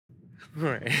All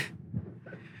right.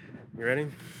 You ready?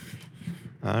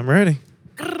 I'm ready.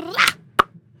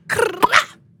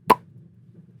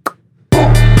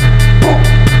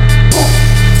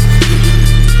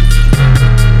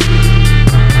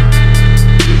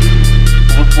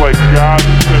 Looks like God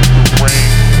sent the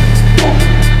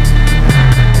rain.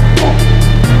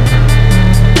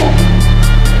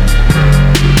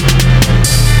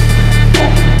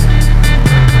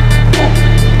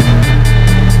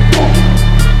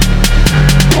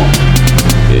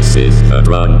 This is the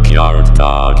Drunk Yard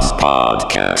Dogs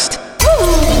podcast.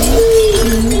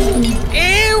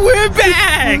 And we're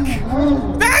back!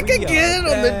 Back again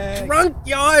on the Drunk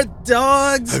Yard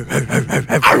Dogs.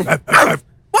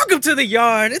 Welcome to the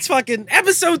yard. It's fucking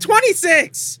episode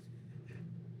 26.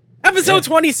 Episode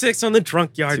 26 on the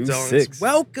Drunk Yard Dogs. 26.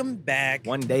 Welcome back.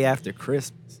 One day after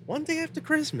Christmas. One day after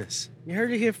Christmas. You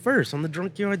heard it here first on the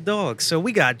Drunk Yard Dogs. So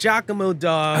we got Giacomo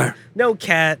Dog, No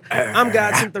Cat, I'm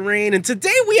Godson the Rain, and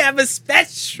today we have a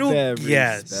special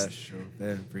guest.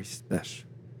 Very special.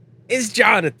 It's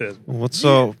Jonathan. What's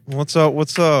up? What's up?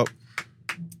 What's up?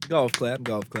 Golf clap.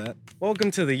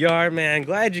 Welcome to the yard, man.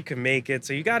 Glad you could make it.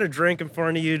 So you got a drink in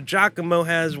front of you. Giacomo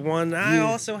has one. I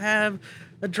also have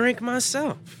a drink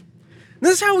myself.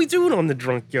 This is how we do it on the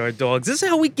Drunk Yard Dogs. This is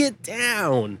how we get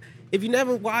down. If you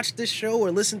never watched this show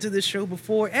or listened to this show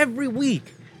before, every week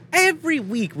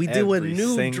we do a Every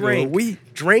new single drink.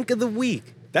 week. Drink of the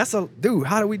week. Dude,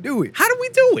 how do we do it? How do we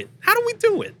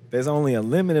do it? There's only a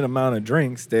limited amount of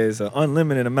drinks. There's an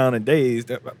unlimited amount of days.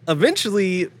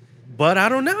 Eventually, but I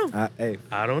don't know.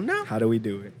 I don't know. How do we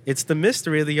do it? It's the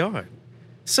mystery of the yard.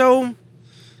 So,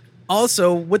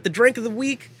 also, with the drink of the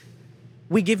week,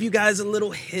 we give you guys a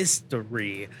little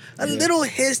history. Little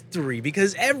history,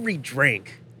 because every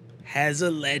drink has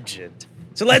a legend.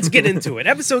 So let's get into it.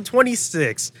 Episode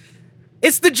 26.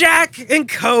 It's the Jack and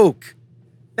Coke.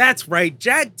 That's right.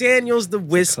 Jack Daniels, the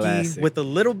whiskey classic. with a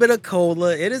little bit of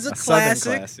cola. It is a Southern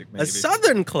classic. classic, A maybe.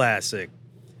 Southern classic.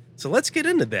 So let's get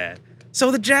into that. So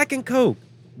the Jack and Coke,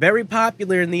 very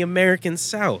popular in the American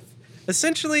South.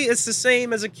 Essentially, it's the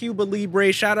same as a Cuba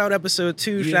Libre. Shout out episode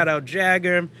 2. Yeah. Shout out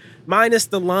Jagger. Minus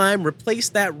the lime. Replace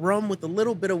that rum with a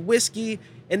little bit of whiskey.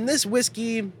 And this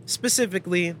whiskey,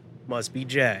 specifically, must be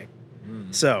Jack.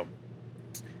 So,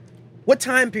 what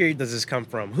time period does this come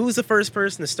from? Who's the first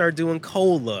person to start doing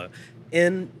cola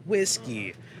in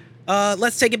whiskey?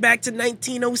 Let's take it back to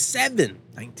 1907.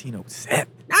 1907.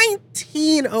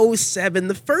 1907,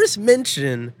 the first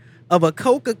mention of a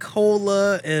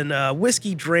Coca-Cola and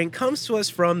whiskey drink comes to us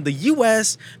from the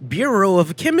U.S. Bureau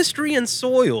of Chemistry and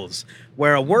Soils,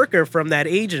 where a worker from that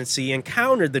agency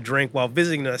encountered the drink while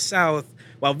visiting the South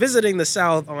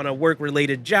on a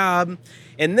work-related job.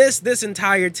 And this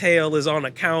entire tale is on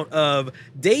account of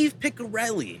Dave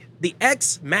Piccarelli, the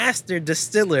ex-master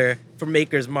distiller for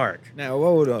Maker's Mark. Now,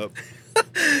 hold up.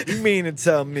 You mean to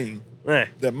tell me Eh,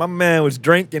 that my man was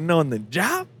drinking on the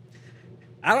job?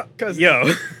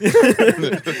 Yo.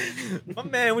 My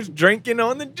man was drinking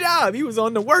on the job. He was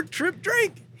on the work trip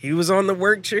drink. He was on the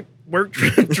work trip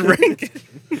drink.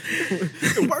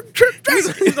 The work trip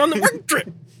drink. He's on the work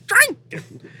trip drink.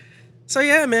 So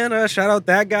yeah, man, shout out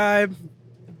that guy.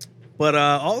 But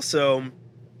also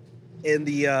in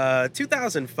the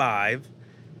 2005,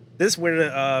 this when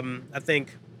I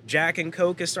think Jack and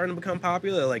Coke is starting to become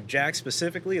popular. Like Jack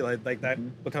specifically, like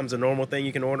that becomes a normal thing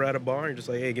you can order at a bar. And just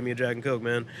like, hey, give me a Jack and Coke,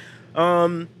 man.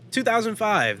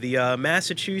 2005, the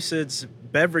Massachusetts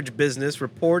beverage business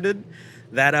reported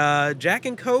that Jack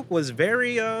and Coke was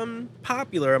very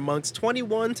popular amongst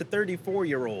 21 to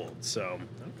 34-year-olds. So,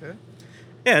 Okay.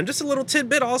 yeah, and just a little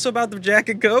tidbit also about the Jack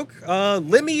and Coke.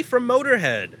 Lemmy from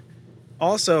Motorhead.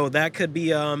 Also, that could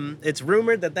be, it's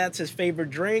rumored that that's his favorite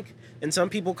drink, and some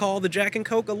people call the Jack and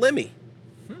Coke a Lemmy.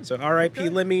 So R.I.P.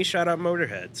 Lemmy, shout out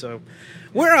Motorhead. So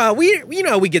we're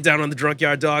we get down on the Drunk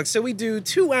Yard Dogs. So we do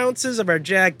 2 ounces of our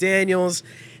Jack Daniels,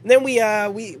 and then we had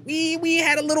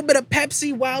a little bit of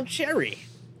Pepsi Wild Cherry.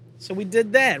 So we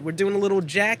did that. We're doing a little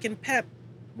Jack and Pep.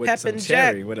 With Pep some and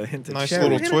cherry, Jack. with a hint of Nice cherry.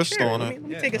 little Hit a twist cherry. on Let it.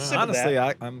 me take a sip Honestly, of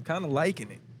that. I'm kind of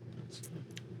liking it.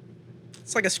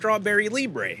 It's like a strawberry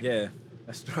Libre. Yeah,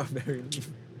 a strawberry.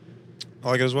 I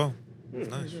like it as well.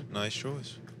 Nice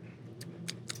choice.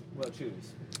 Well, choose.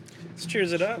 Let's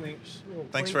cheers it up.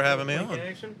 Thanks for having me on.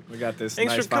 We got this.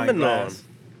 Thanks nice for coming glass.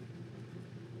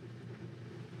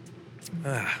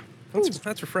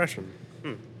 That's refreshing.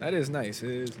 That is nice.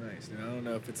 It is nice. I don't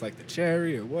know if it's like the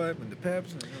cherry or what, but the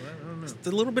peps. I don't know. It's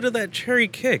a little bit of that cherry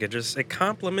kick. It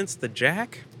complements the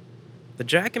Jack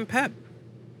and Pep.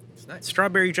 It's nice.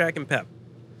 Strawberry Jack and Pep.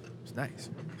 It's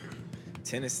nice.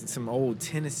 Tennessee, some old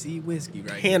Tennessee whiskey,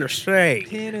 right? Hennessy.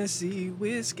 Tennessee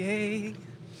whiskey.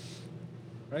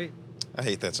 Right? I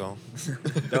hate that song.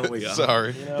 Don't we all?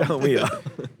 Sorry. Don't we all?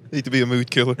 Hate to be a mood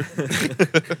killer.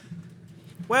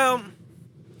 Well,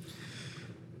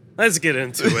 let's get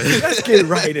into it. Let's get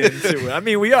right into it. I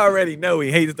mean, we already know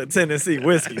he hates the Tennessee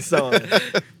whiskey song.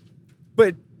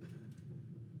 But,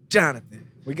 Jonathan,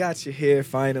 we got you here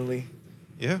finally.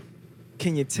 Yeah.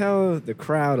 Can you tell the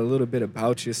crowd a little bit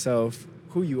about yourself?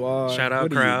 Who you are? Shout out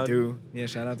what crowd. do you do? Yeah,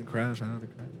 shout out the crowd. Shout out the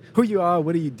crowd. Who you are?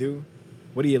 What do you do?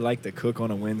 What do you like to cook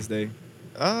on a Wednesday?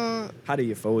 How do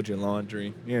you fold your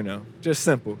laundry? You know, just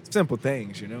simple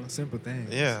things. You know, simple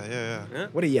things. Yeah.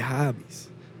 What are your hobbies?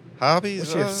 Hobbies?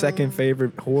 What's your second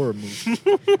favorite horror movie?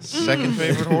 Second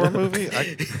favorite horror movie?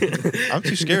 I'm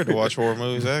too scared to watch horror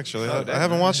movies, actually. I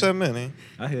haven't watched that many.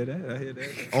 I hear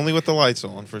that. Only with the lights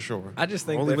on, for sure. I just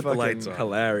think Only they're with the lights fucking on.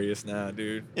 hilarious now,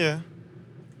 dude. Yeah.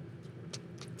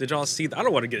 Did y'all see? I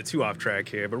don't want to get too off track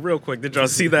here, but real quick, did y'all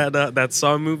see that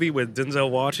Saw movie with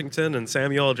Denzel Washington and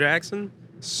Samuel L. Jackson?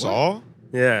 Saw?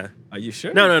 Yeah. Are you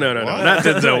sure? No, What? not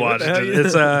Denzel What the hell Washington.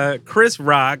 you- It's Chris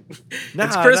Rock. Nah,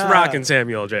 It's Chris nah. Rock and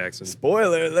Samuel L. Jackson.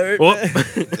 Spoiler alert. Well,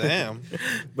 man. Damn.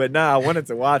 But nah, I wanted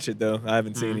to watch it though. I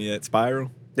haven't seen it yet. Spiral.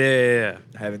 yeah.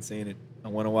 I haven't seen it. I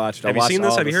want to watch it. Have you seen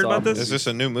this? Have you heard about this? Is this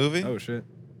a new movie? Oh shit.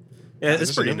 Yeah, Is it's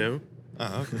this pretty a new.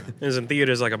 Oh, okay. It was in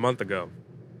theaters like a month ago.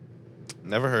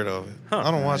 Never heard of it. Huh.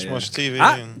 I don't watch Yeah. much TV.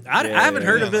 I and- haven't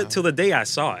heard of yeah. it till the day I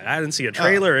saw it. I didn't see a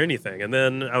trailer or anything. And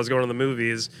then I was going to the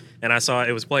movies and I saw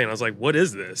it was playing. I was like, what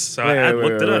is this? So I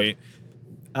looked it up.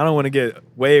 I don't want to get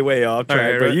way off track, All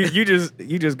right, but right.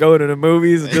 you just go to the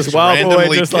movies and And just just wild boy,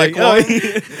 randomly just pick like oh, one?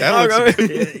 That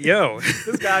looks Yo,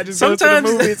 this guy just Sometimes-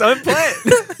 goes to the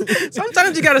movies unplanned.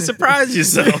 sometimes you got to surprise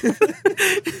yourself.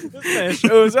 This man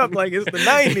shows up like it's the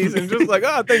 90s and just like,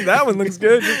 oh, I think that one looks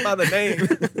good just by the name.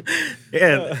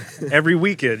 Yeah, every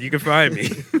weekend you can find me.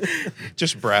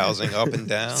 just browsing up and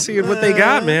down. Seeing what they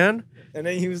got, man. And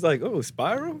then he was like, oh,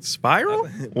 Spiral? Spiral?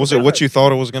 Was it what you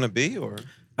thought it was going to be, or?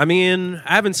 I mean,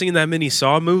 I haven't seen that many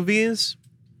Saw movies,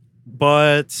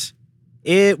 but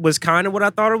it was kind of what I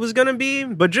thought it was going to be.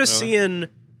 But just Really? seeing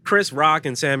Chris Rock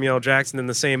and Samuel L. Jackson in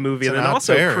the same movie, It's and an then odd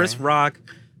also pairing. Chris Rock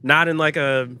not in like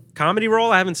a comedy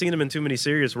role. I haven't seen him in too many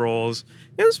serious roles.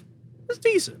 It was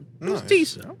decent. It was Nice.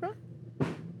 decent. Okay.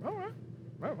 All right.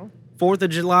 Well, 4th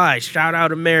of July, shout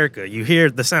out America. You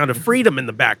hear the sound of freedom in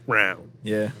the background.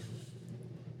 yeah.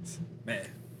 Man.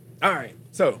 All right.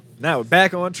 So now we're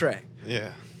back on track.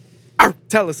 Yeah.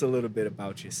 Tell us a little bit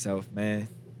about yourself, man.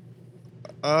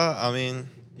 I mean,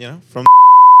 from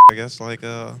I guess like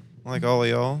all of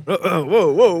y'all.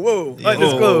 Whoa. Yeah.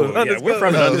 Undisclosed. Yeah, we're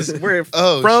from, Undisclosed. we're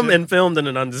Oh, from shit. and filmed in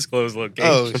an undisclosed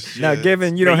location. Oh, shit. Now,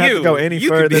 given you For don't have you, to go any you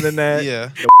could further be- than that, Yeah.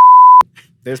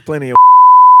 there's plenty of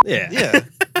Yeah. Yeah.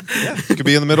 It could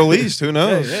be in the Middle East. Who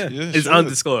knows? Yeah. It's sure.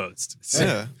 undisclosed.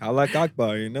 Yeah. I like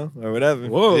Akbar, or whatever.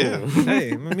 Whoa. Yeah.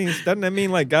 Hey, doesn't that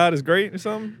mean like God is great or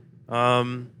something?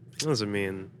 What does it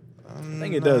mean? I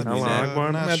think it does mean mean that. that. I'm I'm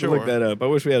Not gonna have sure. to look that up. I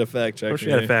wish we had a fact check. I wish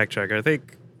we had a fact checker. I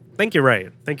think you're right.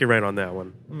 I think you're right on that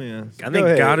one. I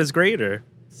think God is greater.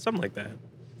 Something like that.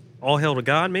 All hail to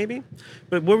God, maybe?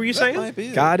 But what were you That saying? might be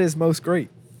it. God is most great.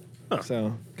 Huh.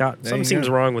 So, God. There Something you seems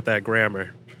go. wrong with that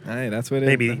grammar. hey, that's what it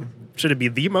Maybe is. should it be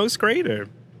the most great or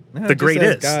No, the it just says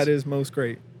greatest? God is most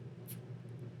great.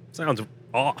 sounds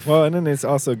off? Well, and then it's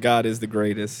also God is the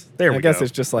greatest. There we I guess go.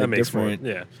 it's just That like makes different.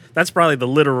 more- yeah, that's probably the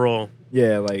literal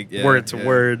Yeah, like yeah, word to yeah.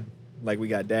 word. Like we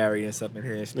got Darius up in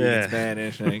here speaking Yeah.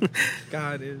 Spanish. Like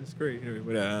God is great.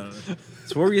 Whatever, I don't know.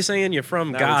 So what were you saying? You're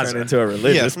from Now we Gaza. turn into a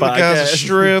religious from the podcast. Gaza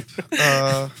Strip.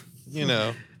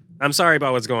 I'm sorry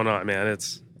about what's going on, man.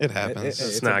 It's It happens.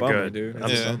 It's a not bummer, good. dude.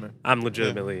 I'm It's a Yeah. bummer. I'm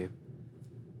legitimately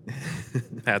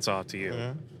hats off to you.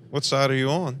 Yeah. What side are you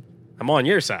on? I'm on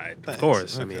your side, of Thanks.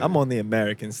 course. I Okay. mean, I'm on the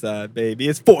American side, baby.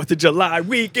 It's 4th of July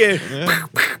weekend. Yeah.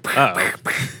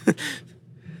 uh-oh.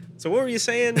 So what were you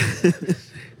saying?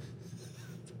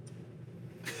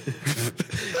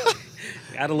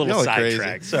 Got a little Y'all are crazy.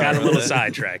 sidetracked. Sorry Got a about little that.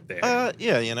 sidetracked there.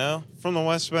 Yeah, from the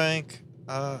West Bank.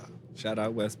 Shout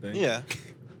out West Bank. Yeah.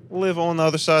 Live on the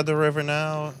other side of the river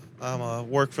now.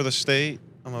 Work for the state.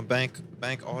 I'm a bank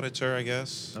auditor, I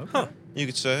guess. Okay. Huh. You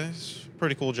could say. It's a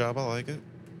pretty cool job. I like it.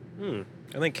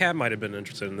 I think Kat might have been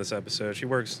interested in this episode. She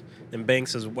works in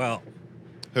banks as well.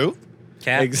 Who?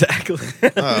 Kat? Exactly.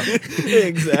 Oh.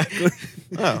 Exactly.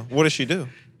 Oh, what does she do?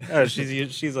 Oh,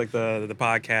 she's like the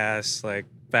podcast like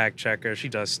fact checker. She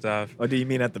does stuff. Or do you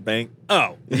mean at the bank?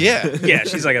 Oh, Yeah. yeah,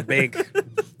 she's like a bank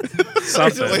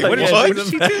something. Like, What does what?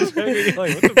 she do?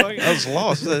 Like, what the fuck? I was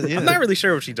lost. Yeah. I'm not really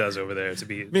sure what she does over there. To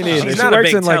be, Me neither. she's She not a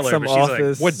works bank in, like, teller, some but she's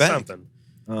office. like What bank? something.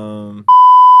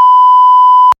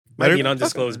 Might be an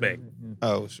undisclosed bank.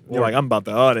 Oh, You're like, I'm about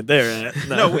to audit there.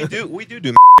 no, we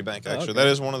do bank actually. Okay. That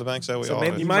is one of the banks that we So audit.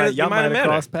 maybe You might have have met her.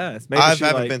 crossed paths. Maybe I she,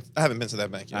 haven't like, been. I haven't been to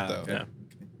that bank yet though. Okay.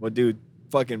 Well, dude,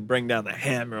 fucking bring down the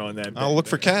hammer on that. I'll bank, look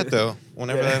for man. Kat though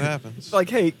whenever Yeah. that happens. It's like,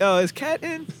 hey, is Kat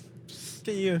in?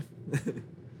 Can you?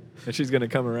 And she's gonna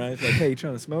come around. It's like, hey, you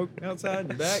trying to smoke outside in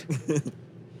the back?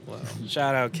 Wow.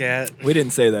 Shout out, Cat. We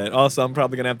didn't say that. Also, I'm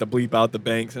probably gonna have to bleep out the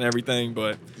banks and everything,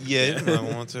 but Yeah, you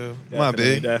might want to. Might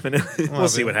be. definitely. Might We'll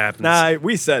see be. what happens. Nah,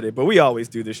 we said it, but we always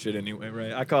do this shit anyway,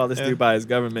 right? I call this Yeah. dude by his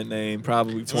government name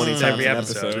probably 20 It's times every an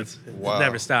episode. episode. It Wow.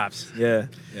 never stops. Yeah.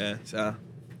 So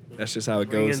that's just how it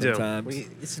What are you goes gonna do? sometimes.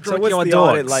 It's So drunk what's on the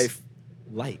audit dogs. life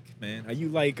like, man? Are you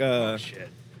like Oh, shit.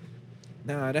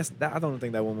 Nah, I don't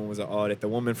think that woman was an audit. The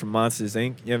woman from Monsters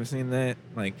Inc. You ever seen that?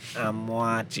 Like, I'm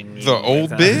watching you. The old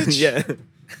bitch? Yeah.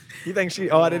 You think she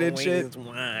audited Always shit?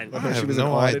 wine. I thought she have was an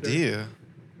no auditor. idea.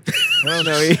 I don't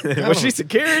know either. Was she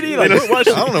security? They Like, don't- what was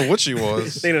she? I don't know what she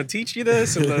was. They don't teach you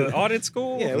this in the audit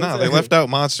school? Yeah, No, what's they that? left out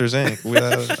Monsters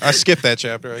Inc. I skipped that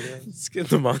chapter, I guess. Skip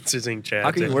the Monsters Inc. chapter. How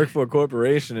can you work for a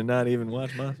corporation and not even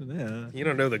watch Monsters? Yeah. You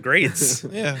don't know the greats.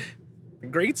 Yeah, The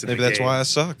greats in maybe the that's game. why I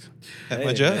suck at my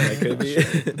Hey, job. man, that could be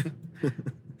it.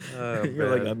 Oh, You're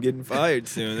like, man. I'm getting fired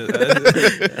soon. So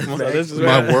this is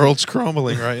My where- world's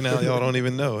crumbling right now. Y'all don't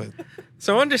even know it.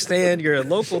 So understand you're a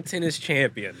local tennis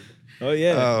champion. Oh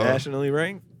yeah, Oh. nationally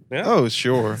ranked. Yeah. Oh,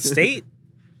 sure. State?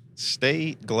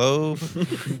 State, globe,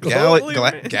 Globally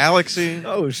ranked. galaxy.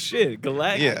 Oh shit,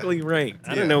 galactically ranked.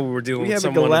 I didn't know we were dealing We with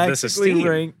have a someone of this galactically esteem.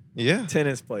 ranked Yeah,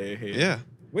 tennis player here. yeah.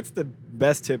 What's the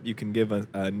best tip you can give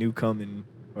a newcoming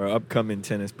or upcoming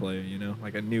tennis player? You know,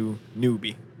 like a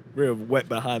newbie, real wet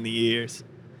behind the ears.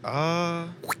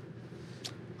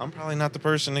 I'm probably not the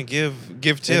person to give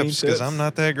tips tips? because I'm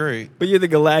not that great. But you're the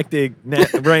galactic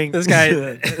ranked. This guy.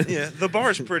 Yeah, the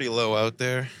bar's pretty low out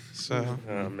there. So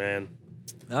Oh, man.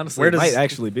 honestly, Where it does- might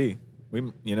actually be.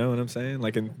 You know what I'm saying?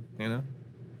 Like,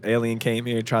 Alien came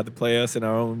here and tried to play us in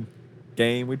our own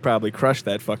game. We'd probably crush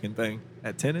that fucking thing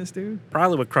at tennis, dude.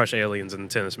 Probably would crush aliens in a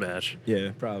tennis match.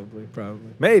 Yeah, probably.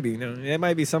 Maybe. There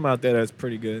might be some out there that's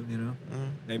pretty good. mm,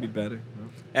 Maybe better.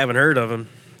 Haven't heard of him.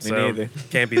 So neither.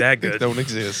 can't be that good. don't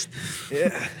exist.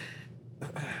 Yeah.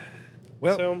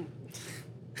 Well. So,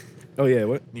 Oh yeah.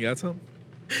 What you got? Something?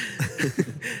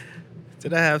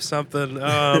 did I have something?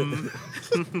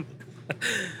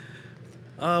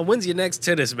 When's your next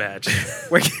tennis match?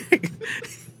 Where-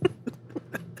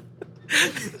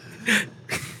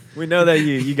 We know that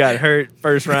you got hurt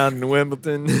first round in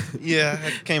Wimbledon. Yeah, I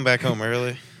came back home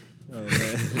early, Oh,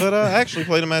 man. but I actually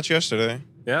played a match yesterday.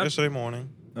 Yeah? Yesterday morning.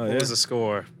 Oh, What yeah. was the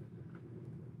score?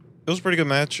 It was a pretty good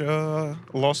match.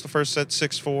 Lost the first set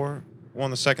 6-4, won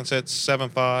the second set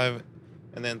 7-5,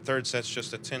 and then third set's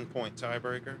just a 10-point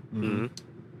tiebreaker, Mm-hmm.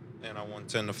 and I won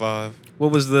 10-5.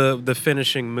 What was the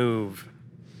finishing move?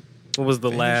 What was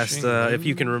the last? Finishing If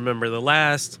you can move? remember the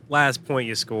last point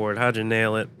you scored, how'd you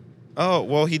nail it? Oh,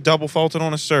 well, he double faulted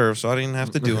on a serve, so I didn't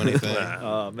have to do anything.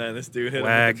 Oh man, this dude hit him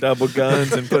Whack. with the double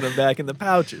guns and put him back in the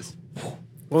pouches.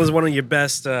 What was one of your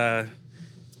best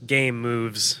game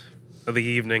moves of the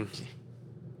evening?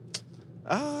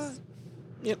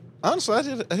 Yeah, honestly,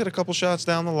 I hit a couple shots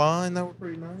down the line that were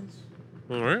pretty nice.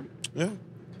 All right, Yeah,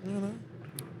 you know.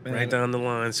 Man, right down the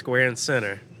line, square and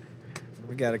center.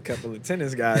 We got a couple of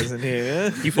tennis guys in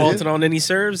here. You faulted on any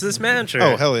serves this match? Or?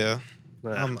 Oh, hell yeah.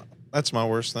 Ah, That's my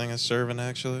worst thing is serving,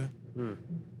 actually. Hmm.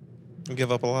 I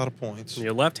give up a lot of points.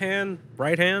 your left hand,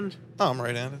 right hand. Oh, I'm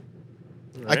right-handed.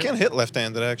 All I right. can hit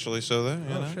left-handed, actually, so there, you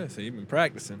Oh know. shit! So you've been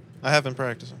practicing. I have been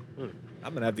practicing.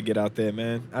 I'm gonna have to get out there,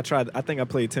 man. I think I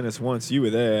played tennis once. You were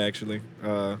there, actually.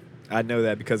 I know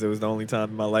that because it was the only time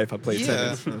in my life I played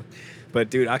Yeah. tennis. But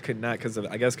dude, I could not because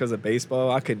of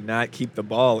baseball. I could not keep the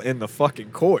ball in the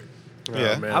fucking court. Oh,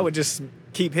 Yeah. man. I would just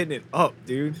keep hitting it up,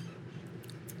 dude.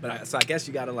 But so I guess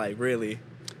you gotta like really.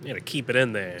 You gotta keep it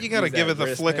in there. You got to Use give that it the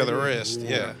wrist, flick of the maybe. wrist.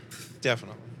 Yeah,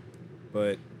 definitely.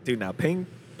 But dude, now ping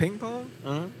pong,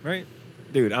 Mm-hmm. right?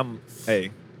 Dude,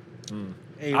 hey,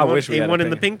 Hey, I wish we had a won in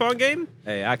the ping- ping pong game.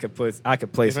 hey, I could play You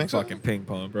some think so? fucking ping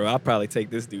pong, bro. I'll probably take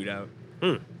this dude out.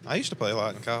 I used to play a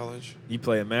lot in college. You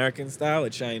play American style or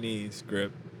Chinese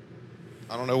grip?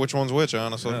 I don't know which one's which,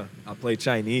 honestly. I play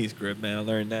Chinese grip, man. I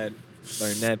learned that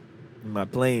in my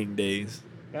playing days.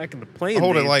 Back in the I playing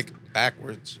hold it days. like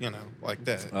backwards, like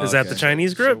that. Oh, Is that the okay.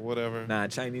 Chinese So grip? whatever. Nah,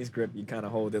 Chinese grip, you kind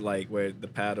of hold it like where the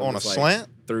paddle On a is like slant?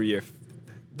 through your,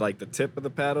 like the tip of the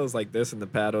paddle is like this, and the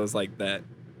paddle is like that.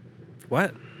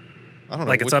 What? I don't know.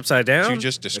 Like it's what upside down? you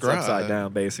just It's described. upside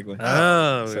down, basically.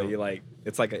 Oh. So you like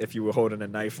It's like if you were holding a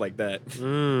knife like that,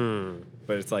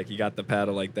 but it's like you got the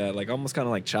paddle like that, like almost kind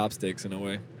of like chopsticks in a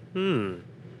way.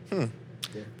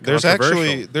 There's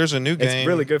Controversial. there's a new game. It's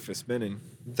really good for spinning.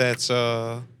 That's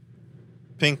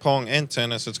ping pong and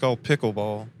tennis. It's called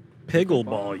pickleball.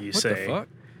 Pickleball, you What say? the fuck?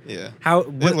 Yeah. How? It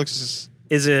What, looks.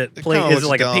 is it it played? kinda Is it looks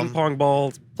like a ping dumb. pong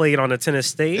ball played on a tennis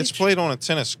stage? It's played on a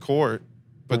tennis court,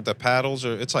 but the paddles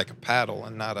are. It's like a paddle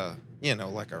and not a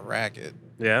like a racket.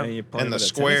 Yeah. And, you're playing And the with a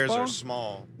squares tennis are ball?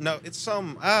 small. No, it's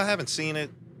some. I haven't seen it,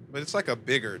 but it's like a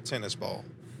bigger tennis ball.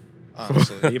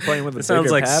 Honestly. You're playing with a It sounds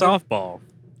bigger like paddle? softball,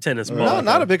 tennis No, ball. No,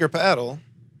 not a bigger paddle.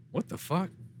 What the fuck?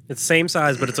 It's same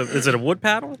size, but is it a wood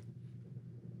paddle?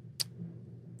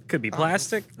 Could be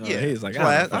plastic. Oh, Yeah, he's like,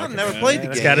 I've never played the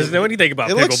This game. guy doesn't know anything about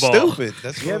It looks pickleball. stupid.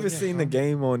 That's You what- ever yeah. seen the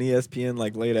game on ESPN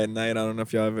like late at night? I don't know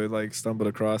if y'all ever like stumbled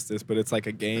across this, but it's like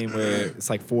a game where it's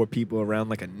like 4 people around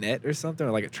like a net or something,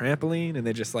 or like a trampoline, and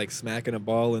they're just like smacking a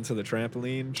ball into the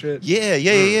trampoline and shit.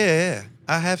 Yeah.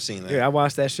 I have seen that. Yeah, I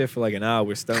watched that shit for like an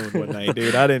hour stoned one night,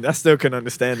 dude. I still couldn't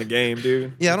understand the game,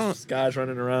 dude. Yeah, I don't- Just guys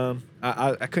running around.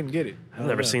 I couldn't get it. I I've don't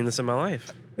never know. seen this in my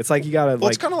life. It's like you gotta Well,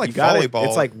 it's kinda like you gotta- volleyball.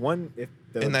 It's like one if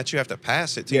the, In that you have to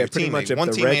pass it to Yeah, your pretty much teammate. if One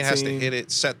the red teammate has to team- hit it,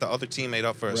 set the other teammate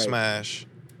up for a Right. smash.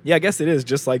 yeah, I guess it is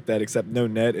just like that, except no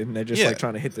net, and they're just Yeah. like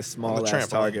trying to hit the small ass trampoline.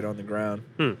 target on the ground.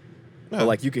 No. But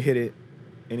like you could hit it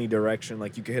any direction.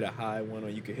 Like you could hit a high one, or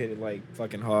you could hit it like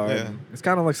fucking hard. Yeah. And it's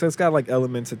kind of like it's got like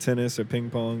elements of tennis or ping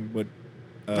pong, but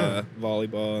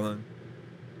volleyball and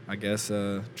I guess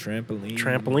trampoline.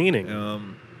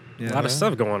 Trampolining. Yeah, A lot of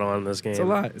stuff going on in this game. It's a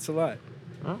lot. It's a lot.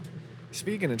 Oh.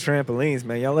 Speaking of trampolines,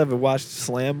 man, y'all ever watched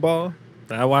Slam Ball?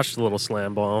 I watched a little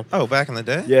slam ball. Oh, back in the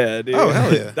day? Yeah, dude. Oh,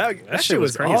 hell yeah. that shit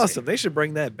was crazy. awesome. They should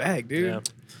bring that back, dude. Yeah.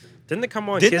 Didn't it come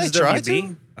on Didn't Kids they try WB?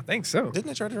 to? I think so. Didn't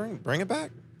they try to bring it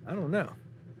back? I don't know.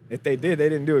 If they did, they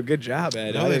didn't do a good job at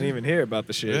it. No, I they didn't didn't. even hear about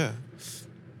the shit. Yeah.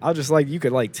 I was just like, you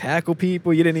could like tackle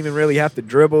people. You didn't even really have to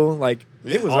dribble. Like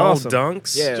it was All awesome.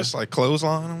 dunks. Yeah. Just like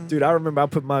clothesline them. Dude, I remember I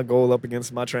put my goal up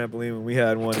against my trampoline when we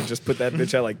had one and just put that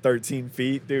bitch at like 13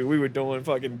 feet. Dude, we were doing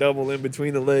fucking double in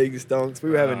between the legs dunks. We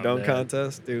were having Oh, dunk man.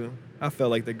 contests, dude. I felt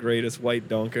like the greatest white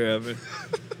dunker ever.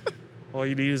 All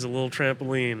you need is a little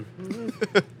trampoline.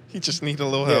 He just need a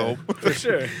little Yeah, help. for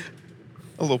sure.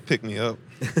 A little pick me up.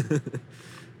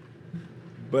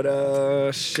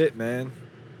 But shit, man.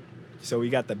 So we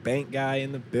got the bank guy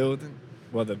in the building.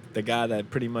 Well, the guy that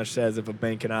pretty much says if a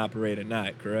bank can operate or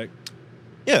not, correct?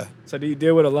 Yeah. So do you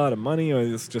deal with a lot of money, or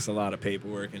is it just a lot of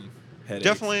paperwork and headaches?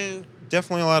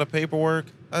 Definitely a lot of paperwork.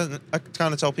 I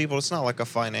kind of tell people it's not like a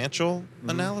financial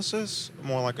analysis,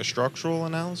 more like a structural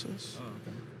analysis. Oh,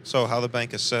 okay. So how the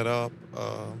bank is set up.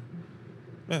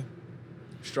 Yeah.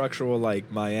 Structural, like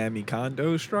Miami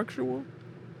condo structural?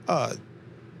 I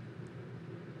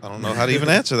don't know how to even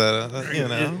answer that. You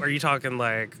know. Are you talking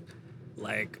like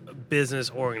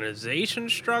business organization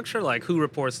structure? Like who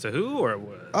reports to who, or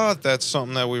what? That's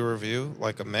something that we review,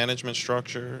 like a management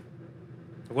structure,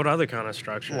 What other kind of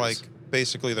structures? like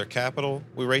basically their capital.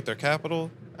 We rate their capital,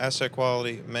 asset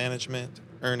quality, management,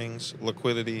 earnings,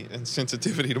 liquidity, and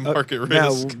sensitivity to market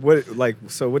risk. Now,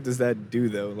 so what does that do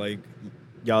though? Like,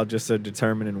 y'all just are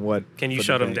determining what? can you for the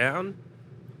shut them bank? down?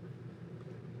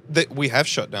 We have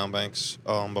shut down banks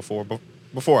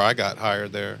before I got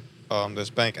hired there. This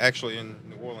bank actually in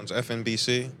New Orleans,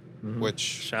 FNBC, which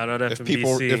Shout out if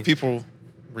FNBC. people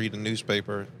read a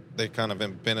newspaper, they kind of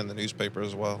been in the newspaper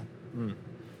as well.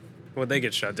 What'd they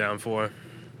get shut down for?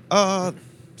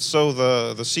 So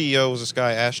the CEO was this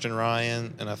guy Ashton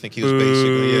Ryan, and I think he was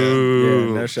basically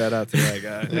Yeah, no shout out to that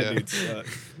guy. That Yeah. dude sucked.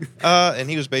 and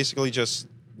he was basically just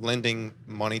lending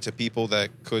money to people that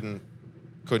couldn't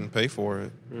pay for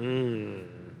it.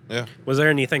 Yeah. Was there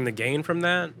anything to gain from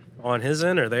that on his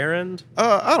end or their end?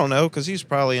 I don't know, because he's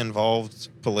probably involved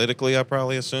politically, I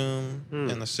probably assume,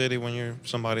 in the city when you're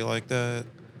somebody like that.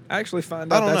 I actually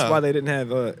found I out don't that's know. why they didn't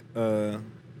have a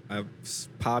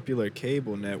popular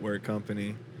cable network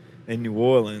company in New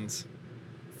Orleans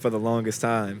for the longest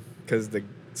time, because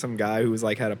some guy who was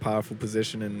like had a powerful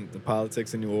position in the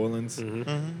politics in New Orleans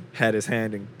had his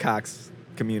hand in Cox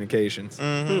Communications.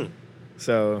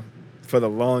 So for the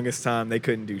longest time, they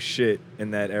couldn't do shit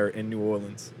in that era in New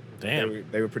Orleans. Damn.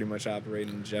 They were pretty much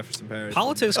operating in Jefferson Parish.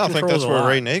 Politics I think controls that's a where lot.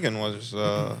 Ray Nagin was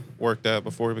worked at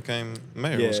before he became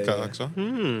mayor. Yeah, was yeah. Cox, huh?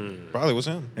 Probably was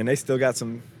him. And they still got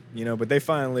some, but they're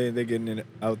getting it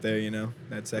out there,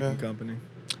 that second Yeah. company.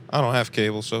 I don't have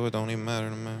cable, so it don't even matter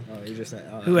to me. Oh, you just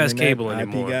Who has that cable IP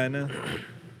anymore? guy now?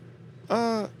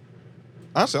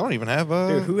 Honestly, I don't even have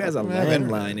Dude, who has a I don't have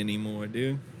internet. landline anymore,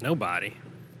 dude? Nobody.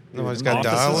 Nobody's Dude, got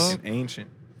them offices? dial up. fucking ancient.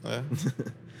 Yeah.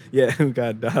 Yeah, who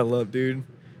got dial up, dude?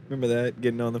 Remember that?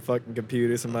 Getting on the fucking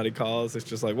computer, somebody calls, it's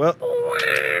just like, well,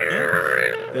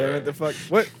 damn it, the fuck,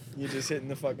 what? You're just hitting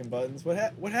the fucking buttons. What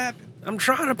happened? I'm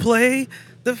trying to play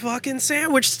the fucking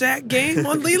sandwich stack game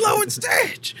on Lilo and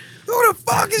Stage. Who the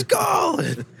fuck is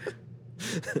calling?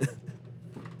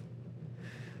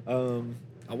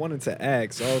 I wanted to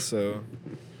ask also.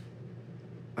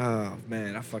 Oh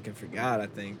man, I fucking forgot. I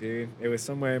think, dude, it was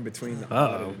somewhere in between the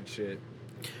auto and shit.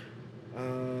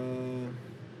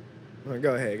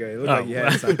 Go ahead. It looked like you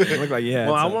had something. It looked like you had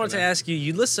Well, I something. wanted to ask you,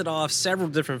 you listed off several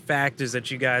different factors that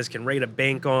you guys can rate a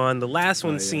bank on. The last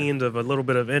one seemed of a little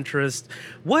bit of interest.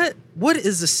 What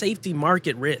is the safety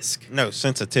market risk? No,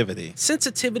 sensitivity.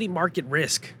 Sensitivity market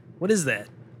risk. What is that?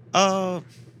 I'm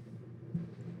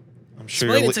sure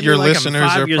Explain it to me your like I'm listeners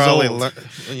 5 are years probably,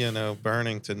 old.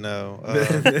 burning to know.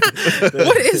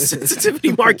 What is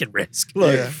sensitivity market risk?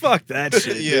 Look, Yeah. fuck that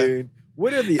shit, Yeah. dude.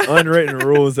 What are the unwritten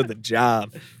rules of the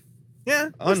job? Yeah,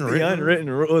 what's the Unwritten? unwritten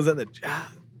rules of the job?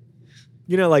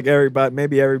 You know, like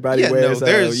maybe everybody Yeah, no, wears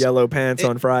there's- yellow pants it-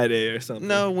 on Friday or something.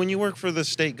 No, when you work for the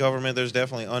state government, there's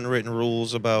definitely unwritten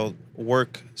rules about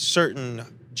work. Certain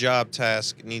job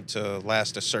tasks need to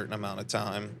last a certain amount of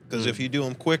time. Because if you do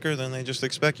them quicker, then they just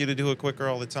expect you to do it quicker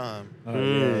all the time. Oh,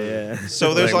 yeah.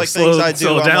 So there's Like, like things I do.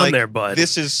 slow I'm down like, there, bud.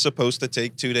 this is supposed to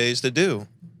take 2 days to do.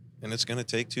 And it's going to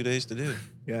take 2 days to do.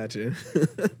 Gotcha. So,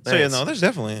 yeah, Nice. no, there's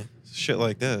definitely shit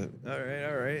like that.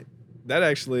 All right.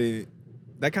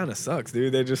 That kind of sucks,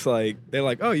 dude. They're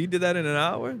like, oh, you did that in an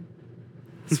hour?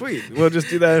 Sweet. We'll just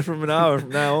do that from an hour from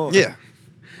now on. Yeah.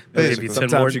 Maybe Basically. 10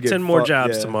 Sometimes more, you get 10 more fucked,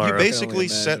 jobs yeah. tomorrow. You only basically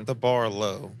imagine. set the bar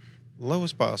low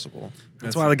as possible.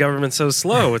 That's why the government's so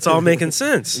slow. It's all making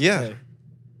sense. Yeah. Hey,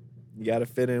 you got to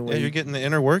fit in Yeah, where you're getting the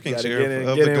inner workings here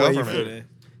of get the in where you fit government. in.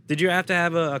 Did you have to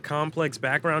have a complex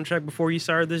background check before you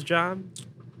started this job?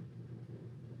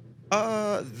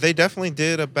 They definitely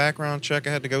did a background check.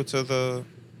 I had to go to the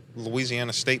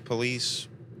Louisiana State Police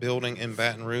building in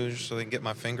Baton Rouge so they can get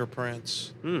my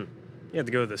fingerprints. You had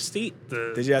to go to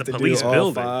the Did you have to do police all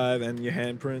building. 5 and your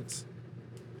handprints?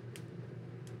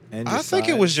 And your I think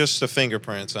it was sides? just the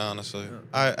fingerprints, honestly.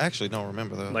 I actually don't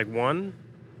remember, though. Like one?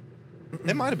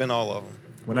 It might have been all of them.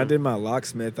 When I did my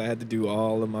locksmith, I had to do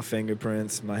all of my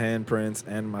fingerprints, my handprints,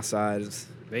 and my sides.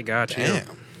 They got you.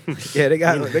 Damn. Yeah, they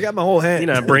got my whole hand.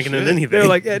 You're not breaking in anything. They were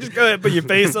like, yeah, just go ahead, put your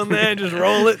face on there and just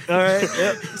roll it. All right,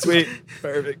 yep, sweet,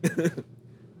 perfect.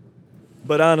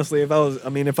 But honestly, if I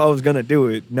was gonna do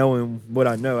it, knowing what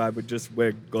I know, I would just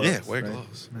wear gloves. Yeah, wear right?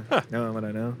 gloves. Knowing what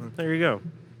I know. There you go.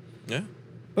 Yeah.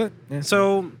 But yeah.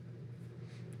 So,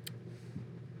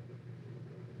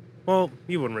 well,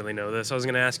 you wouldn't really know this. I was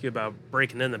going to ask you about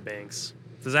breaking into banks.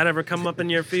 Does that ever come up in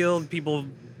your field? People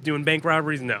doing bank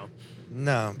robberies? No.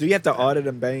 No. Do you have to audit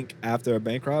a bank after a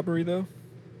bank robbery though?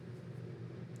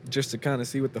 Just to kind of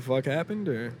see what the fuck happened,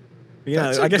 or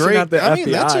That's I a guess great, you're not the FBI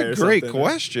that's or a great something.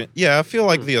 question. Yeah, I feel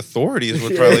like the authorities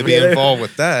would Yeah, probably be yeah. involved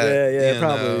with that. Yeah, you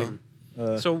probably.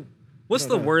 know. So, what's I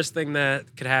the don't know. worst thing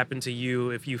that could happen to you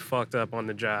if you fucked up on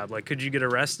the job? Like, could you get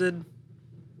arrested?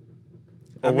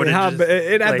 I Or would mean, it how, just- but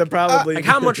it'd have to like, probably Like,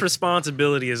 how much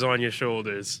responsibility is on your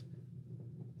shoulders?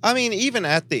 I mean, even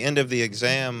at the end of the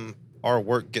exam, our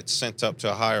work gets sent up to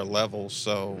a higher level,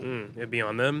 so It'd be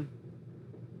on them.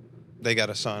 they got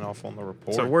to sign off on the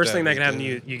report. So, worst thing that we could happen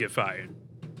to did. you get fired.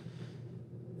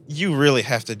 You really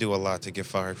have to do a lot to get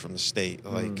fired from the state.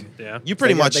 Like, Yeah. you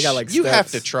pretty They got- much, they got, like, you have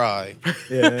steps. to try.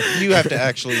 Yeah. You have to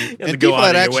actually, have to and go people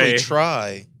out that of your actually way.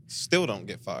 try still don't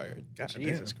get fired.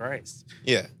 Jesus Christ.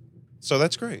 Yeah. So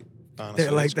that's great. Honestly.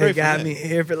 They're like, It's they great for got them. me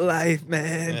here for life,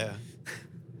 man. Yeah.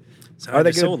 So Are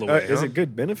they sold good? away, Is huh? it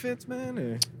good benefits, man?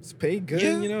 Or is paid good?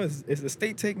 Yeah. You know, is the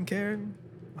state taking care of them?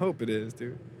 I hope it is,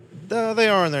 dude. They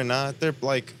are and they're not. They're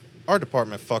like, our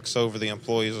department fucks over the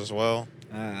employees as well.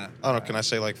 Ah, I don't know. Can I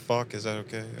say like fuck? Is that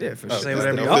okay? Yeah, for Oh, sure. Say I whatever didn't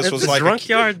you know if want. this was It's like drunk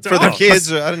yard for the dog.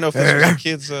 kids. I didn't know if this was the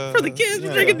kids. For the kids,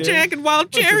 yeah. drinking Jack and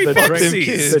Wild Cherry the Fuck them Pepsi.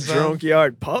 kids. the drunk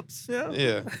yard pups. Yeah,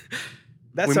 Yeah.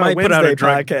 that's We our might put out Wednesday a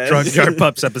drunk, podcast. drunk yard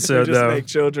pups We episode, just though. make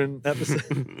children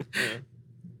episode.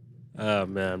 Oh,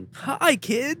 man. Hi,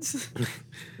 kids.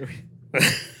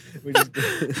 We just-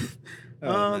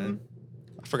 Oh, man.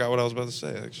 I forgot what I was about to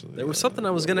say. Actually, There was something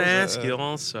I was going to What ask that? you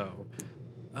also.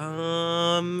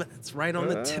 It's right on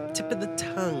the tip of the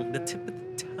tongue. The tip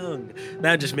of the tongue.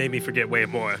 That just made me forget way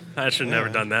more. I should have never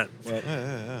done that. Well,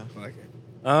 Yeah. fuck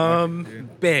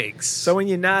it. Banks. So when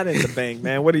you're not in the bank,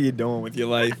 man, what are you doing with your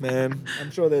life, man?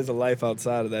 I'm sure there's a life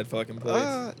outside of that fucking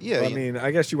place. Yeah. Well, I mean,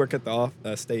 I guess you work at the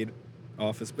state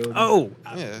office building. Oh.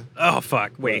 Yeah. Oh,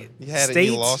 fuck. Wait. You had it.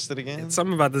 States? You lost it again. It's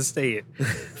something about the state.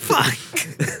 Fuck.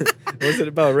 Was it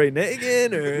about Ray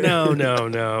Nagin or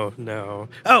No.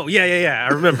 Oh, yeah.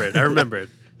 I remember it.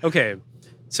 Okay,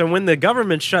 so when the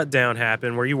government shutdown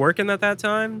happened, were you working at that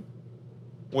time?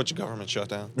 Which government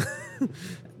shutdown?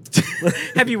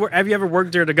 Have you ever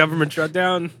worked during a government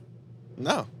shutdown?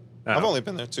 No. Oh. I've only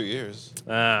been there 2 years.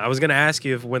 I was gonna ask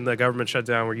you if when the government shut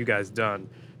down, were you guys done?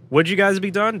 Would you guys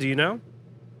be done? Do you know?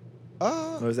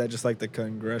 Or is that just like the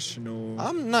congressional?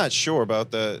 I'm not sure about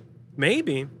that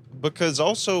Maybe. because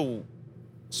also,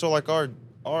 so like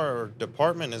our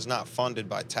department is not funded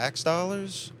by tax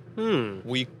dollars.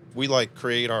 We like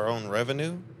create our own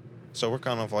revenue, so we're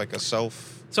kind of like a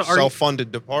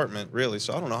self-funded department, really.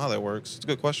 So I don't know how that works. It's a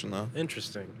good question though.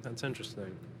 Interesting. That's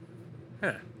interesting.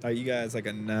 Huh. Are you guys like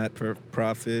a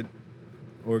not-for-profit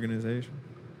organization?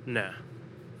 Nah.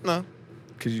 No.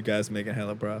 Because you guys making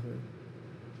hella profit?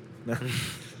 No.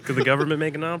 Could the government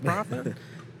make a nonprofit?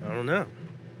 I don't know.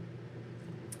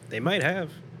 They might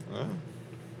have. Oh.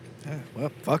 Yeah, well,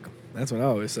 fuck 'em. That's what I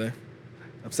always say.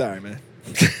 I'm sorry, man.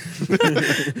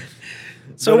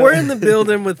 So we're in the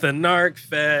building with the narc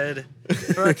fed.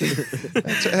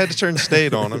 I had to turn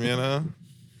state on them, you know.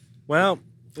 Well,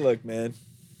 Look, man.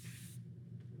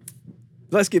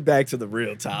 Let's get back to the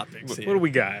real topics what here. do we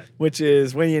got? Which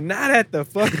is when you're not at the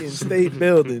fucking state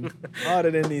building,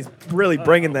 other than these really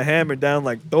bringing the hammer down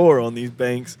like Thor on these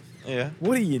banks, Yeah.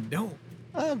 what are you doing?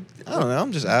 I don't know.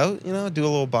 I'm just out, you know. Do a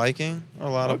little biking, or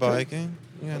a lot of Okay. biking.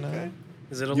 You know.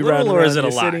 Is it a You little riding or around is it a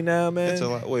your lot? city now, man? It's a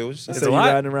lot. Wait, what's I that? said a you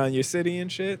lot? riding around your city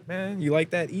and shit, man. You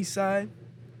like that east side?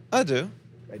 I do.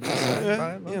 That east side Yeah,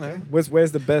 vibe? you know. Okay.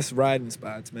 Where's the best riding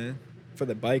spots, man? For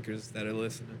the bikers that are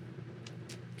listening.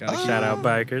 Gotta keep- Shout out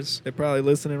bikers. They're probably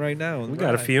listening right now. on We the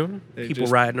got a ride. few They people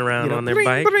just, riding around you know, on their bring,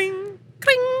 bike. bring.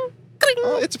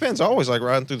 It depends. I always like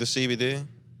riding through the CBD.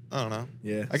 I don't know.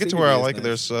 Yeah. I get to where I CBD is like nice.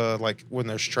 there's like when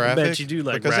there's traffic. you do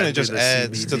like because then riding it just through the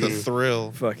adds to the CBD.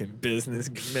 thrill. Fucking business,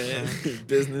 man.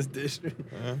 Business district.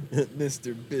 Yeah.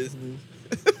 Mr. Business.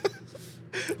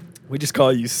 We just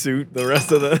call you Suit the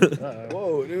rest of the.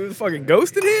 Whoa, dude, was fucking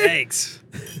ghosted here? Thanks.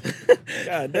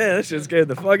 God damn, that shit scared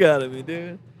the fuck out of me,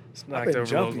 dude. Just I've knocked been over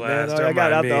jumpy, little man. glass. I Don't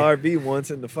got out mind the me. RV once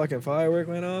and the fucking firework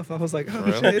went off. I was like, oh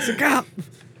Really? shit, it's a cop.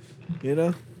 You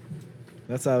know?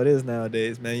 That's how it is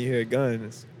nowadays, man. You hear a gun,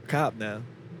 it's a cop now.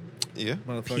 Yeah.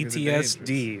 Motherfuckers are dangerous.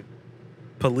 PTSD.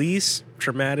 Police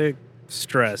traumatic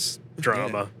stress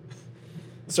drama.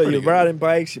 So pretty you're good. riding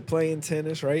bikes, you're playing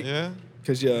tennis, right? Yeah.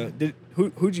 Because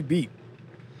who'd you beat?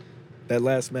 That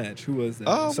last match, who was that?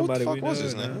 What Somebody the fuck we was know?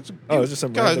 his No? name? Oh, it was just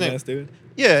some Guy's random name- ass dude.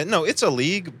 Yeah. No, it's a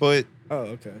league, but Oh,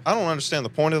 okay. I don't understand the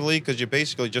point of the league because you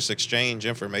basically just exchange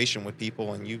information with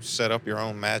people and you set up your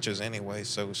own matches anyway.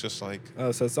 So it's just like,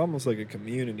 Oh, so it's almost like a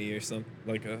community or something,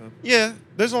 like a. yeah,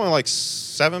 there's only like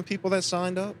 7 people that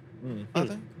signed up, I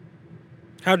think.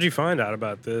 How'd you find out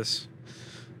about this?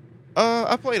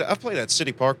 I played at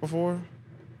City Park before,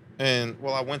 and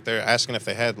well, I went there asking if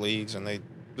they had leagues, and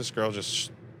this girl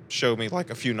just showed me like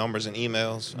a few numbers and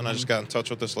emails, and I just got in touch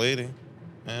with this lady,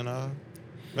 and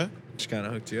yeah, Just kind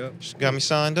of hooked you up. she got me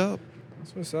signed up.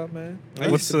 That's what's up, man. I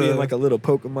What's used to be in the- like a little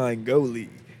Pokemon Go league.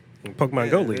 Pokemon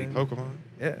Go League. Pokemon.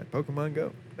 Yeah, Pokemon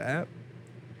Go, the app.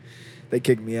 They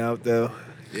kicked me out though.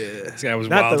 Yeah, This guy was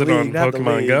not the wilding on league, not the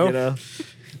Pokemon league, Go. you know,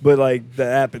 but like the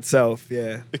app itself.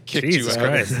 Yeah, It kicked Jesus you out.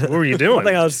 Christ. What were you I doing?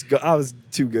 think I was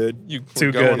too good. You were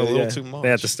Too going good, a little yeah. too much. They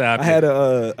had to stop I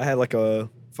you. had like a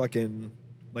fucking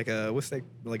like a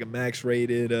like a max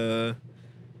rated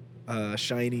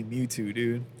shiny Mewtwo,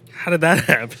 dude. How did that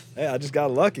happen? Hey, I just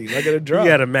got lucky. Look at a draw. You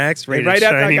had a max And rated right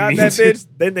after I shiny got that Mewtwo. bitch,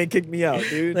 then they kicked me out,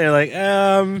 dude. They're like,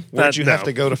 Where'd you have no.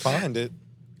 to go to find it?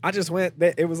 I just went.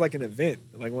 It was like an event.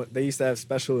 Like they used to have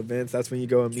special events. That's when you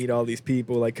go and meet all these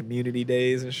people, like community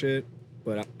days and shit.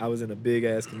 But I was in a big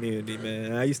ass community, man.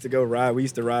 And I used to go ride. We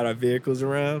used to ride our vehicles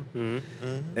around, Mhm.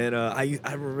 and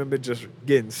I remember just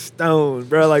getting stoned,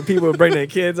 bro. Like people would bring their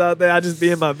kids out there. I just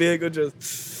be in my vehicle, just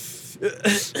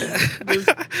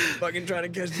fucking trying to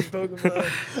catch these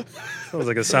Pokemon. Sounds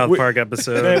like a South Park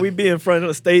episode. Man, we'd be in front of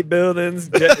the state buildings,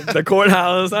 the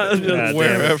courthouse. I was just God damn it.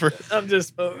 Wherever. I'm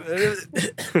just.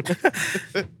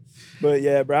 But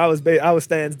yeah, bro, I was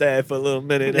Stan's dad for a little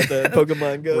minute at the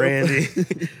Pokemon Go. Randy.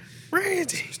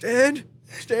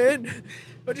 Stan,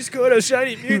 I just caught a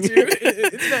shiny Mewtwo.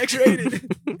 It's max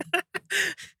rated.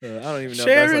 I don't even know. if that's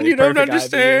Sharon, like you don't perfect IV or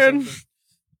understand. something.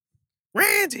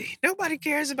 Randy, nobody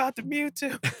cares about the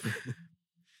Mewtwo.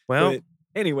 Well, But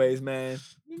anyways, man,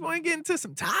 we want to get into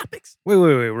some topics. wait,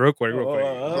 real quick.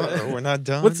 We're not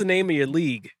done. What's the name of your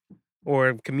league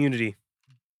or community?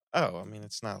 Oh, I mean,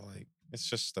 it's not like it's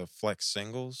just the flex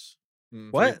singles.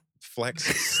 What?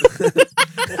 Flex?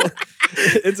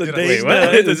 It's a Wait, dating.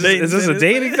 what? It's Is this a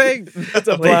dating thing? It's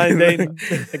a blind dating.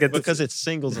 I get Because it's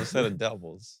singles instead of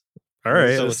doubles. All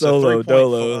right. So it's solo a 3-point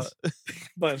dolos. fly.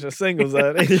 Bunch of singles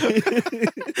out there.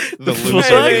 The Hey,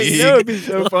 loser like, league. that would be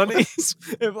so funny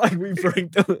if like we break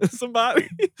somebody.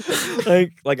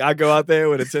 like I go out there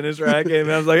with a tennis racket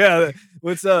and I was like, yeah,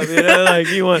 what's up? You know, like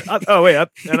you want?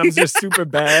 And I'm just super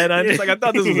bad. I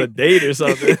thought this was a date or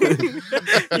something.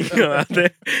 You go out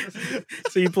there.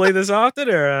 So you play this often,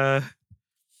 or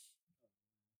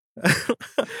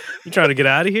you trying to get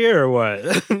out of here, or what?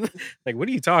 Like, what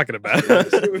are you talking about?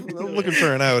 I'm looking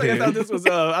for an out I here. thought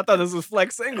this was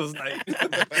flex singles night.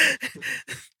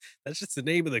 That's just the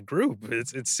name of the group.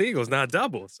 It's singles, not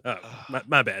doubles. Oh,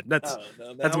 my bad. That's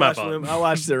That's my fault. I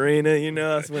watch Serena, you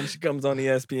know, that's when she comes on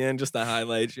ESPN, just the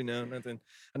highlights, you know, nothing.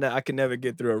 I can never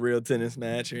get through a real tennis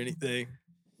match or anything.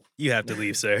 You have to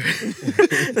leave, sir.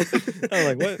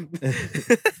 I'm like, what?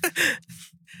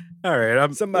 All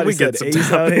right, Somebody we said get some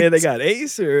Ace out here. They topics. got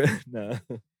Ace or no?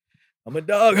 I'm a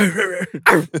dog.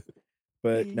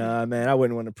 But nah, man, I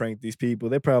wouldn't want to prank these people.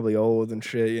 They're probably old and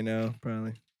shit, you know.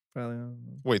 Probably. I don't know.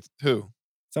 Wait, who?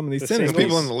 Some of these The tennis The singles?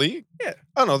 people in the league? Yeah.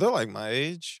 Oh no, they're like my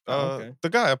age. Oh, okay. The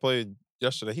guy I played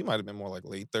yesterday, he might have been more like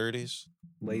late 30s.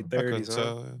 Late I couldn't 30s. Huh?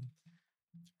 tell.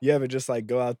 You ever just like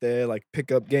go out there like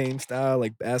pick up game style,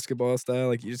 like basketball style,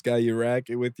 like you just got your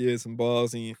racket with you, some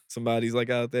balls, and somebody's like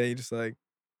out there, you just like,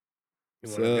 You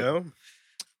What's want to up?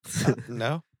 go?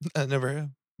 No, I never have.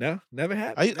 no, never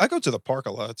happened. I go to the park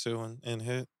a lot too and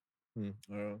hit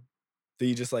Do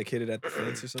you just like hit it at the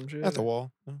fence or some shit? at the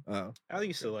wall. Oh, I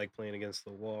used to like playing against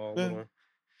the wall. Yeah. little-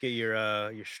 Get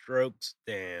your strokes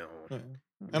down. Yeah.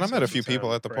 And I met a few Some time people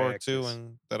to at the park too, practice.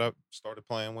 and that I started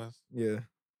playing with. yeah.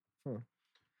 Huh.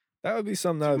 That would be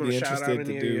something Do I you would be wanna shout out interested to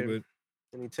any of do, your- but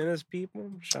Any tennis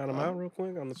people? Shout them out real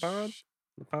quick on the pod.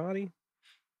 The potty.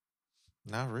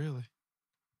 Not really.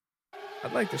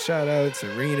 I'd like to shout out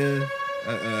Serena.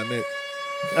 Nick.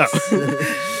 Oh.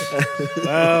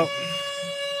 well.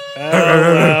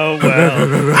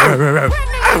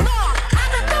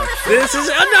 This is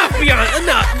enough, Beyonce.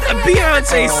 Enough.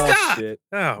 Beyonce, stop. Shit.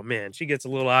 Oh, man. She gets a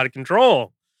little out of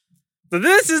control. So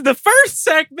this is the first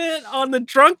segment on the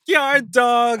Drunk Yard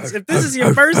Dogs. If this is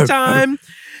your first time,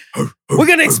 we're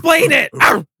going to explain it.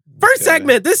 First Okay.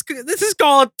 segment. This is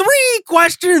called 3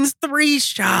 Questions, 3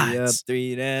 Shots. Yep,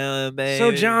 3 down, baby.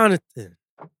 So, Jonathan,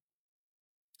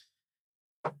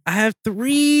 I have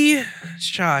 3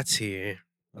 shots here.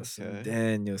 Some Okay.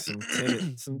 Daniel, some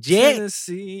Jack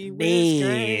Tennessee whiskey.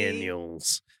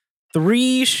 Daniels.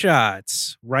 3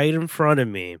 shots right in front of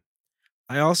me.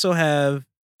 I also have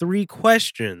 3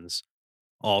 questions.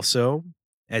 Also,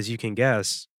 as you can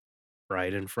guess,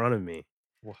 right in front of me.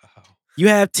 Wow. You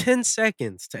have 10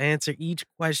 seconds to answer each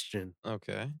question.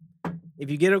 Okay. If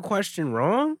you get a question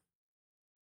wrong,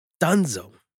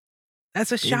 dunzo.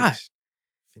 That's a shot.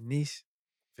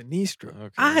 Finistra.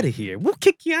 Okay. Out of here. We'll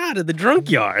kick you out of the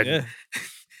drunk yard. Yeah.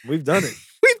 We've done it.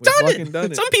 We've done fucking it.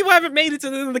 done it. Some people haven't made it to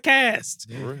the end of the cast.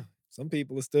 Really? Some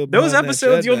people are still Those behind that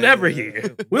episodes you'll shed never back there.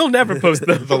 hear. We'll never post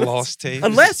them. The lost tapes.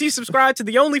 Unless you subscribe to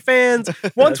the OnlyFans.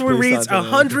 Once That's we pretty reach solid.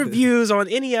 100 views on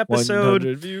any episode,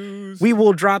 100 views. we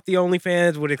will drop the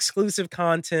OnlyFans with exclusive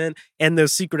content and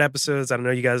those secret episodes I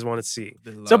know you guys want to see.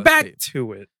 So back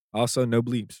to it. Also, no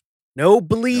bleeps. No No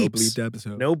bleeps. bleeped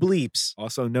episode. No bleeps.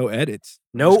 Also, no edits.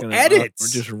 No We're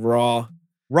edits. just raw.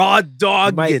 Raw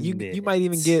dog. You might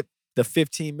even get the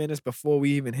 15 minutes before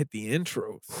we even hit the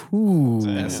intro. Ooh.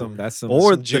 Damn. That's some.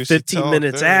 Or some the juicy 15 talk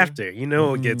minutes there. after. You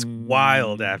know it gets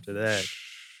wild Mm. after that.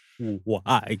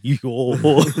 Why?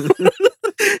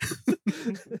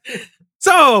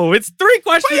 So it's 3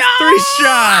 questions, 3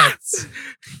 shots.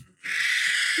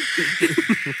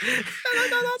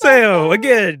 So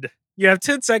again, you have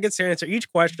 10 seconds to answer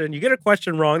each question. You get a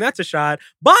question wrong, that's a shot.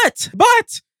 But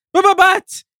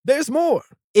There's more.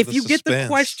 if The you get the suspense.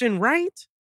 question right,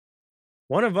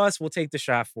 one of us will take the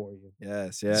shot for you.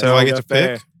 Yes, yes. So I get Yeah, to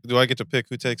fair. pick. Do I get to pick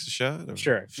who takes the shot? or-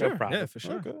 Sure, Sure. no problem. Yeah, for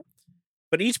sure. Okay.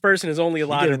 But each person is only You're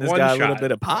allotted giving this one guy shot. a little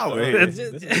bit of power. here. It's-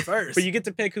 This is first. But you get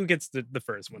to pick who gets the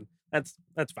first one. That's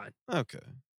fine. Okay.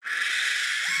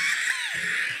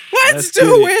 Let's Let's do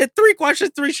do it. 3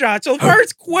 questions, 3 shots. So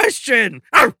first question.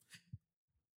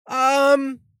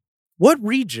 What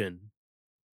region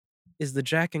is the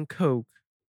Jack and Coke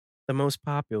the most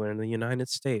popular in the United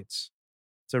States?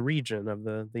 It's a region of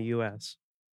the US.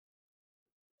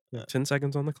 You have 10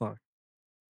 seconds on the clock.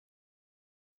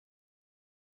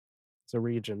 It's a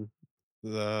region.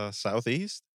 The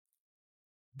Southeast?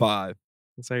 5,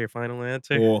 Is that your final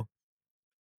answer? 4,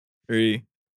 3.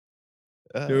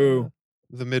 Two.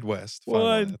 The Midwest. Final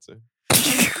One. answer.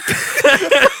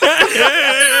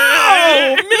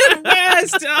 Oh,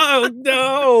 Midwest! Oh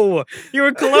no, you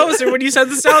were closer when you said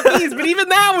the Southeast, but even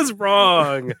that was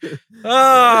wrong.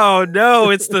 Oh no,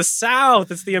 it's the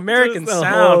South. It's the American Just the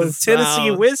South. whole It's Tennessee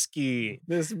South. whiskey.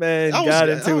 This man I was- got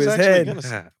I into was his actually head. gonna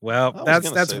say- Well, I was that's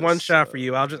gonna say one this, shot for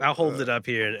you. I'll hold it up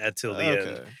here until the end.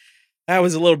 Okay. That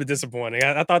was a little bit disappointing.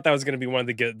 I thought that was going to be one of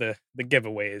the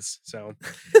giveaways. So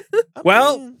I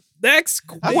Well, mean, next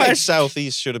I think question.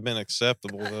 Southeast should have been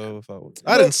acceptable though. If I Well,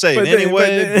 didn't say it but then-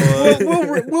 anyway, but then-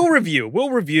 but, We'll review.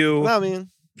 We'll review. I mean,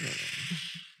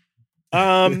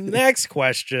 Next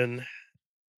question.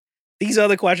 These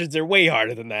other questions are way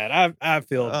harder than that. I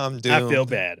feel I'm I feel doomed.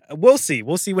 bad. We'll see.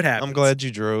 We'll see what happens. I'm glad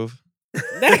you drove.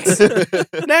 Next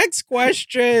next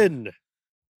question.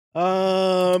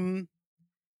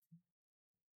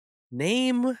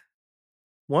 Name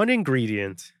one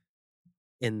ingredient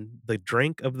in the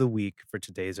drink of the week for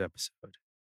today's episode.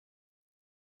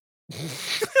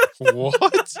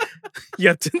 What? You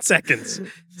have 10 seconds.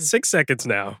 6 seconds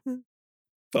now.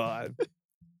 5,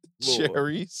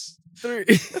 Cherries. 3.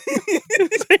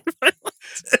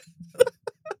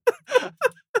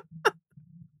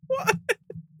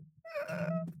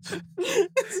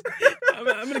 I'm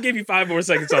going to give you 5 more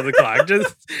seconds on the clock.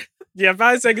 Just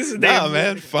 5 seconds to Nah, name-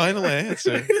 man. Final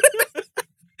answer.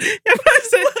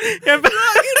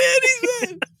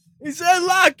 He said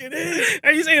lock it in.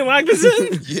 Are you saying lock this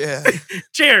in? Yeah.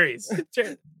 Cherries.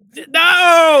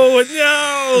 No,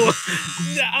 no,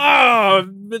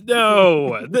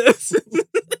 no. This is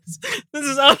this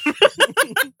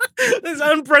is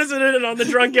unprecedented on the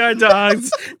Drunk Yard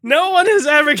Dogs. No one has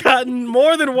ever gotten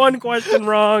more than one question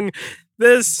wrong.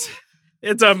 It's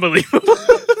unbelievable.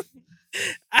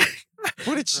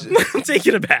 What did you, I'm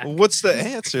taking it back. what's the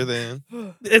answer then?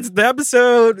 It's the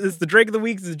episode. It's the drink of the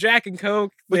week. It's the Jack and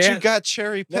Coke. But Yeah. you got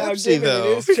cherry No, I'm Pepsi giving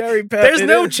though. It is cherry Pepsi. There's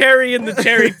no cherry in the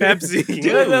cherry Pepsi.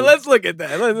 Let's look at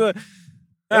that. Let's look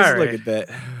right. at that.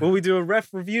 Will we do a ref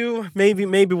review? Maybe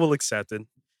we'll accept it.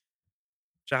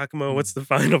 Giacomo, what's the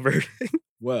final verdict?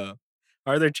 Well,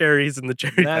 Are there cherries in the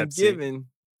cherry not Pepsi? given.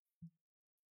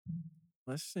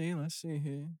 Let's see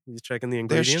here. He's checking the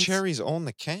There's ingredients. cherries on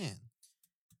the can.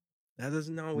 That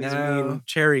doesn't always No. mean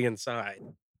cherry inside.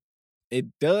 It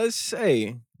does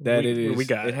say that We- it what is. we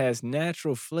got? It has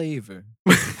natural flavor,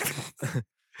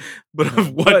 But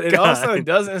of what but it also kind?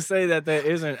 doesn't say that there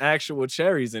isn't actual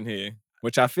cherries in here,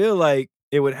 which I feel like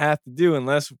it would have to do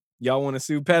unless y'all want to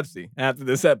sue Pepsi after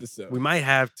this episode. We might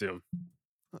have to.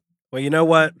 Well, you know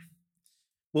what?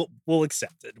 We'll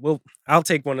accept it. I'll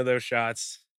take one of those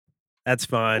shots. That's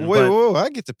fine. Wait, but- whoa, I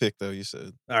get to pick though, you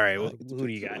said. all right. I Well, get to who do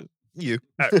pick you got? You.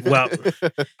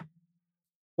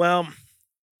 Well,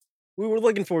 we were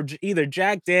looking for either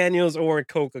Jack Daniels or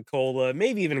Coca-Cola.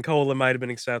 Maybe even cola might have been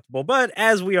acceptable. But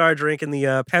as we are drinking the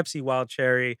Pepsi Wild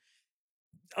Cherry,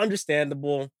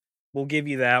 understandable. We'll give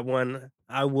you that one.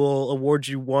 I will award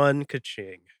you one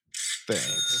ka-ching.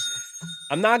 Thanks.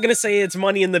 I'm not going to say it's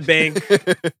money in the bank.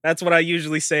 That's what I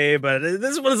usually say, but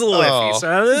this one's a little iffy. Oh,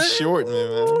 So, shorten it,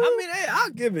 man. I mean, hey, I'll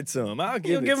give it to him. I'll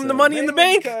give give it him to the money in the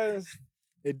bank? because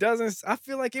it doesn't. I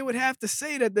feel like it would have to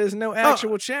say that there's no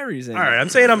actual cherries in all right, it. I'm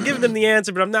saying I'm giving them the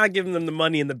answer, but I'm not giving them the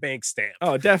money in the bank stamp.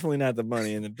 Oh, definitely not the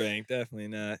money in the bank. Definitely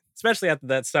not. Especially after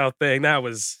that South thing. That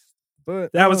was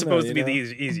But that I was don't supposed know, to be you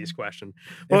the know? easiest question.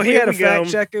 If Well, we here had a we go. fact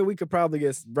checker, we could probably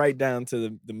get right down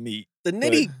to the meat, The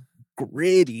nitty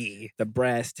gritty. the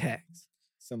brass tacks.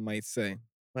 Some might say.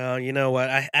 Well, you know what?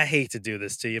 I hate to do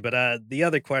this to you, but the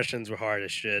other questions were hard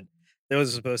as shit. Those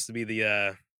are supposed to be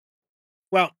the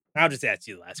well, I'll just ask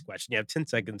you the last question. You have 10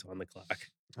 seconds on the clock.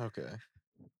 Okay.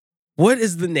 What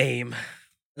is the name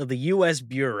of the U.S.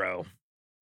 bureau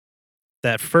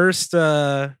that first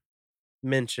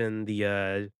mentioned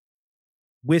the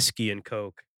whiskey and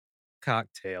Coke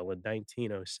cocktail in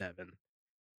 1907?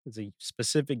 It's a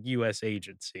specific U.S.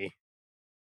 agency.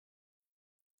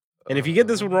 And if you get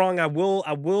this one wrong, I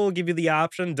will give you the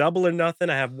option, double or nothing.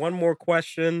 I have one more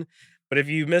question, but if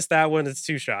you miss that one, it's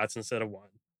 2 shots instead of 1.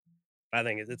 I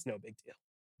think it's no big deal.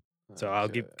 So I'll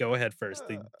go ahead first.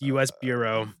 The U.S.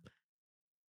 bureau.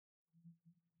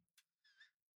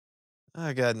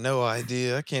 I got no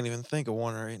idea. I can't even think of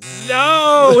one right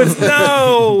now. No, it's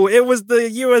no. It was the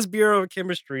U.S. Bureau of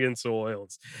Chemistry and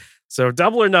Soils. So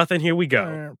double or nothing. Here we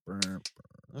go.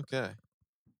 Okay.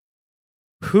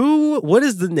 What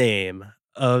is the name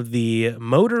of the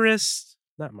motorist?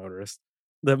 Not motorist.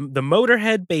 The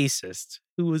Motorhead bassist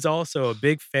who was also a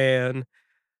big fan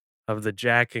of the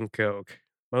Jack and Coke.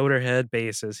 Motorhead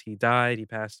bassist. He died. He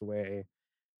passed away.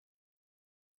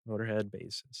 Motorhead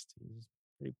bassist. He was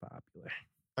pretty popular.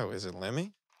 Oh, is it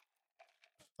Lemmy?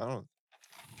 I don't.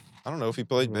 I don't know if he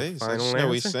played Your bass. I final just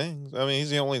know he answer? sings. I mean, he's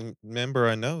the only member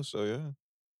I know, so yeah.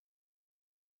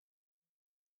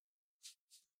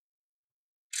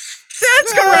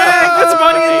 That's correct. That's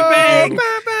Money in the Bank.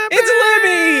 It's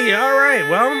Lemmy. All right.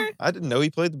 Well, I didn't know he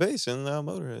played the bass in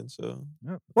Motorhead, so.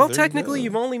 well, there you technically, go.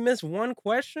 you've only missed one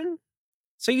question.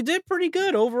 So you did pretty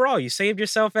good overall. You saved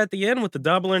yourself at the end with the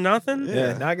double or nothing.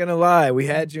 Yeah, not gonna lie, we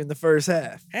had you in the first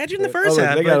half. Had you in the But- first look,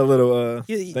 half. They got but a little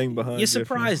you, thing behind you you.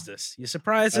 surprised us. You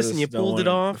surprised I us and just you don't pulled it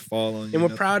want off. to fall on you, And we're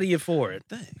nothing. proud of you for it.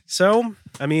 Thanks. So,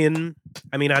 I mean,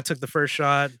 I took the first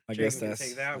shot. I guess Jacob can that's-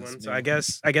 take that that's one. So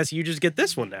me. I guess you just get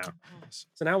this one now.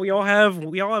 So now we all have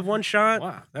one shot.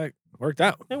 Wow, that worked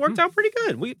out. It worked out pretty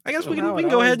good. I guess we Somehow can it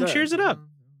go always ahead and does. cheers it up.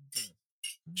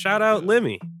 Shout out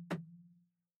Lemmy.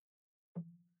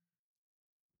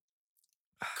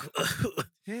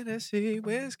 Tennessee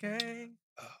whiskey.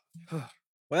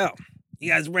 Well, you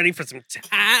guys ready for some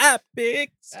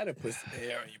topics? That'll put some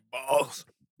hair on your balls.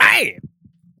 Bam!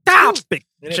 Topic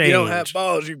And if change. you don't have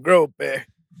balls, you grow a pair.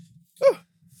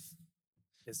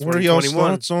 It's What are y'all's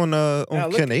 2021. thoughts on Now,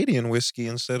 look- Canadian whiskey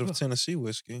instead of Tennessee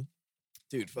whiskey?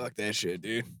 Dude, fuck that shit,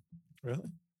 dude. Really?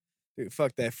 Dude,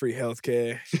 fuck that free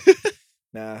healthcare.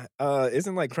 Nah,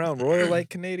 isn't like Crown Royal like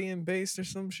Canadian based or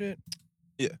some shit?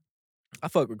 Yeah. I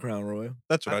fuck with Crown Royal.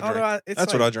 That's what I Although drink. it's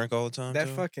That's like what I drink all the time. that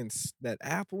too. fucking that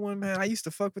apple one, man. I used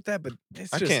to fuck with that, but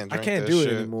it's I just can't I drink can't that do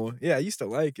shit. it anymore. Yeah, I used to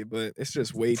like it, but it's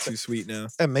just way too sweet now.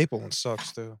 That maple one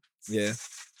sucks too. Yeah.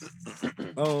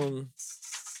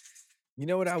 You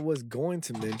know what I was going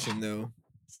to mention though?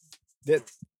 That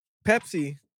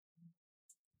Pepsi,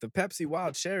 the Pepsi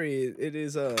Wild Cherry, it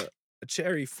is a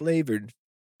cherry flavored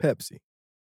Pepsi.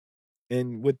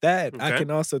 And with that, I Okay.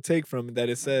 can also take from it that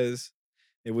it says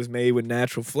it was made with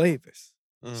natural flavors.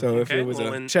 Mm. So if Okay, it was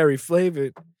well, a and- cherry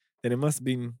flavored, then it must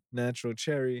be natural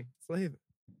cherry flavor.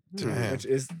 Damn. Which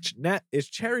is is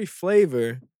cherry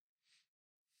flavor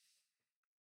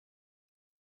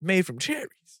made from cherries?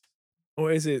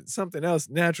 Or is it something else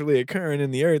naturally occurring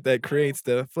in the earth that creates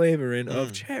the flavoring of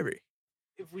Mm. cherry?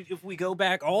 If we go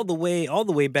back all the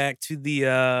way back to the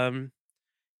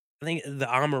I think the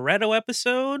amaretto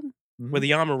episode Mm-hmm. where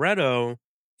the amaretto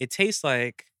it tastes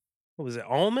like what was it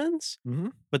almonds, Mm-hmm.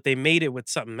 but they made it with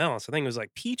something else. I think it was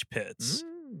like peach pits.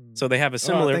 Mm. So they have a Oh, I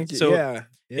similar. think so yeah,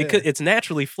 it's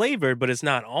naturally flavored, but it's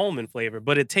not almond flavored.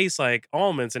 But it tastes like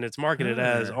almonds, and it's marketed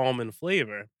as Huh. almond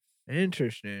flavor.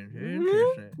 interesting. Mhm.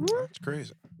 Interesting. That's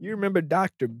crazy. You remember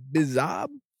Dr. Bizab?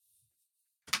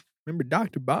 Remember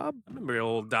Dr. Bob? I remember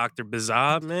old Dr.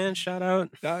 Bizab, man. Shout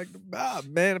out. Dr. Bob,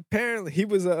 man. Apparently, he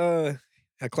was a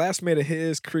classmate of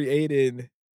his created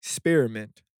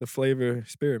spearmint, the flavor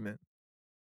spearmint.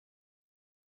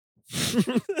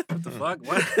 What the fuck?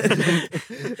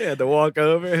 What? Yeah, to walk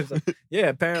over. It's like, yeah,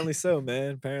 apparently so,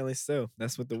 man. Apparently so.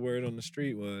 That's what the word on the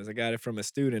street was. I got it from a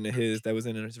student of his that was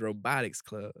in his robotics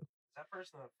club. that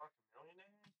person a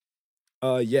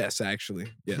fucking millionaire? Yes,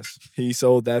 actually. Yes. He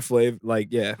sold that flavor. Like,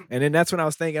 yeah. And then that's when I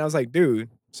was thinking, I was like, dude,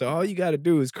 so all you got to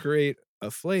do is create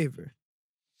a flavor.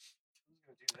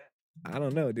 I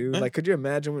don't know, dude. Huh? Like, could you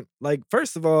imagine when, like,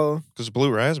 first of all, Because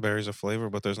blue raspberry is a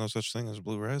flavor, but there's no such thing as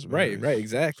blue raspberry. right,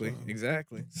 exactly. So-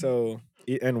 Exactly. So,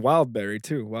 and wildberry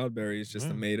too. Wildberry is just a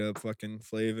Yeah. made up fucking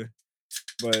flavor.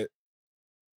 But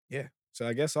yeah. So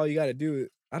I guess all you got to do,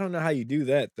 I don't know how you do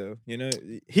that though. You know,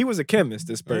 he was a chemist,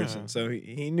 this person. Yeah. So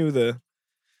he knew the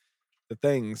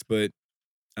things, but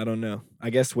I don't know. I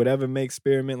guess whatever makes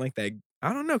spearmint like that.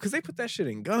 I don't know, because they put that shit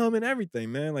in gum and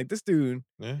everything, man. Like this dude,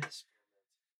 Yeah.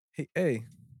 hey,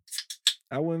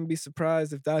 I wouldn't be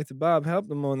surprised if Dr. Bob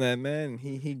helped him on that, man.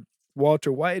 He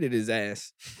Walter Whited his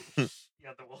ass. You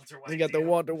got the Walter White. He got the deal.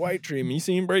 Walter White treatment. You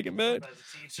seen Breaking Bad? As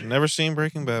a teacher. Never seen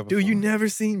Breaking Bad before. Dude, you never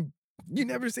seen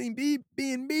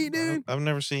B&B, dude? I've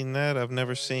never seen that. I've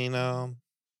never seen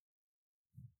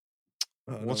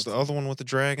what's the other one with the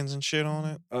dragons and shit on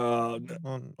it on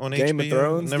Game HBO? of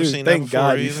Thrones? Never Dude, seen that thank before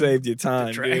God you either. saved your The time,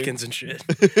 dude. dragons and shit.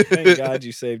 Thank God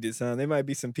you saved your time. There might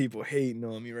be some people hating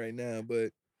on me right now,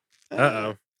 but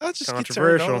Uh-oh. I just get turned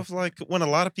Controversial. off. Like when a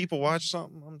lot of people watch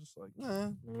something, I'm just like, nah.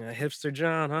 Yeah, hipster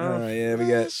John, huh? oh yeah, we Yeah,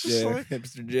 got it's just like-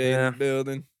 hipster J in Yeah. the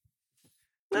building.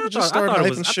 I just thought, start it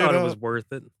was, hyping I shit thought it was up. worth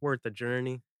it, worth the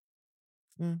journey.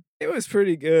 It was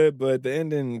pretty good, but the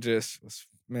ending just was,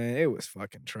 man, it was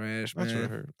fucking trash, man. That's what I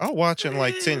heard. I'll watch it in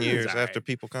like 10 It's years alright. after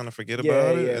people kind of forget Yeah,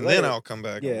 about it, yeah, and let then it- I'll come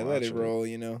back. Yeah, and let watch it roll,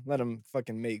 you know. Let them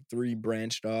fucking make 3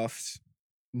 branched off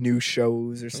new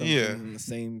shows or something Yeah. in the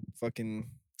same fucking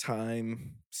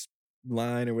time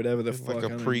line or whatever the Like fuck. a I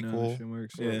don't even know how prequel. shit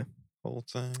works. Yeah. Yeah. whole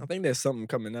thing. I think there's something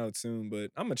coming out soon,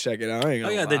 but I'm gonna check it out. I ain't Oh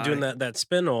gonna yeah, lie. they're doing that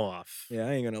spin-off. Yeah,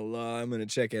 I ain't gonna lie. I'm gonna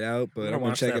check it out, but gonna I'm gonna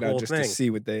watch check that it out whole just thing. to see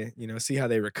what they, see how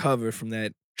they recover from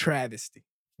that travesty.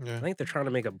 Yeah. I think they're trying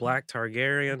to make a Black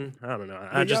Targaryen. I don't know.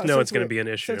 I But just y'all, know it's since going to we're- be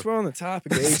an issue. Since we're on the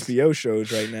topic of HBO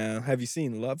shows right now, have you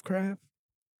seen Lovecraft?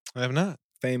 I have not.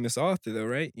 Famous author though,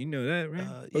 right? You know that,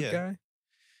 right? Book yeah. guy.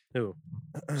 Who?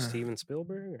 Steven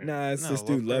Spielberg? Or- Nah, it's No, this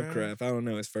dude Lovecraft. Lovecraft. I don't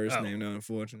know his first Oh. name, though,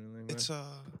 unfortunately. but It's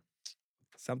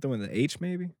something with an H,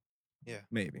 maybe. Yeah.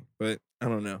 Maybe, but I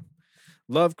don't know.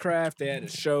 Lovecraft. They had a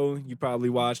show. You probably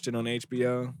watched it on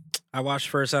HBO, I watched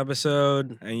first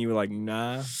episode. and you were like,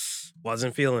 "Nah,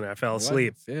 Wasn't feeling it. I fell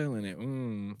asleep. Feeling it.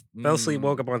 Fell asleep,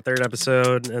 woke up on third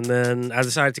episode, and then I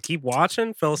decided to keep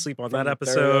watching. Fell asleep on From that the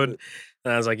third episode. epi-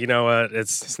 And I was like, you know what?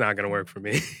 It's not going to work for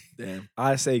me. Damn,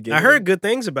 I say, give I it- heard good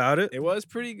things about it. It was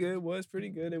pretty good.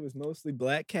 It was mostly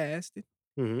black casted,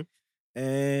 Mhm.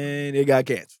 and it got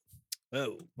canceled.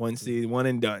 Oh. One season, one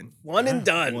and done. One and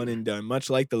done. One and done. Much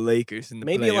like the Lakers in the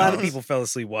Maybe a lot of playoffs. people fell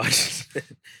asleep watching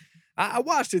it. I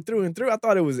watched it through and through. I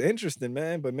thought it was interesting,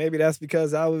 man. But maybe that's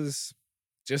because I was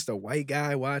just a white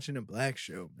guy watching a black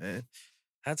show, man.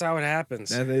 That's how it happens.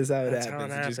 That is how it That's happens. how it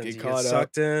You happens. just You get get caught up.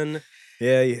 sucked in.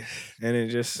 Yeah, yeah. And it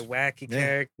The just wacky Yeah.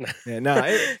 character. yeah, nah,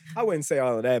 I wouldn't say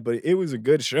all of that, but it was a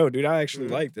good show, dude. I actually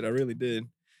Mhm. liked it. I really did.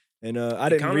 And I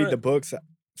didn't read kinda- the books,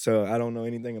 so I don't know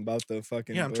anything about the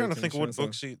fucking. I'm trying to books think and what shit, so-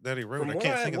 books that he wrote. From I what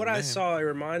can't I, think of what the I name. saw, it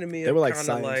reminded me They of were like kind of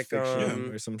science like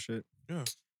fiction or some shit.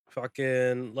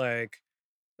 fucking like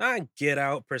not Get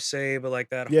Out per se, but like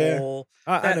that Yeah. whole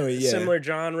I that know, yeah. similar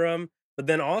genre. But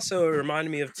then also it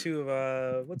reminded me of two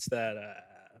of what's that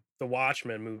the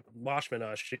Watchmen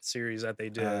series that they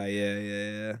did.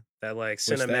 Yeah. That like Which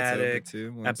that's over cinematic,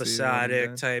 too, one season, one and episodic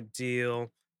done. type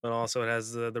deal, but also it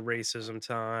has the racism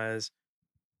ties,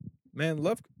 Man,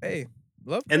 love.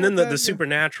 and then the has-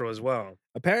 supernatural as well.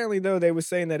 Apparently, though, they were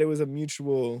saying that it was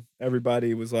a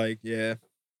everybody was like, yeah.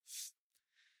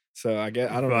 So I guess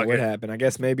I don't know Fuck what it. happened. I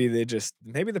guess maybe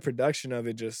maybe the production of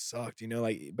it just sucked,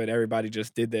 but everybody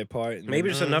just did their part. And Maybe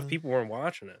then- just enough people weren't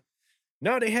watching it.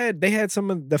 no, they had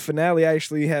some of the finale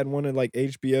actually had one of like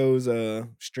HBO's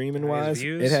streaming wise.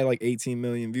 views? It had like 18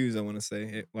 million views, I want to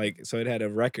say. So it had a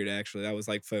record actually. That was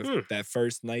like for that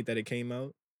first night that it came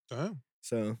out. Damn.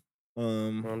 So I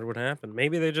wonder what happened.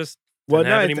 Maybe they just well,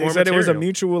 didn't have no, any they more said it was a material.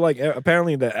 mutual, like,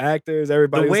 apparently the actors,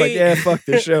 everybody was like, way- yeah, fuck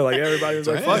this show. Like, everybody was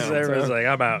like, fuck Damn. it. Everyone's So, like,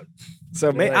 I'm out.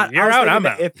 so they're I like, you're was out, thinking I'm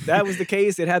that out. if that was the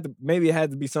case, it had to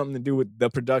be something to do with the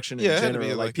production in Yeah, it had to general.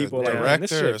 be like, like a people were like, man, this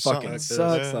director shit or fucking something.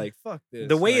 sucks. Yeah. Like, fuck this.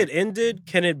 The way like, it ended,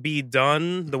 can it be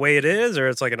done the way it is, or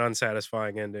it's like an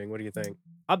unsatisfying ending? What do you think?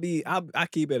 I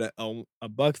keep it a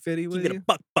buck 50 with Keep it you.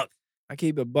 a buck. I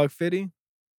keep it a buck 50.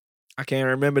 I can't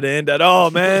remember the end at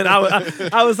all, man.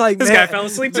 I was like, This man, guy fell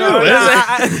asleep too. no,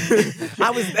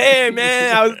 I was there,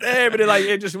 man. I was there, but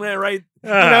it just went right.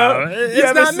 It's You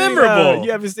ever not seen, memorable.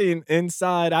 you ever seen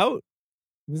Inside Out?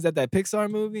 Was that Pixar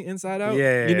movie, Inside Out?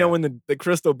 Yeah, You know yeah. when the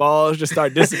crystal balls just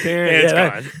start disappearing. It's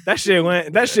that, gone.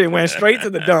 that shit went straight to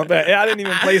the dump. I didn't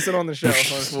even place it on the shelf,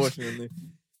 unfortunately.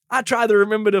 I tried to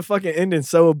remember the fucking ending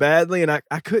so badly, and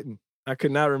I couldn't. I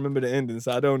could not remember the ending,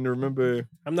 so I don't remember.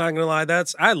 I'm not gonna lie.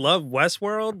 I love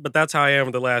Westworld, but that's how I am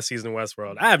with the last season of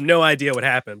Westworld. I have no idea what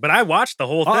happened, but I watched the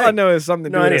whole thing. All I know is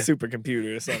something to No do with idea. a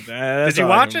supercomputer or something. That's Did you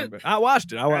all I watch can it? remember. I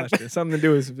watched it. Something to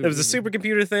do with It was a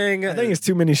supercomputer thing. I think it's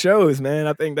too many shows, man.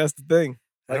 I think that's the thing.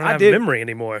 I don't I have did- memory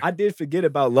anymore. I did forget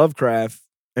about Lovecraft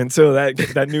until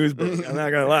that news broke. I'm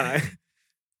not gonna lie.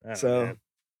 Oh, So, man.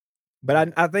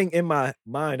 but I think in my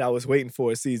mind I was waiting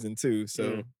for a season 2. So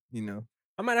Mm. you know,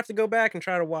 I might have to go back and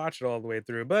try to watch it all the way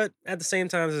through. But at the same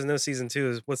time, there's no season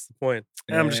 2. What's the point?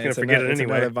 I'm just gonna it's forget it it's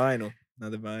anyway. Another vinyl.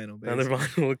 Another basically.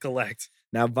 one will collect.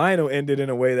 Now vinyl ended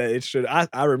in a way that it should.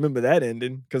 I remember that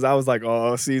ending because I was like,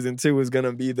 oh, season 2 is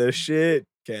gonna be the shit.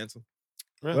 Cancel.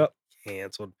 Really? Well,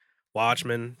 Canceled.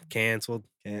 Watchmen canceled.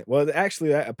 well,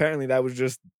 actually, apparently that was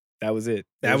it. That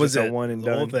was just a it. one and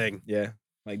The whole done thing. Yeah,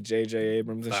 like J.J.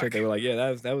 Abrams and Fuck. shit. They were like, yeah,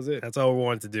 that was it. That's all we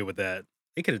wanted to do with that.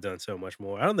 They could have done so much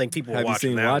more. I don't think people were Have you watching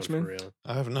seen that one Watchmen? for real.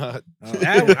 I have not.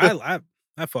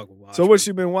 I fuck with Watchmen. So what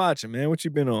you been watching, man? What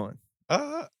you been on?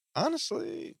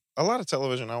 Honestly, a lot of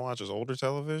television I watch is older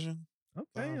television. Okay,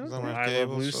 'Cause I okay. don't have I Love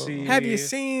cable, Lucy. so- Have you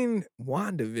seen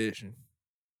WandaVision?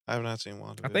 I have not seen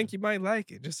one. I think you might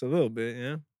like it just a little bit.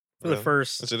 Yeah, For the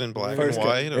first. Is it in black First and cou-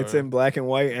 white? It's or- in black and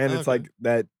white, and it's Okay. like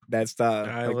that style,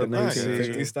 I like the Love Lucy.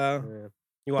 1950s style. Yeah.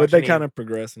 You But watch they any, kind of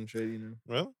progress and shit, you know.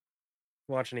 Really?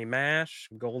 watch any MASH,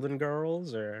 Golden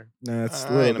Girls, or No, it's a I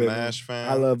little ain't a bit. MASH fan.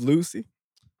 I Love Lucy.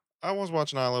 I was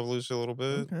watching I Love Lucy a little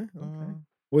bit. Okay, okay.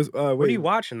 Was What are wait, you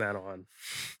watching that on?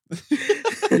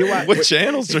 What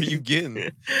channels are you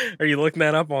getting? Are you looking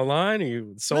that up online? Are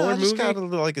you solar No, I just movie? got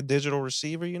like a digital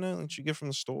receiver, that you get from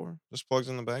the store. Just plugs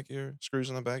in the back of screws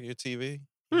in the back of your TV.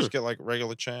 You just get like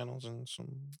regular channels and some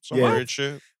Yeah. weird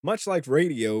shit. much like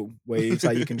radio waves,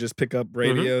 how you can just pick up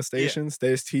radio stations.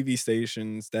 There's TV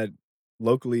stations that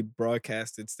locally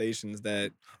broadcasted stations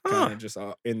that kind of just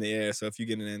are in the air. So if you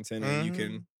get an antenna, you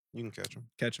can catch them.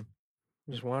 catch them.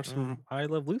 Just watch some I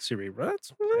Love Lucy rewatch.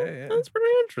 That's yeah. that's pretty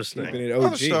interesting. Keeping it Other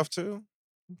OG. stuff too.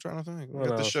 I'm trying to think. We What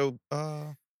got the else? show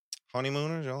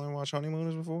Honeymooners. Y'all ever watch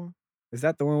Honeymooners before? Is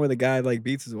that the one where the guy like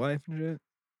beats his wife and shit?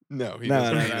 No, he No,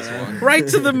 doesn't. no, He no, just no. won. Right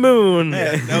to the moon.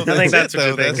 Yeah, No, I think that's it, what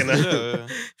you're though. That's thinking the of. show, yeah.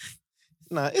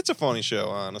 Nah, it's a funny show,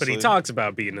 honestly. But he talks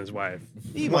about beating his wife.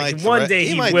 He Like, might one threat- day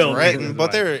he might will threaten, beat his but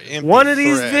wife. they're empty One of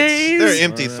these threats. days? They're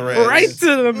empty Right. threats. Right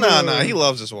to the moon. Nah, he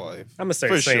loves his wife. I'm gonna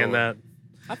start For saying sure. that.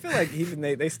 I feel like even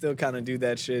they still kind of do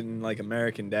that shit in like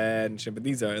American Dad and shit, but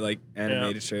these are like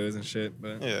animated shows and shit.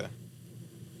 But Yeah.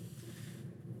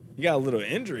 you got a little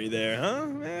injury there, huh?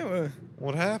 Man, well,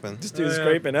 What happened? this dude's Yeah.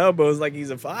 scraping elbows like he's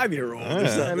a 5-year-old. Yeah. Or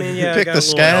something. I mean, You yeah, pick got the a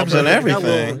little scabs and elbow- got a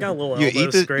little- everything. Got a little You elbow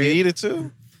eat it. scrape. You eat it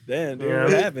too. Damn, dude, Yeah.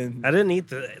 what happened? I didn't eat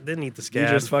the You scab.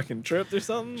 just fucking tripped or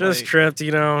something? Just Like- tripped.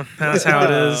 That's how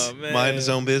it is. Oh, man. Mind his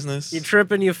own business. You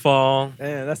trip and you fall.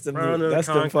 Man, that's the Run on the that's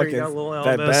the concrete, fucking got a little that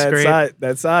elbow bad scrape. side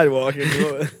that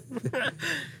sidewalking.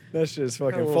 That shit's Got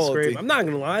a fucking little faulty. scrape. I'm not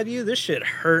gonna lie to you. This shit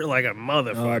hurt like a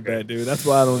motherfucker. Oh, I bet, dude. That's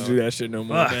why I don't do that shit no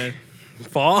more, Fuck. man.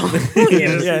 Fall.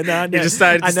 Yeah, nah, You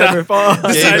decided to I stop. never fall.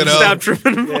 Gave Decided it to up. stop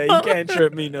tripping. and Yeah, you fall. can't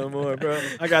trip me no more, bro.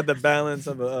 I got the balance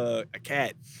of a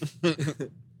cat.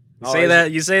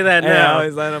 You say that Yeah, I now.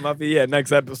 always land on my feet. Yeah,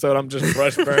 next episode I'm just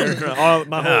brush burn all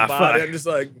my whole Ah, body. fuck. I'm just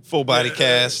like Full body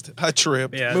cast. I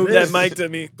tripped. Yeah, move this, that mic to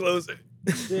me closer.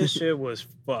 This shit was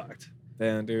fucked.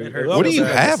 Damn, dude. It hurt. What do you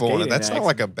Almost like a have on it? skating That's not accident.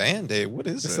 like a Band-Aid. What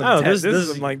is it? Some Oh, this this- is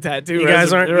some like tattoo. You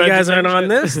guys aren't regimen on shit.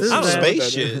 this? This is I don't know that- what space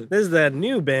that shit. is. This is that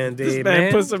new Band-Aid, This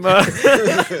man put some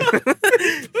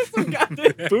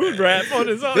goddamn food wrap on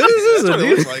his arm. This is That's a what it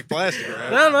new. looks like. Plastic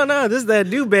wrap. No. This is that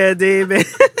new Band-Aid, man.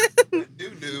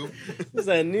 New. This is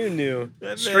that new. That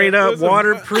man Straight up put some-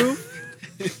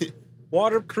 waterproof.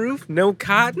 Waterproof, no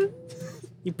cotton.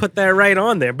 You put that right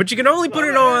on there, but you can only put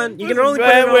it on. You can only put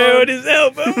it wear on. on his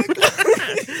elbow.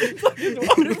 Fucking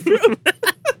waterproof.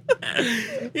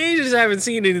 You just haven't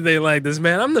seen anything like this,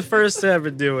 man. I'm the first to ever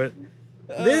do it.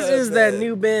 This is that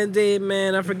new Band-Aid,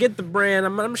 man. I forget the brand.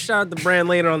 I'm gonna shout out the brand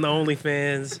later on the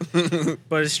OnlyFans.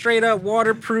 But it's straight up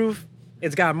waterproof.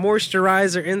 It's got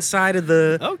moisturizer inside of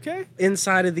the Okay.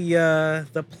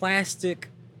 the plastic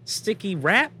sticky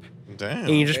wrap, Damn.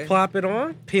 and you just Okay. plop it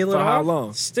on, peel it For off. how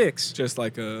long? Sticks. Just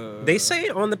like a. They say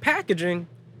on the packaging,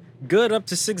 good up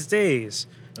to 6 days.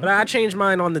 But I change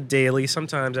mine on the daily,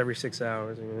 sometimes every 6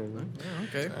 hours.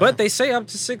 Okay. But they say up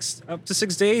to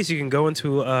 6 days you can go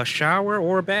into a shower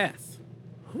or a bath.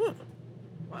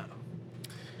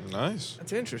 Nice.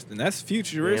 That's interesting. That's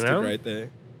futuristic You know? right there.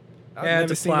 I've I had never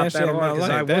to seen plop that shit that in my on because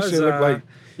life. I That was shit look like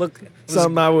look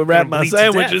something I would wrap gonna my bleed to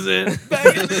sandwiches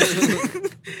death. in.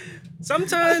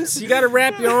 Sometimes you got to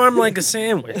wrap your arm like a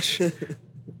sandwich.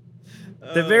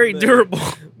 They're very man. durable.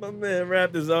 My man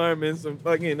wrapped his arm in some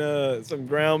fucking some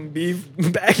ground beef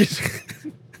package.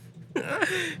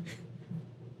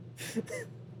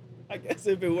 I guess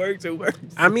if it works, it works.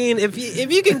 I mean, if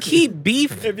you can keep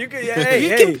beef, If you can, yeah, if hey, you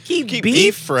hey, can keep Keep beef,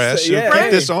 beef fresh. Yeah, Keep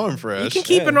hey. this arm fresh. you can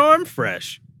keep Yeah. an arm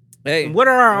fresh. hey. What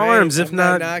are our Hey, arms if I'm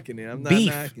not? knocking it? I'm not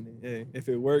beef? knocking it. Hey, if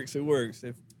it works, it works.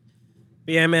 If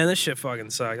Yeah, man, this shit fucking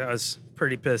sucked. I was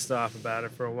pretty pissed off about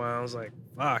it for a while. I was like,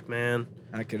 fuck, man.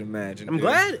 I could imagine. I'm dude.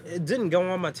 glad it didn't go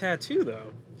on my tattoo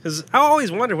though, because I always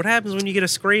wonder what happens when you get a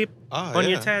scrape on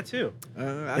your tattoo. I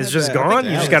It's had just that. I gone? think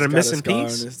You just Alex got a a missing scar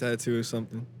piece? on his tattoo or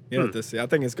something. You Hmm. have to see. I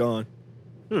think it's gone.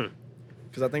 Hmm.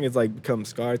 Because I think it's like become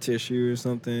scar tissue or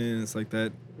something. It's like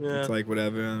that. Yeah. It's like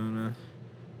whatever. I don't know.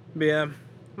 But yeah,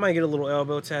 might get a little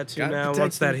elbow tattoo Gotta now. protect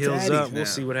Once that them heals tatties up, we'll now.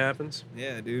 see what happens.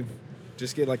 Yeah, dude.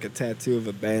 Just get like a tattoo of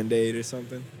a Band-Aid or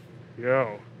something.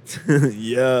 Yo.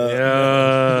 yeah.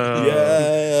 Yeah.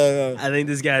 Yeah. I think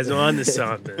this guy's on to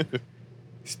something.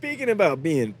 Speaking about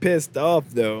being pissed off,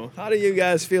 though, how do you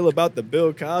guys feel about the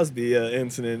Bill Cosby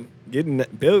incident? Getting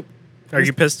that Bill. Are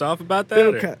you pissed off about that?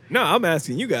 Bill or- Co- no, I'm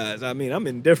asking you guys. I mean, I'm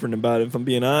indifferent about it. If I'm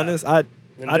being honest, I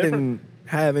Indifferent? didn't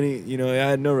have any. You know, I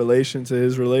had no relation to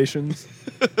his relations,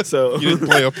 so You didn't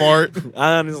play a part.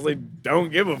 I honestly don't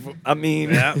give a. I mean,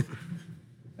 Yeah.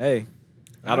 hey,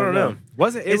 I don't know.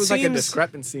 Wasn't it It was like a seems-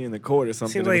 discrepancy in the court or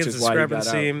something? Seems like which it's a is why he got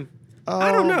discrepancy. out.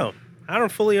 I don't know. I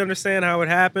don't fully understand how it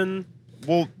happened.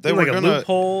 Well, they Seemed were like a gonna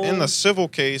loophole. in the civil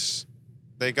case.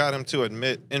 they got him to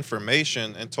admit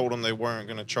information and told him they weren't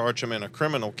going to charge him in a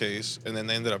criminal case, and then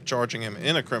they ended up charging him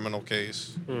in a criminal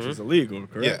case. Which is illegal,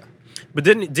 correct? Yeah. But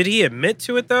did he admit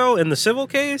to it though in the civil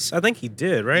case? I think he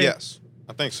did, right? Yes,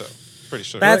 I think so. Pretty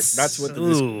sure. That's what the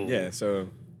ooh. So,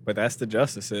 but that's the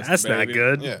justice system. That's not baby.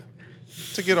 good. Yeah.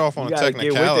 To get off on You a gotta get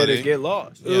technicality. with it or get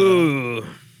lost. you know. Ooh.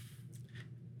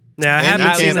 Now I And haven't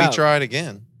he seen can't be tried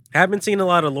again. haven't seen a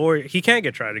lot of lawyers. He can't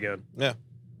get tried again. Yeah.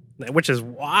 Which is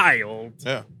wild.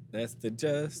 Yeah. That's the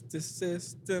justice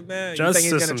system, man. Justice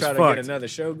you think he's gonna system's try to fucked. get another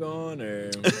show going, or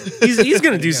He's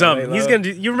gonna do Yeah, something. lay He's low. gonna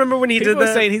do. You remember when he people did are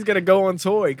that? saying he's gonna go on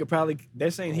tour? He could probably.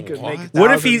 They're saying he could What? make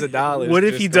What if he? thousands of dollars. What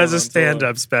if just he does going a on stand tour.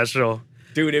 up special?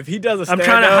 Dude, if he does a I'm stand-up,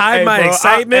 trying to hide hey, my bro,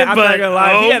 excitement, I'm but not gonna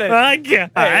lie. If he oh had a- my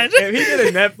god, Hey, if he did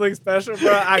a Netflix special,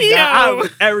 bro,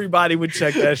 everybody would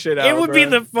check that shit out. it would be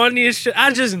bro. the funniest shit.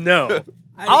 I just know.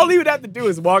 All he would have to do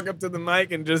is walk up to the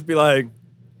mic and just be like,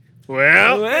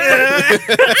 Well,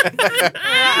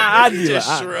 I'd be Just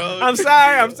like, shrug. I'm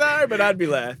sorry, but I'd be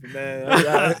laughing,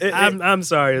 man. I'm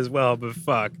sorry as well, but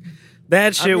fuck,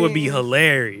 that shit would be mean-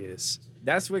 hilarious.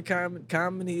 That's what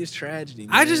comedy is tragedy.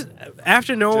 Man. I just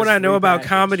after knowing what Just I know about repackaged.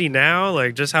 comedy now,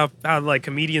 like just how like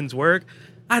comedians work,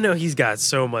 I know he's got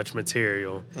so much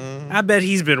material. I bet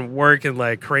he's been working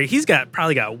like crazy. He's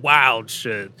probably got wild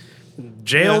shit.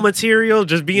 Jail Yeah. material,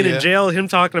 just being Yeah. in jail, him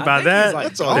talking I about think he's, that. like,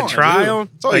 That's all the you trial. do.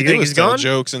 That's all Like, you you do think is he's tell gone?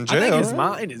 jokes in I jail. think his right?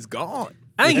 mind is gone.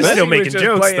 I think he's Unless still he was making just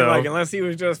jokes playing, though. Like, unless he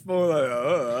was just full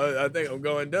like, I think I'm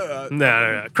going down.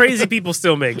 No. Crazy people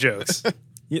still make jokes.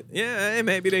 Yeah, hey,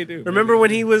 maybe they do. Remember when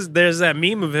he was? There's that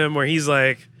meme of him where he's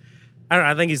like, I don't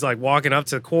know, I think he's like walking up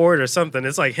to court or something.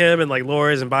 It's like him and like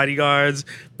lawyers and bodyguards,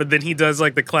 but then he does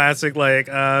like the classic like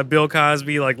Bill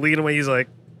Cosby like leading away. He's like,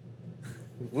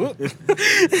 whoop.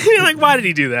 You're like, why did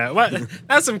he do that? What?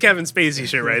 That's some Kevin Spacey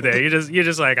shit right there. You're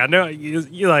just like, I know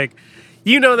you're like,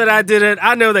 you know that I did it.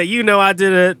 I know that you know I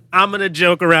did it. I'm gonna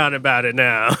joke around about it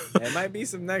now. It might be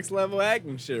some next level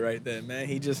acting shit right there, man.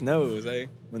 He just knows, eh?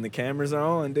 When the cameras are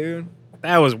on, dude.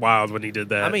 That was wild when he did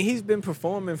that. I mean, he's been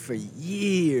performing for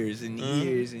years and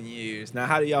years and years. Now,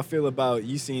 how do y'all feel about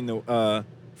you seen the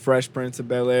Fresh Prince of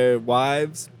Bel-Air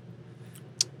wives?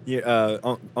 Yeah,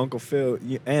 Uncle Phil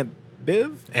and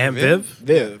Biv? Aunt Viv.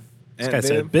 Viv. This Aunt guy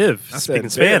said Viv. Biv, I speaking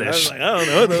said Viv. I was Spanish. like, I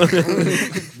don't know.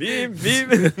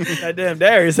 Viv. That damn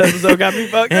Darius episode got me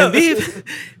fucked And up. Viv.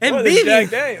 And What is Jack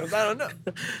Viv. Daniels? I don't know.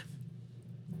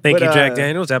 Thank But, you, Jack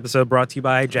Daniels. Episode brought to you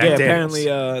by Jack yeah, Daniels. apparently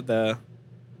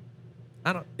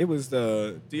it was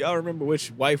do y'all remember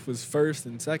which wife was first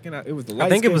and second? It was the I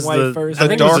think it was wife the first. I The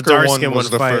think it was the darker dark one skin was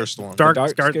one the fight. first one. Dark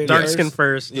Dark-skinned skin first?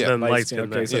 first, Yeah. then light light skin.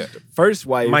 skin. Okay, so Yeah. first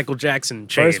wife, Michael Jackson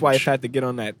changed. first wife had to get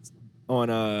on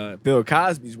Bill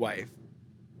Cosby's wife.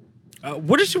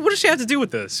 What does she have to do with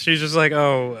this? She's just like,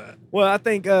 Well, I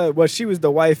think she was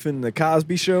the wife in the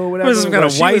Cosby Show or whatever. Was it some kind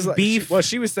of she wife was like- beef?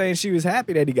 she was saying she was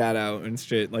happy that he got out and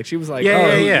shit. Like she was like,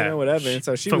 Yeah, you yeah. know, whatever. And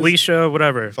so she was, Felicia,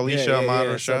 whatever. Felicia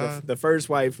Ahmad So Rashad. the first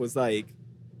wife was like,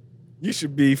 you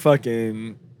should be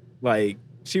fucking like.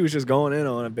 She was just going in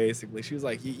on it basically. She was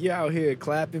like, "You out here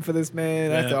clapping for this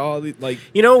man after all these like."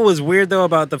 You know what was weird though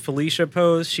about the Felicia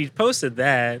post? She posted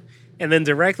that, and then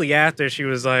directly after she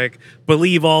was like,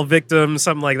 "Believe all victims,"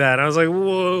 something like that. And I was like,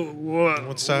 "Whoa,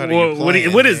 What side are you what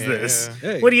playing is here? this?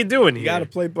 Yeah. Hey, What are you doing You here?" got to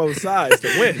play both sides to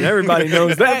win. Everybody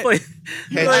knows that.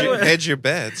 Hedge your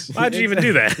bets. Why'd you even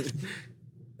do that?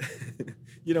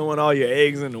 You don't want all your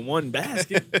eggs into one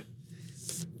basket.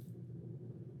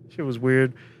 Shit was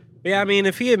weird. Yeah, I mean,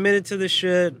 if he admitted to this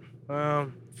shit,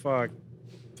 well, fuck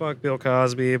Bill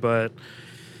Cosby, but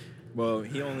Well,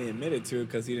 he only admitted to it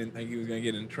because he didn't think he was gonna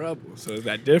get in trouble. So is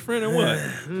that different or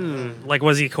what? like,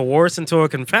 was he coerced into a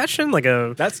confession? Like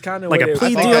a That's kind of Like a I plea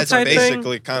think deal that's type thing?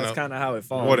 basically kind That's of kind of how it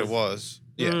falls. what it was.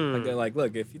 Yeah. Like they're like,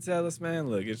 look, if you tell us, man,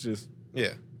 look, it's just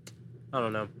Yeah. I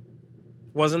don't know.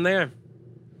 Wasn't there.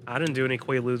 I didn't do any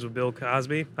Quaaludes with Bill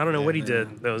Cosby. I don't know what he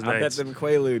did those I bet nights. them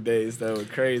Quaalude days though were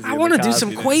crazy. I want to do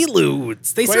some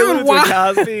Quaaludes. They sound Quaaludes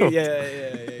wild. with Cosby. Yeah.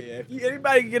 If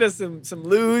anybody can get us some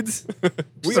ludes, we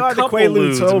Just a are the couple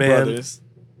Quaalude ludes, Soul man. Brothers.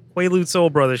 Quaalude Soul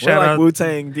Brothers. We're Shout like out.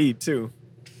 Wu-Tang Deep too.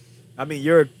 I mean,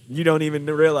 you don't even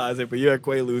realize it, but you're a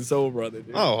Quaalude Soul Brother.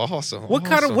 Dude. Oh, awesome. What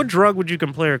drug would you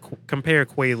compare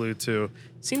Quaalude to?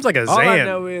 Seems like a All I Xan.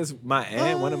 know is my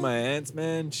aunt, one of my aunts,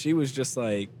 man, she was just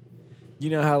like, you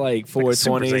know how like Like a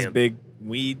super 420 is Xan. big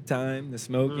weed time to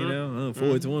smoke, you know?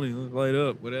 420, let's light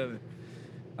up, whatever.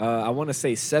 I want to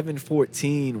say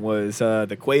 714 was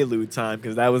the Quaalude time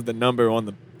because that was the number on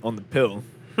the pill.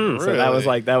 So that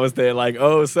was their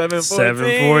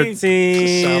 714.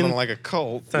 714. Sounding like a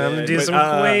cult. Time to do but, some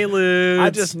Quaaludes. I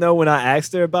just know when I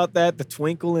asked her about that, the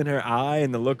twinkle in her eye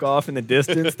and the look off in the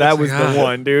distance, that was the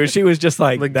one, dude. She was just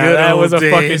like, The that good was a old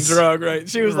fucking days. drug, right?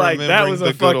 She was like, that was a Remembering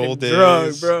the good fucking old drug,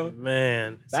 days. bro.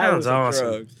 Man, That sounds was a awesome.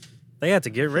 drug. They had to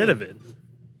get rid of it.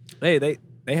 Hey,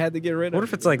 they had to get rid of it. What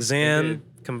if it's like They Xan did.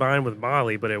 combined with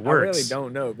Molly, but it I works? really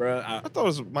don't know, bro. I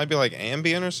thought it might be like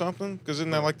Ambien or something. Because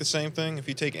isn't that like the same thing? If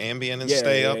you take Ambien and Yeah,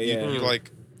 stay yeah, up, yeah. you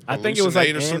like I think it was like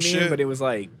hallucinate or some Ambien, shit. but it was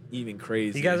like even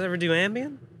crazy. You guys ever do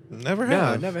Ambien? Never No,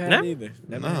 have. I never had No? it either.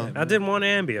 Never No. had it. I did one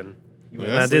Ambien. You Yeah.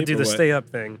 And I did asleep do or the what? stay up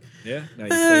thing. Yeah, no,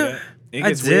 you stay up. It I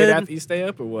gets weird did. after you stay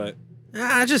up or what?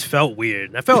 I just felt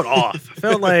weird. I felt off. I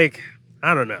felt like,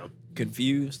 I don't know.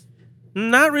 Confused.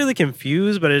 Not really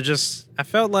confused, but I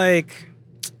felt like,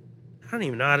 I don't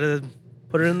even know how to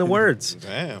put it into words.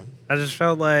 Damn. I just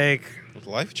felt like,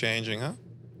 Life changing, huh?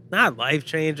 not life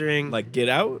changing. Like get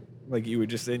out? Like you were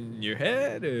just in your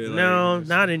head? Or like No, just-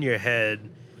 not in your head.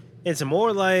 It's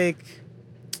more like,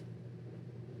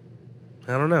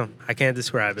 I don't know. I can't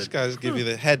describe These it. guys give you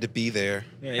the had to be there.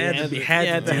 Yeah, Had to be- you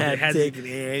had to do it, had to- take it.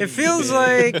 It feels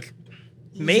like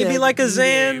maybe like a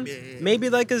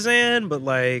Xan, but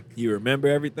like You remember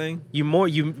everything? you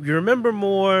remember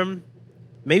more.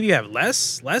 Maybe you have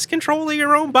less control of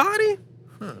your own body.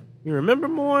 You remember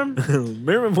more.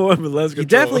 remember more but less You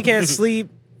control. definitely can't sleep.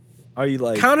 Are you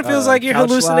like Kind of feels like you're couch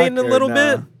hallucinating locked a or little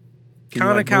nah? bit. Can you,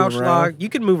 Kind of like, couch move around? lock. You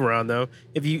can move around though.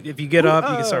 If you get up,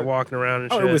 you can start uh, walking around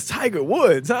and Oh, shit. it was Tiger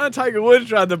Woods, huh? Tiger Woods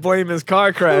tried to blame his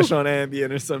car crash on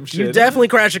Ambien or some shit. you definitely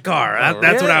crash a car.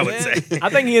 That's what I would say. I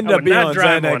think he ended I up would being not on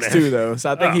drive one. Xanax too, though.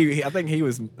 So I think Oh. I think he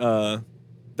was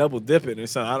double dipping or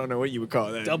something. I don't know what you would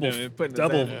call that. Double- You know, putting his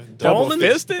double- hand- double double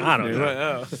fisting. I don't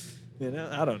know.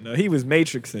 I don't know. He was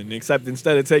matrixing, except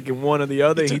instead of taking one or the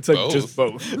other, he took took just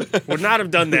both. Would not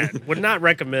have done that. Would not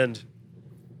recommend.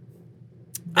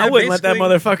 I Yeah, wouldn't let that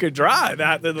basically- motherfucker drive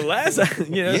after the last.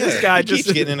 This guy he just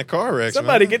keeps getting in a car wreck.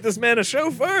 somebody man. get this man a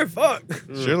chauffeur. Fuck,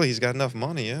 Surely he's got enough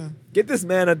money, yeah. get this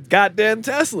man a goddamn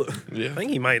Tesla. Yeah. I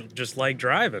think he might just like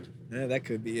driving. Yeah, that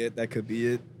could be it. That could be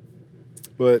it.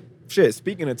 But shit,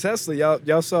 speaking of Tesla,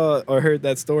 y'all saw or heard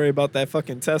that story about that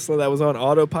fucking Tesla that was on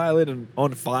autopilot and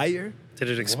on fire? Did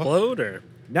it explode or?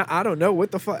 Now I don't know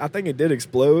what the fuck. I think it did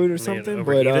explode or something,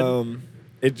 but overheated?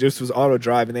 it just was auto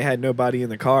driving. They had nobody in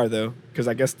the car though, because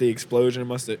I guess the explosion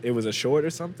it was a short or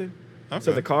something. Okay.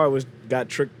 So the car got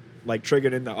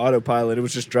triggered into autopilot. It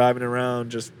was just driving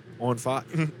around just on fire.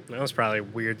 That was probably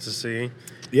weird to see.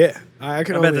 Yeah, I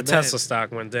can I only bet the imagine. Tesla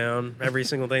stock went down. Every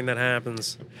single thing that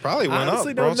happens. Probably I went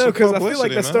honestly up. don't brought know some because I feel like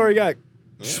publicity, that man. story got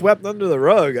Yeah. swept under the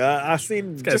rug. I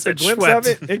seen guy just a said glimpse swept.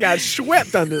 of it. It got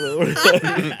swept under the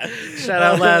rug. Shout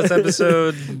out last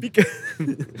episode.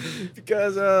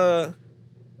 because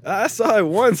I saw it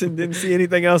once and didn't see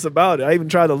anything else about it. I even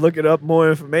tried to look it up more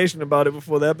information about it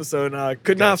before the episode, and I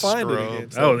could Got not find it scrubbed.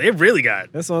 again. So Oh, it really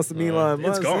got. that's on some Elon it's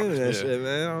Musk gone. into that Yeah. shit,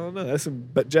 man. I don't know. That's some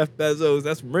Jeff Bezos.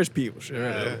 That's some rich people shit. Yeah.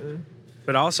 man.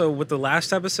 But also with the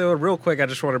last episode, real quick, I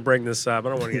just want to bring this up. I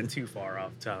don't want to get too far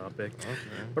off topic. Okay.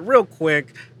 But real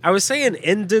quick, I was saying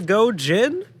Indigo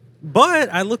Gin,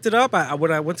 but I looked it up.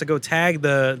 When I went to go tag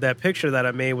that picture that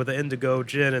I made with the Indigo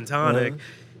Gin and tonic,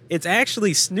 it's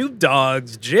actually Snoop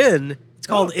Dogg's gin. It's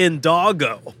called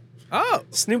Indogo. Oh,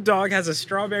 Snoop Dogg has a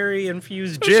strawberry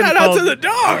infused gin. shout out called- to the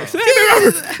dogs.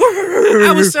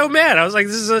 I was so mad. I was like,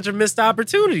 this is such a missed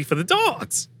opportunity for the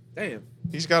dogs. Damn.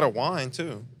 He's got a wine,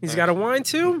 too. He's got a wine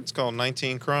too? It's called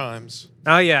 19 Crimes.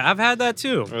 Oh yeah, I've had that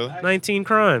too. Really? 19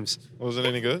 Crimes. Was it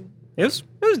any good? It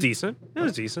was decent. It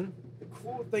was decent. The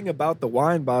cool thing about the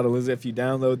wine bottle is if you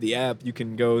download the app, you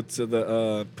can go to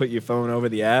the put your phone over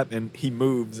the app, and he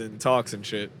moves and talks and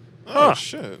shit. Oh, Huh.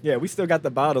 shit. Yeah, we still got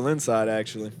the bottle inside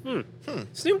actually.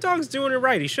 Snoop Dogg's doing it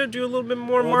right. He should do a little bit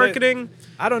more Well, marketing.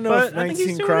 I don't know But if I think he's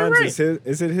 19 doing it Crimes right.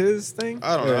 is it his thing?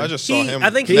 I don't know. I just saw He, him I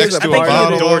think next I to a think he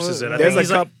bottle. endorses it. I There's think, a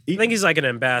he's like, cup- I think he's like an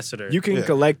ambassador. You can Yeah.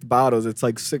 collect bottles. It's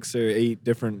like 6 or 8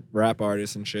 different rap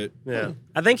artists and shit. yeah.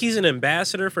 I think he's an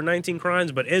ambassador for 19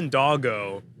 Crimes, but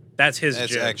Indogo, that's his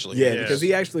That's gin. actually Yeah, Yeah. because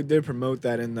he actually did promote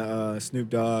that in the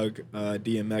Snoop Dogg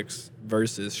DMX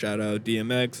versus. Shout out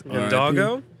DMX. RIP.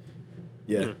 Indogo?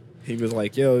 Yeah. He was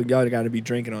like, "Yo, y'all got to be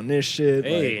drinking on this shit."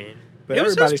 like- Hey. but It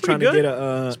was everybody's trying pretty to good.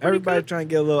 get It's pretty everybody good. trying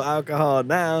to get a little alcohol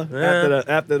now Yeah.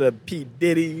 after the P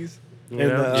Diddy's You and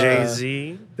know, the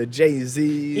Jay-Z. the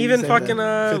Jay-Z's, Even and fucking,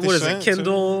 50 what is it, Cent,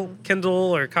 too.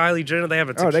 Kindle or Kylie Jenner, they have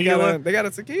a tequila. they got a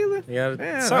tequila. Yeah,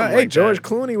 Yeah, something hey, like George that.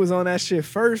 Clooney was on that shit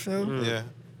first, though. Mm. Yeah.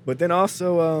 But then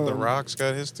also, The Rock's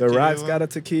got his The tequila. Rock's got a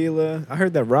tequila. I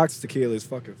heard that Rock's tequila is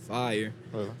fucking fire.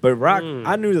 Really? But Rock, Mm.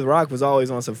 I knew The Rock was always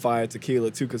on some fire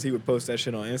tequila too, because he would post that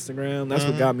shit on Instagram. That's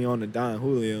what Mhm. got me on the Don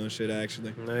Julio and shit,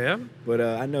 actually. Oh, yeah. But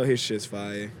I know his shit's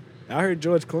fire. I heard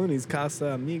George Clooney's Casa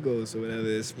Amigos or whatever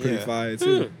is pretty Yeah. fire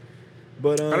too.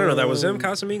 But I don't know. That was him.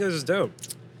 Casamigos is dope.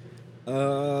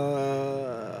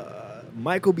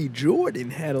 Michael B.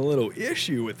 Jordan had a little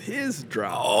issue with his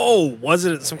drop. Oh, was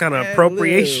it some kind of Had a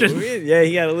appropriation? little- yeah,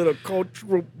 he had a little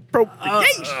cultural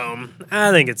appropriation.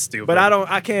 I think it's stupid. But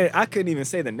I couldn't even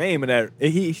say the name of that.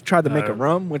 He tried to make a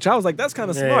rum, which I was like, that's kind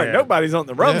of smart. Yeah. Nobody's on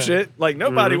the rum Yeah. shit. Like,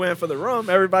 nobody Mhm. went for the rum.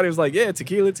 Everybody was like, yeah,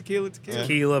 tequila.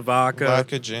 Tequila, vodka.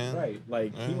 Vodka gin. Right.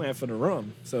 Like, he Yeah. went for the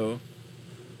rum. So,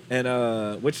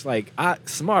 and, which, like,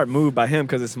 smart move by him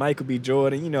because it's Michael B.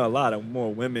 Jordan. You know, a lot of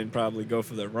more women probably go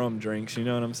for the rum drinks. You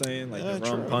know what I'm saying? Like, Yeah, the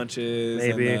rum true. punches.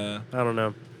 Maybe. And, I don't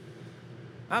know.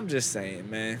 I'm just saying,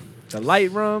 man. The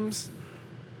light rums,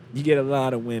 you get a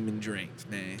lot of women drinks,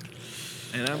 man.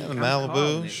 And I'm calling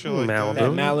Malibu, it. shit like Malibu.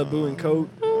 That that. Malibu and Coke.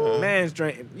 Yeah. Man's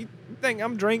drinking. You think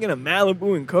I'm drinking a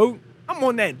Malibu and Coke? I'm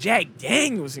on that Jack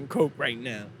Daniels and Coke right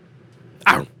now.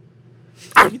 Ow.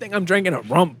 You think I'm drinking a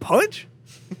rum punch?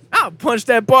 I'll punch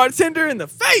that bartender in the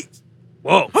face.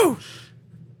 Whoa.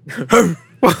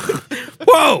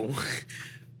 Whoa.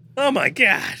 Oh, my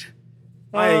God.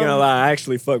 I ain't gonna lie, I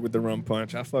actually fuck with the rum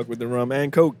punch. I fuck with the rum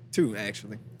and Coke too,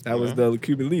 actually. That was the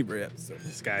Cuba Libre episode.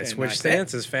 This guy Can't switched knock that.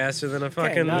 stances faster than a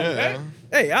fucking. knock Yeah.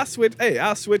 Hey, I'll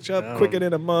switch up Oh. quicker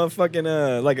than a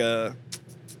motherfucking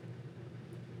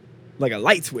like a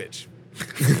light switch.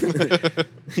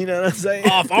 You know what I'm saying?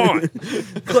 Off on.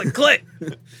 click.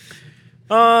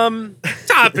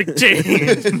 Topic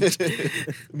change.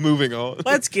 Moving on.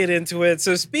 Let's get into it.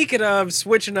 So speaking of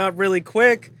switching up really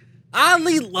quick,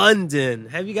 Ollie London.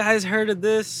 Have you guys heard of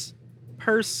this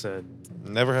person?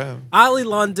 Never have. Ollie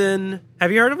London.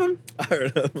 Have you heard of him? I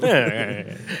heard of him.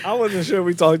 Yeah. I wasn't sure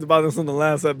we talked about this on the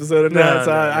last episode or No, not,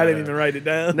 so no, I didn't no. even write it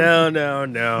down.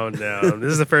 No.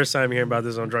 This is the first time hearing about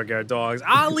this on Drunk Yard Dogs.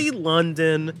 Ollie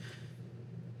London.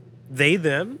 They,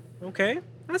 them. Okay.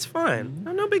 That's fine.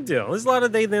 No big deal. There's a lot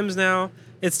of they, thems now.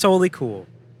 It's totally cool.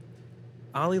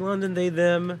 Ollie London, they,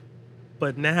 them.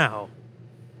 But now,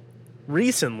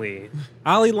 recently,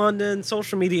 Ollie London,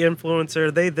 social media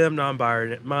influencer, they, them,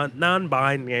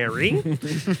 non-binary,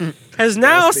 has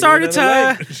now started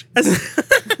to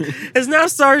has now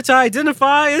started to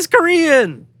identify as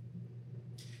Korean.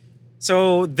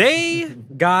 So they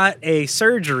got a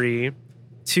surgery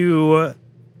to,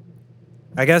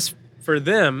 I guess for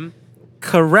them,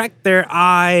 correct their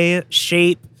eye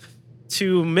shape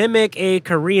to mimic a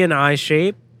Korean eye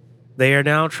shape. They are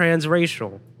now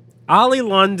transracial. Ollie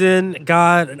London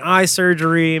got an eye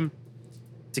surgery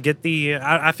to get the.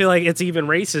 I feel like it's even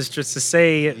racist just to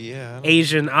say Yeah. I don't-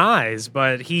 Asian eyes,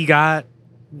 but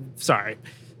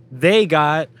they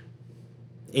got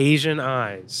Asian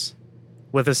eyes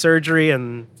with a surgery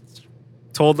and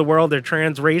told the world they're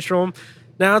transracial.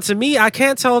 Now, to me, I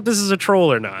can't tell if this is a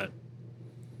troll or not.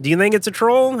 Do you think it's a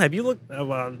troll? Have you looked?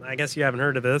 Well, I guess you haven't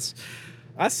heard of this.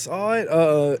 I saw it,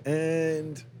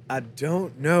 and I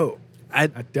don't know. I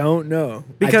don't know.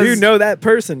 I Because do know that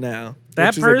person now. that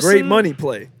which is a great person- money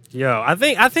play. I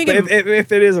think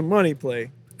If it is a money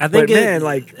play. I think but man,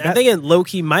 I think it low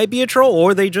key might be a troll,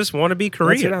 or they just want to be That's what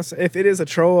Korean. I'm saying. If it is a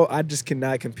troll, I just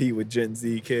cannot compete with Gen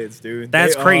Z kids, dude.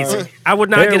 That's They crazy. are- I would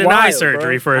not they're get an eye wild,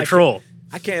 surgery bro. for a I troll.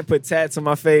 I can't put tats on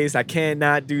my face. I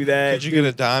cannot do that. Did you get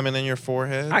a diamond in your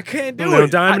forehead? I can't do No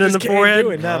it. diamond I in just the can't forehead?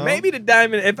 do it. Now, No. maybe the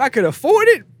diamond, if I could afford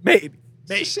it, maybe.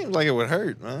 It seemed like it would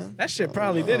hurt, man. That shit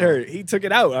probably did hurt. He took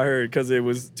it out, I heard, because it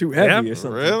was too heavy Yeah. or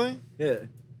something. Really? Yeah.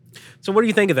 So, what do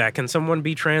you think of that? Can someone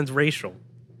be transracial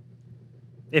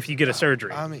if you get a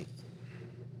surgery? I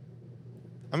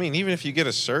mean, even if you get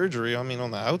a surgery, I mean,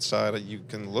 on the outside, you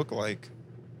can look like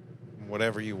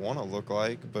whatever you want to look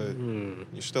like, but Hmm.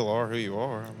 you still are who you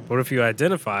are. I mean, What if you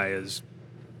identify as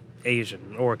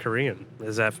Asian or Korean?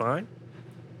 Is that fine?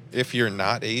 if you're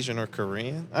not Asian or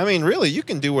Korean, I mean, really, you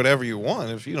can do whatever you want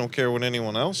if you don't care what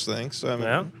anyone else thinks. I mean,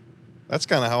 Yeah. that's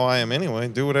kind of how I am anyway.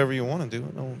 Do whatever you want to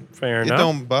do. Fair It enough.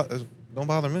 don't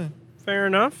bother me. Fair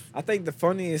enough. I think the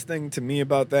funniest thing to me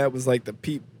about that was like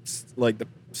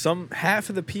half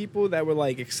of the people that were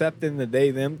like accepting the they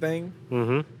them thing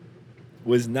Mm-hmm.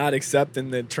 was not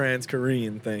accepting the trans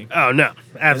Korean thing. Oh no, And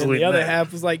then absolutely. the other not.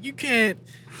 half was like, you can't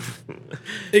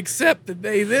accept the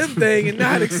they them thing and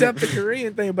not accept the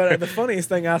Korean thing. But the funniest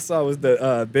thing I saw was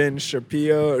the Ben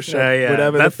Shapiro,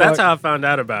 whatever. That's the fuck. how I found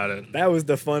out about it. That was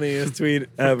the funniest tweet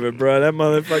ever, bro. That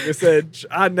motherfucker said,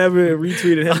 I never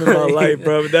retweeted him in my life,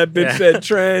 bro. But that bitch said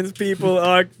trans people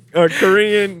are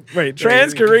Korean. Wait,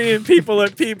 trans Korean people are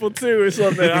people too, or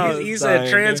something. He said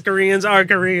trans Koreans are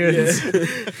Koreans. Yeah.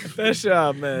 That shit,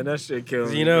 oh, man, that shit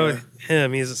killed me. You know bro.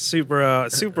 him. He's a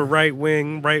super right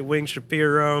wing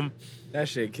Shapiro. That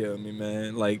shit killed me,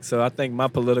 man. Like, so I think my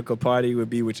political party would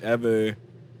be whichever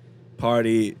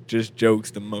party just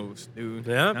jokes the most, dude.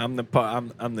 Yeah. I'm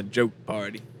the joke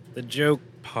party. The joke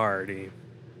party.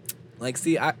 Like,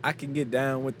 see, I can get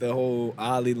down with the whole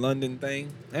Ollie London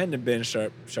thing and the Ben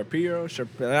Shapiro.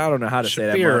 I don't know how to say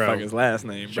that Shapiro. motherfucker's last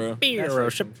name, bro. Shapiro.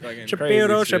 That's some fucking Shapiro.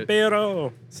 crazy shit.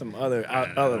 Shapiro. Some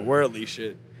other worldly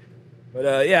shit.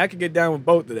 But yeah, I could get down with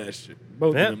both of that shit.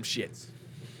 Both Yeah. of them shits.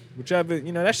 Whichever,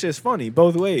 that shit's funny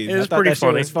both ways. It was I thought pretty that shit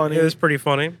funny. was funny It was pretty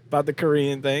funny. about the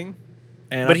Korean thing.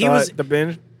 And But I he thought was- the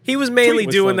Ben. He was mainly Tweet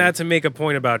was doing funny. that to make a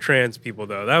point about trans people,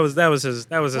 though. That was his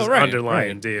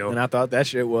underlying deal. And I thought that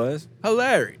shit was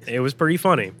hilarious. It was pretty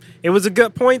funny. It was a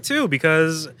good point too,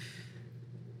 because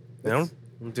I'll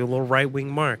do a little right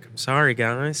wing mark. I'm sorry,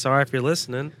 guys. Sorry if you're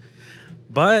listening,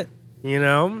 but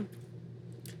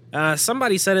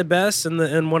somebody said it best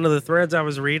in one of the threads I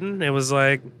was reading. It was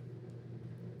like,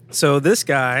 so this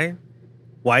guy,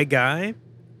 white guy,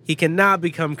 he cannot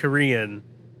become Korean,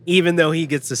 even though he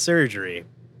gets the surgery,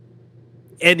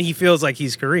 and he feels like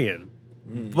he's Korean.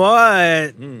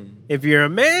 But if you're a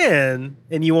man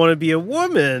and you want to be a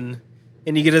woman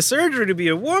and you get a surgery to be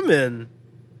a woman,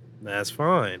 that's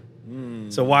fine.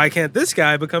 So why can't this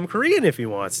guy become Korean if he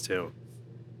wants to?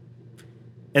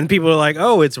 And people are like,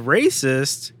 oh, it's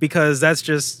racist because that's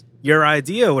just your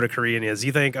idea of what a Korean is.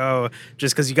 You think, oh,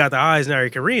 just because you got the eyes, now you're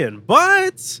Korean.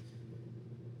 But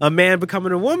a man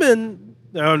becoming a woman,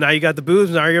 oh, now you got the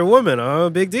boobs, now you're a woman. Oh,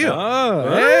 big deal.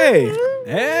 Oh,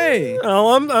 hey.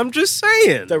 Oh, I'm just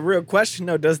saying. The real question,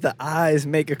 though, does the eyes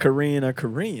make a Korean a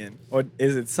Korean? Or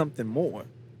is it something more?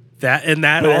 That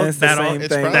But it's the same It's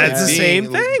thing. probably That's the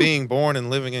same thing. Being born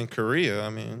and living in Korea. I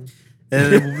mean,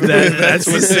 And that's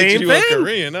the what same makes you a thing.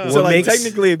 Korean. Huh? So, What like, makes-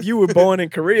 technically, if you were born in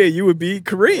Korea, you would be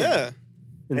Korean. Yeah,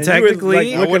 And And technically,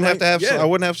 you I would, wouldn't like, have to have. yeah. I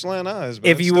wouldn't have slant eyes. But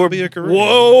if I'd you still were be a Korean.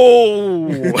 whoa,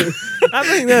 I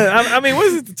think that. I mean, what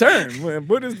is the term?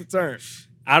 What is the term?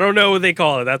 I don't know what they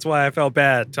call it. That's why I felt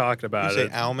bad talking You about say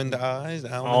it. almond eyes,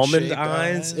 Almond almond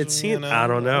eyes? eyes. It seemed- you I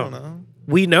don't know. know.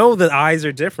 We know that eyes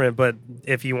are different, but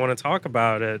if you want to talk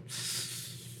about it,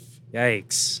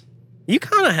 yikes! You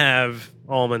kind of have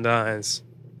almond eyes.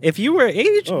 If you were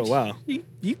Asian, Oh, wow. you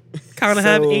kind of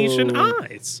have So- Asian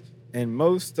eyes. In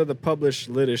most of the published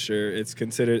literature, it's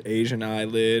considered Asian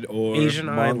eyelid or Asian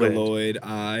eyelid. mongoloid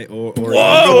eye or Whoa!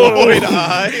 Mongoloid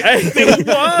eye. Hey,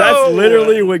 that's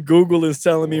literally what Google is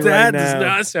telling me That right does now.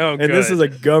 not sound And good. this is a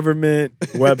government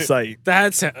website.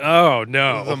 That's oh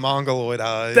no, The mongoloid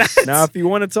eyes. That's, Now, if you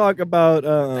want to talk about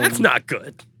that's not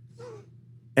good.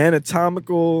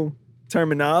 anatomical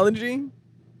terminology,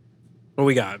 What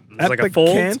we got? It's like a fold,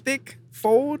 epicanthic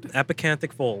fold,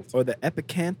 epicanthic fold. or the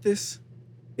epicanthus,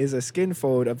 is a skin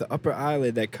fold of the upper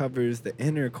eyelid that covers the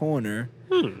inner corner,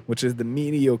 which is the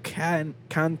medial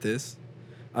canthus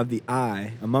of the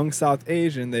eye. Among South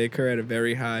Asian, they occur at a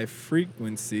very high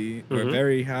frequency, or Mhm.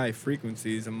 very high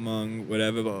frequencies among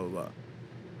whatever, blah, blah, blah.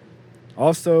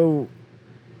 Also,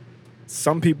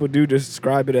 some people do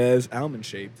describe it as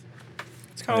almond-shaped.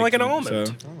 It's kind of like an almond.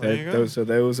 So, there you go.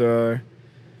 those are...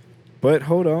 But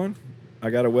hold on. I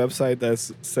got a website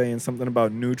that's saying something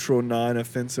about neutral,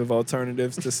 non-offensive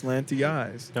alternatives to slanty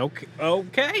eyes. Okay.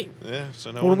 Okay. Yeah,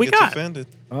 so no What one we gets got? offended.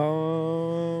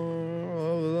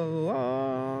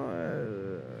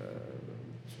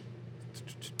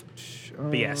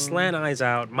 But yeah, slant eyes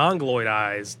out, mongoloid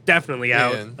eyes definitely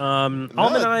out. Yeah. Almond No,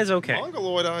 eyes okay.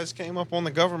 Mongoloid eyes came up on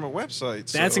the government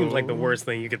website. That seems like the so- worst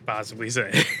thing you could possibly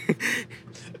say.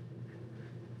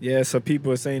 Yeah, so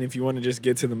people are saying if you want to just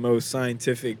get to the most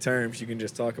scientific terms, you can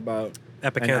just talk about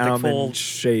an Epicanthic fold.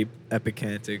 almond-shaped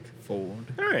epicanthic fold.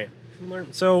 All right.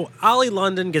 So Ollie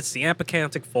London gets the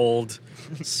epicanthic fold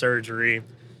surgery.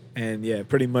 And yeah,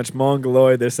 pretty much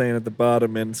mongoloid, they're saying at the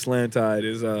bottom, and slant-eyed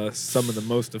is some of the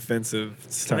most offensive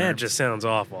terms. That just sounds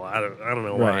awful. I don't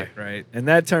know why. Right. And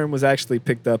that term was actually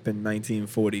picked up in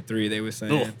 1943, they were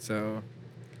saying. Ugh. So,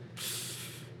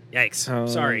 Yikes.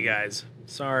 Sorry, guys.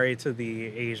 Sorry to the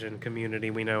Asian community.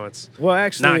 We know it's well, Not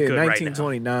actually, good right now.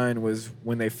 1929 was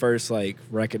when they first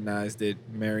recognized it,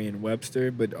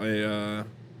 Merriam-Webster, but as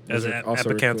was an also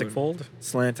epicanthic recorded- fold.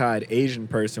 Slant-eyed Asian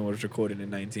person was recorded in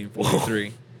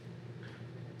 1943.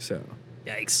 So,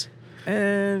 Yikes.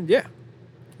 and yeah.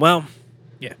 Well,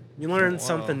 yeah, you learn Wow.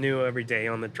 something new every day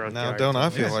on the Drunk Now, Yard. don't I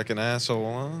feel Yeah. like an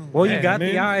asshole? Huh? Well, you Yeah, got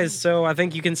man. the eyes, so I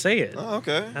think you can say it. Oh,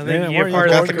 okay. I think Yeah, you're why part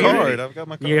you of I've that got the community. card. I've got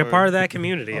my card. You're part of that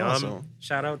community. Awesome.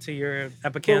 Shout out to your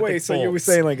But epicanthic wait, so you were bolts.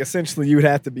 saying like essentially you would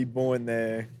have to be born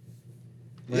there.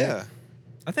 Yeah.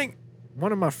 I think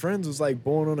one of my friends was like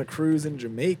born on a cruise in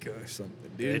Jamaica or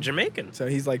something, Yeah, dude. Jamaican. So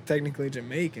he's like technically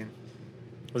Jamaican.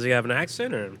 Does he have an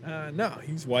accent or? No,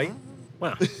 he's white.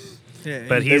 Wow. Yeah, But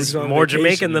they were he's just on more vacation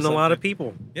Jamaican or than a lot of something.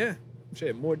 people. Yeah,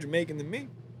 shit, more Jamaican than me.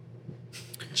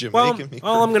 Well, Jamaican me.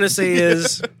 all I'm gonna say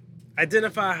is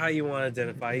identify how you want to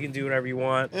identify. You can do whatever you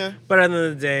want. Yeah. But at the end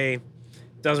of the day,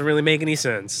 doesn't really make any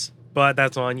sense. But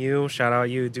that's on you. Shout out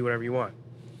you. Do whatever you want.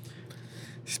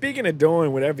 Speaking of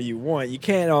doing whatever you want, you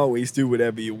can't always do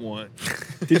whatever you want.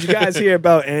 Did you guys hear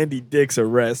about Andy Dick's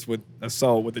arrest with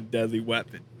assault with a deadly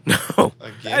weapon? No.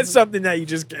 Again? That's something that you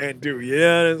just can't do. You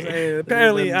know what I'm saying?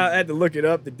 Apparently, I had to look it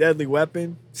up. The deadly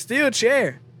weapon, steel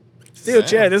chair. Steel Damn.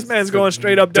 chair. This man's going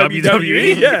straight up WWE.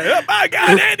 WWE. Yeah. Oh my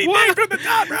God, Andy Dick from the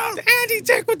top, bro. Andy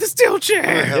Dick with the steel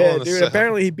chair. Hell Yeah, on a dude. set.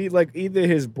 Apparently, he beat like either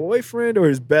his boyfriend or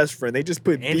his best friend. They just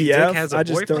put Andy BF. Dick has a I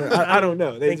just don't. boyfriend? I don't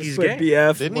know. They Think just he's put gay?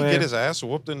 BF. Didn't he when- get his ass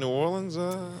whooped in New Orleans?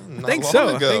 Not I think long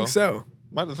so. ago. I think so.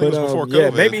 Might have But think it was before yeah,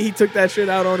 COVID. maybe he took that shit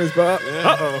out on his butt.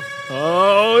 Yeah. Uh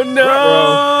Oh no!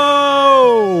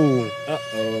 oh.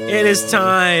 It is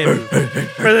time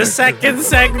for the second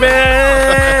segment.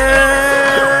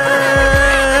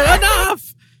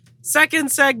 Enough.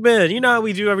 Second segment. You know how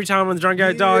we do every time on the Drunk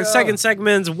Guy Dog. Yeah. Second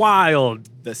segment's wild.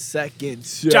 The second.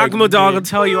 Giacomo Dog will segment.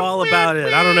 tell you all about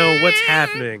it. I don't know what's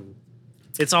happening.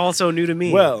 It's also new to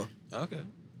me. Well, Okay.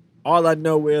 all I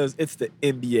know is it's the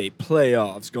NBA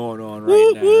playoffs going on right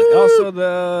Woo, now. woo. Also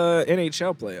the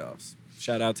NHL playoffs.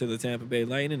 Shout out to the Tampa Bay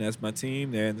Lightning. That's my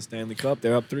team. They're in the Stanley Cup.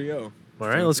 They're up 3-0. all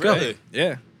right, let's go. Really?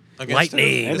 Yeah. Against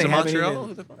Lightning. who? Is they it haven't Montreal?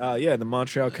 even- yeah, the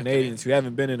Montreal Canadiens, who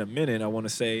haven't been in a minute, I want to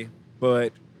say,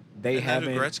 but they Isn't that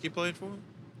haven't. who Gretzky played for?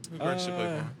 Who Gretzky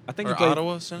played for? I think or he played-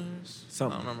 Ottawa Senators?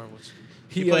 Something. I don't remember which.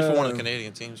 He played for one of the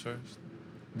Canadian teams first.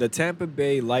 The Tampa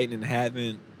Bay Lightning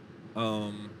haven't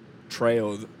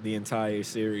trailed the entire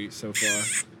series so far.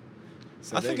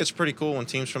 So I think it's pretty cool when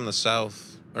teams from the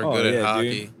South are Oh, good at yeah,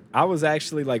 hockey. dude. I was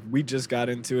actually like, we just got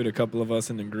into it, a couple of us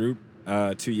in the group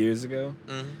 2 years ago.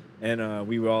 Mhm. And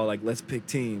we were all like, let's pick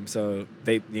teams. So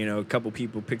they, a couple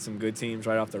people picked some good teams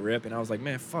right off the rip. And I was like,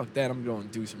 man, fuck that. I'm going to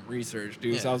do some research,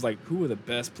 dude. So Yeah. I was like, who are the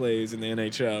best players in the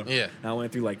NHL? Yeah. And I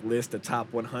went through like list of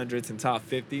top 100s and top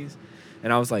 50s.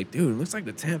 And I was like, dude, it looks like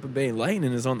the Tampa Bay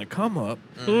Lightning is on the come up.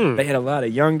 Hmm. They had a lot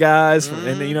of young guys. And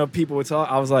then, Mm. people would talk.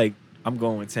 I was like, I'm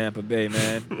going with Tampa Bay,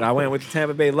 man. And I went with the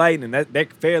Tampa Bay Lightning. They're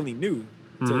fairly new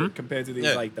Mhm. compared to these,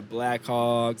 Yeah. like the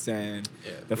Blackhawks and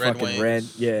Yeah. the Red fucking Wings, Red.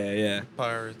 Yeah.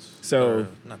 Pirates. So- Or,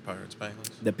 not Pirates, Penguins.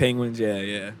 The Penguins,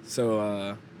 yeah.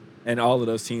 So, and all of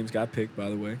those teams got picked, by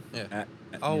the way. Yeah.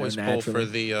 You I always know, pull for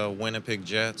naturally. the Winnipeg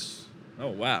Jets Oh,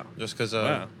 wow. just because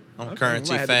Wow. I'm a Okay,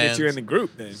 Currency we might have fan. to get you in the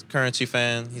group then. Currency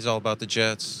fan. He's all about the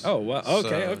Jets. Oh, wow.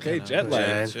 Okay. Jet life.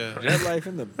 Jets, yeah. Jet life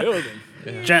in the building.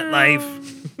 Jet life.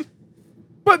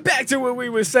 But back to what we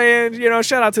were saying,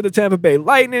 shout out to the Tampa Bay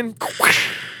Lightning.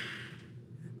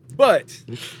 But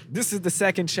this is the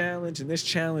second challenge, and this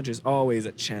challenge is always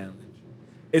a challenge.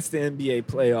 It's the NBA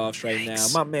playoffs right now.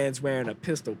 My man's wearing a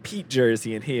Pistol Pete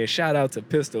jersey in here. Shout out to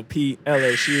Pistol Pete,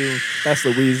 LSU. That's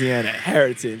Louisiana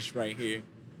heritage right here.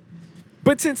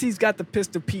 But since he's got the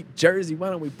Pistol Pete jersey, why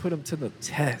don't we put him to the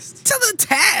test? To the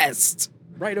test.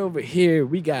 Right over here,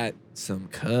 we got some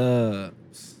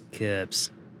cups.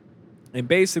 Kips. And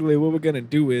basically what we're going to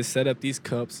do is set up these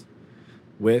cups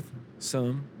with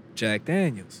some Jack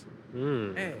Daniels.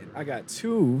 Mm. And I got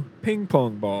 2 ping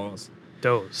pong balls.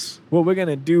 Dose. What we're going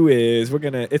to do is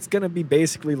it's going to be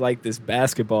basically like this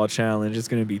basketball challenge. It's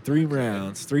going to be 3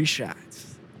 rounds, 3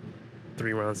 shots.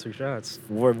 3 rounds, 3 shots.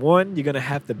 For one, you're going to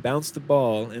have to bounce the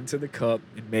ball into the cup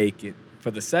and make it.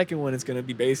 For the second one, it's going to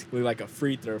be basically like a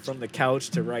free throw from the couch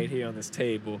to right here on this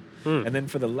table. Hmm. And then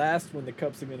for the last one,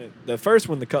 the first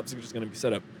one, the cups are just going to be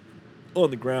set up on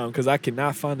the ground because I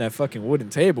cannot find that fucking wooden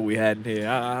table we had in here.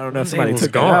 I don't know if somebody Table's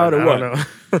took it out or I what. don't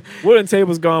know. Wooden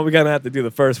table's gone. We're going to have to do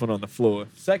the first one on the floor.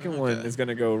 Second one Okay. is going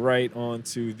to go right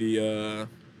onto the,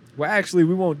 well, actually,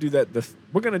 we won't do that.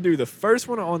 We're going to do the first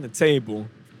one on the table.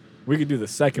 We could do the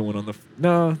second one on the,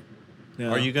 no.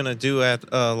 Are you gonna do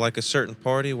at like a certain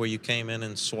party where you came in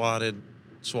and swatted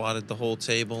the whole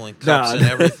table and cups Nah. and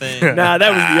everything? Nah,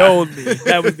 that was the old me.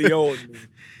 That was the old me.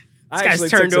 I guy's actually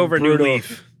turned took some over a new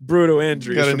leaf. brutal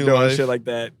injuries Got a from new doing life. shit like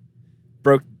that.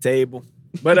 Broke the table.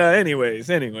 But anyways.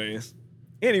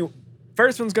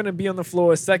 First one's gonna be on the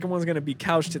floor. Second one's gonna be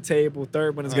couch to table.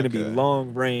 Third one is gonna be Okay.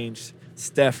 long range,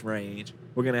 Steph range.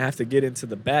 We're gonna have to get into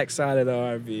the backside of the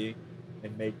RV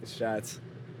and make the shots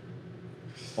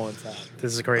on top.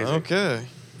 This is crazy. Okay.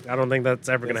 I don't think that's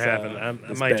ever going to This, happen. I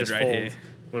this might bed just right fold here.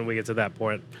 when we get to that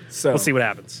point. So We'll see what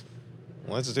happens.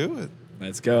 Let's do it.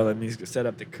 let's go. Let me set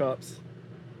up the cups.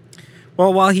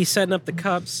 Well, while he's setting up the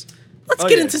cups, let's Oh,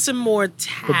 get yeah. into some more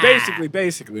tab. But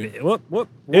basically, Whoop, whoop,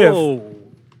 If- whoa.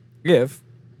 if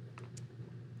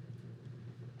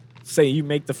say you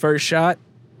make the first shot,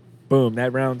 boom,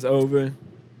 that round's over.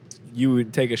 You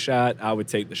would take a shot. I would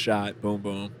take the shot. Boom,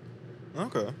 boom.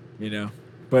 Okay. You know,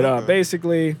 but Okay.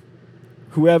 basically,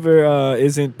 whoever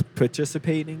isn't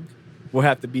participating will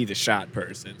have to be the shot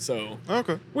person. So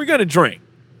Okay. we're gonna drink.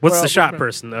 What's Well, the shot we're-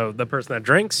 person, though? The person that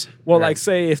drinks? Well, Or like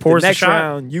say if the pours the next shot?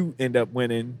 round you end up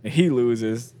winning and he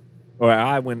loses, or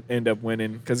I end up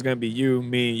winning, because it's gonna be you,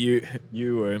 me,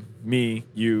 you, or me,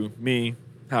 you, me.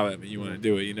 However you want to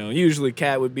do it, you know. Usually,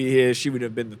 Kat would be here; she would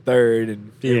have been the third,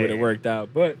 and it Yeah. would have worked out.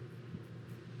 But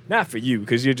not for you,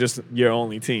 because you're just your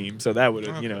only team. So that would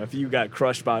have, you know, if you got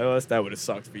crushed by us, that would have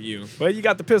sucked for you. But you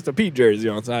got the Pistol Pete jersey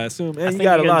on, so I assume, and you think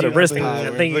got a you're lot gonna of do- wrist I think- power.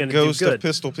 I think you're the gonna do ghost good. of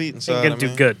Pistol Pete I inside think you're of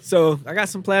going me. to do good. So I got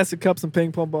some plastic cups and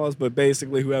ping pong balls, but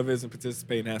basically whoever isn't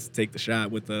participating has to take the shot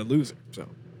with the loser. So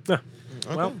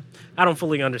Okay. Well, I don't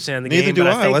fully understand the Neither game, do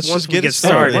but I. I think Let's once just we get it get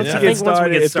started, started, I yeah. think once we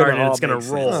get started, all it's going make to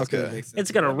sense. roll. Okay.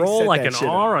 It's going to Let me roll set like that an shit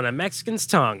up. R on a Mexican's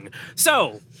tongue.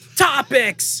 So,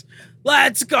 topics.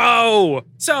 Let's go.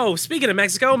 So, speaking of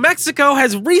Mexico, Mexico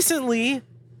has recently,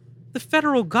 the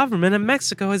federal government of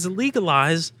Mexico has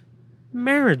legalized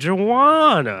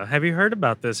marijuana. Have you heard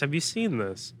about this? Have you seen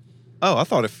this? Oh, I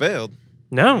thought it failed.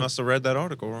 I No. must have read that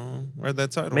article wrong. Read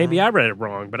that title. Maybe I wrong. read it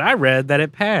wrong, but I read that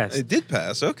it passed. It did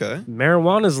pass. Okay.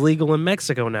 Marijuana is legal in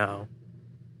Mexico now,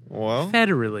 Well,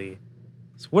 federally.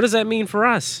 So what does that mean for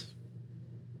us?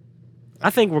 I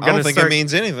think we're I gonna don't think start. it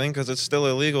means anything because it's still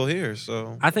illegal here.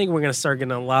 So I think we're gonna start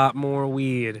getting a lot more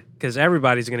weed because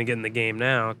everybody's gonna get in the game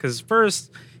now. Because first,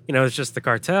 it's just the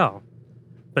cartel,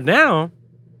 but now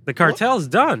the cartel's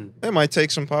done. it might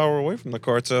take some power away from the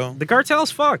cartel. The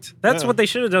cartel's fucked. That's Yeah. what they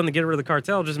should have done to get rid of the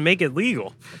cartel. Just make it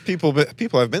legal. People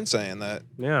have been saying that.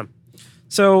 Yeah.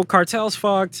 So cartel's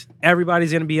fucked.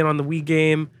 Everybody's gonna be in on the weed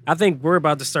game. I think we're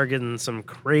about to start getting some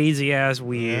crazy ass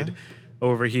weed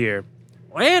over here.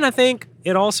 And I think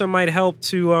it also might help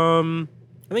to I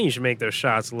think you should make those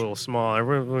shots a little smaller.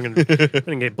 We're gonna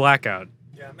get blackout.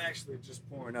 yeah, I'm actually just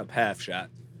pouring up half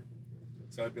shots.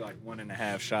 So it'd be like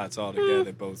 1.5 shots all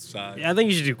together, both sides. Yeah, I think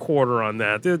you should do quarter on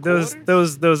that. Those Quarter?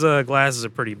 those glasses are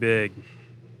pretty big.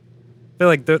 I feel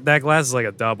like that glass is like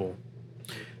a double.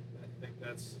 I think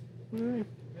that's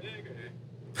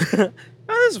Oh,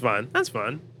 that's fun. That's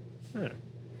fun. All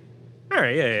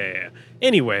right. Yeah.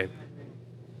 Anyway,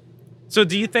 so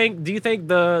do you think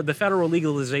the federal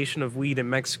legalization of weed in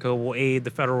Mexico will aid the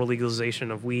federal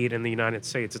legalization of weed in the United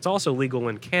States? It's also legal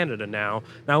in Canada now.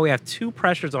 Now we have two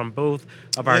pressures on both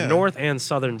of our Yeah. north and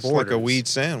southern It's borders. like a weed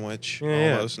sandwich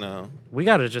Yeah. almost now. We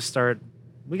got to just start.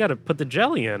 We got to put the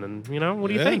jelly in, and what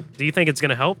do you Yeah. think? Do you think it's going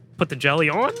to help put the jelly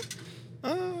on?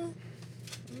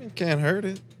 It can't hurt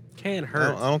it. Can't I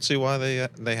hurt. don't see why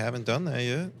they haven't done that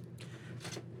yet.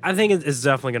 I think it's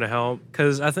definitely going to help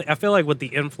because I feel like with the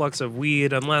influx of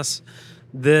weed, unless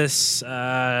this,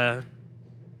 I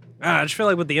just feel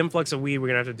like with the influx of weed, we're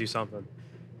gonna have to do something.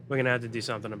 We're gonna have to do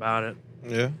something about it.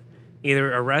 Yeah.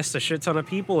 Either arrest a shit ton of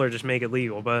people or just make it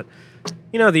legal. But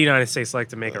the United States like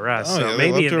to make arrests, Oh, so yeah,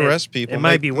 they maybe love to arrest people. It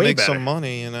might make, be way make better. some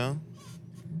money,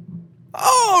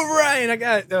 All right, I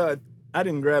got. I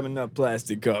didn't grab enough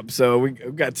plastic cups, so we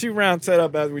got 2 rounds set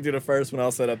up. As we do the first one, I'll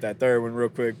set up that third one real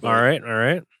quick. All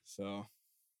right. So,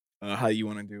 how you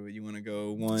want to do it? You want to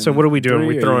go 1? So what are we doing? 3,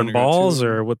 We or you throwing wanna go balls 2?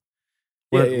 or what?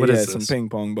 Yeah, What is some this? ping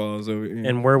pong balls over here.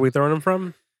 And where are we throwing them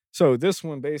from? So this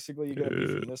one basically you're gonna be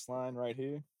from this line right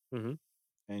here, Mhm.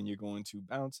 and you're going to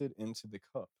bounce it into the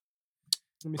cup.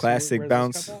 Let me see, Classic where's this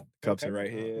bounce. cup at? Cups Okay. are right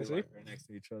here, Let me see. right next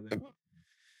to each other.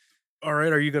 All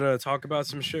right, are you gonna talk about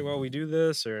some shit while we do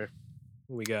this, or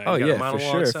we got? Oh you got a yeah, for monologue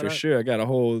sure, set for up? sure. I got a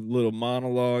whole little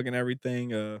monologue and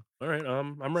everything. All right,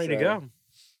 I'm ready to So- go.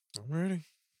 I'm ready.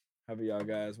 However y'all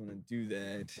guys want to do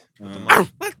that.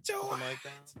 Let's do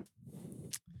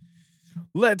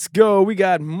Let's go. We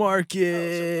got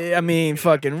Market. I mean,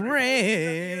 fucking It's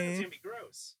Rain. gonna be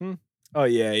gross. Oh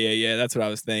yeah. That's what I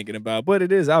was thinking about. But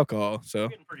it is alcohol, so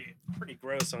We're getting pretty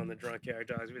gross on the drunk yard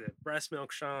dogs. We did breast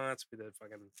milk shots. We did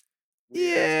fucking.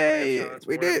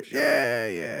 we did.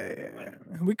 Yeah.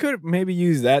 We could maybe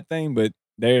use that thing, but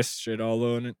there's shit all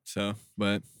on it. So,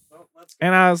 but Well, let's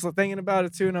And I was thinking about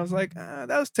it too, and I was like,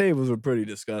 those tables were pretty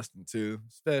disgusting too.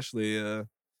 Especially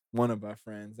one of our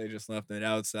friends. They just left it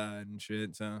outside and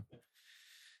shit. So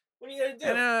What are you gonna do?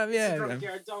 And, It's yeah, the Drunk man.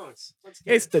 Yard Dogs. Let's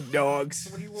get it's it. the dogs.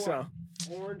 So what do you want? So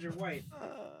Orange or white?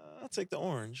 I'll take the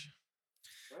orange.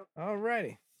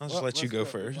 alrighty. I'll just let you go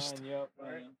first.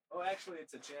 Oh, actually,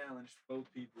 it's a challenge.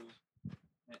 Both people.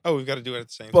 Oh, we've got to do it at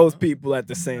the same Both time. people at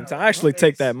the same time. Actually,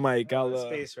 take that mic. I'll.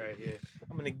 Space right here.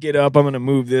 I'm gonna get up. I'm gonna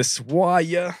move this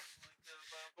wire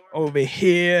over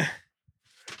here.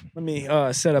 Let me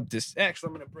set up this. Actually,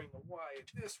 I'm gonna bring the wire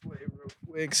this way real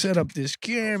quick. Set up this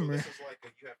camera. This is like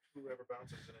you have whoever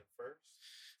bounces it in first.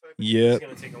 Yep. It's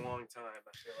gonna take a long time.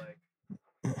 I feel like.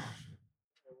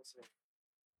 We'll see.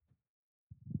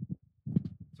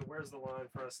 So where's the line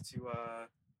for us to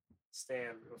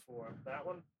stand before that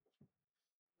one?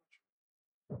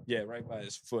 Yeah, right by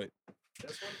his foot.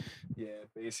 This one? Yeah,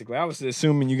 basically. I was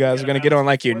assuming you guys were gonna get on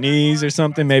like your knees or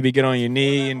something. Maybe get on your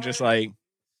knee and just like it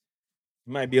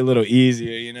might be a little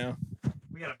easier, you know.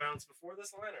 We gotta bounce before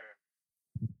this line, or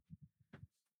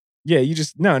Yeah, you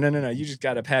just no. You just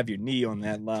gotta have your knee on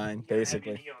that line, you gotta have your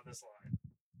basically. knee on this line.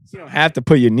 You don't have to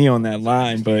put your knee on that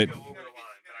line, but Go over the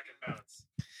line, but I can bounce.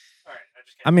 All right, I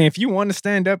just can't. I mean, if you want to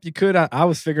stand up, you could. I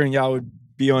was figuring y'all would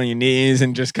be on your knees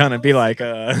and just kind of be like,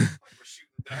 Like we're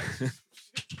shooting dice.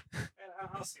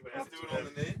 I'll see what happens.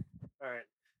 All right,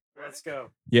 let's go.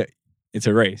 It's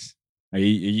a race. Are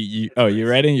you oh, you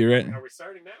ready? You ready? Are we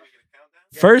starting now?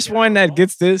 Yeah, First yeah, one that balls.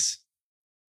 gets this,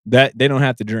 that they don't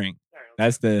have to drink. All right,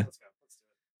 That's go. the. Let's go. Let's do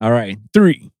All right,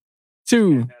 3,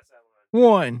 2, it. Pass that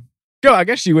line. 1, go. I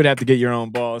guess you would have to get your own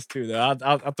balls too, though.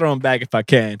 I'll throw them back if I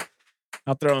can.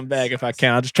 I'll throw them back if I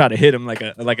can. I'll just try to hit them like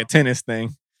a tennis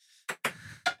thing.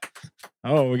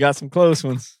 Oh, we got some close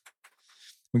ones.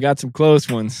 You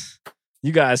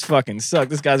guys fucking suck.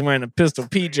 This guy's wearing a Pistol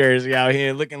Pete jersey out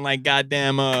here, looking like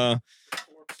goddamn the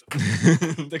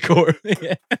corpse.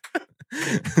 Yeah.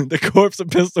 The corpse of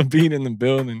Pistol Pete in the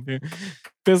building. Dude.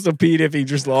 Pistol Pete if he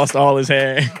just lost all his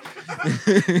hair.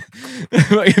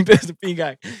 Fucking Pistol Pete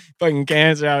got fucking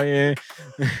cancer out here.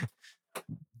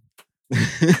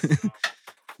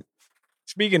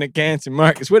 Speaking of cancer,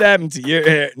 Marcus, what happened to your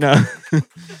hair? No.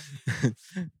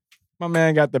 My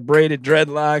man got the braided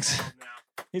dreadlocks.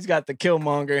 He's got the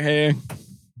Killmonger hair.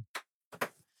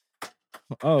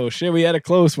 Oh shit, we had a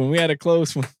close one.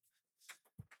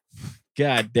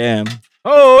 God damn.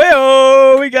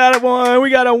 Oh, we got one. We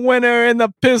got a winner in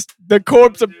the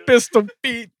corpse of Pistol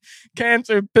Pete.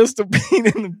 Cancer Pistol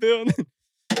Pete in the building.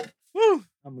 Woo.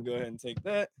 I'm gonna go ahead and take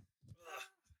that.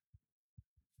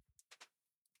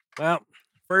 Well,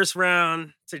 first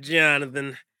round to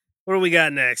Jonathan. What do we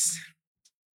got next?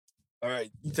 All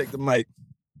right, you take the mic.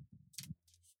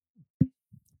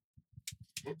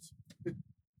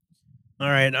 All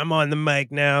right, I'm on the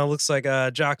mic now. Looks like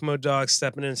Giacomo Dog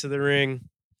stepping into the ring.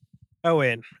 Oh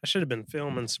wait, I should have been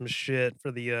filming some shit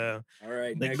for the All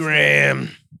right, the next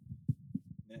gram.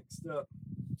 Next up.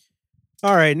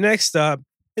 All right, next up,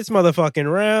 it's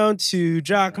motherfucking round 2.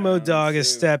 Giacomo Round Dog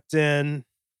has 2. stepped in.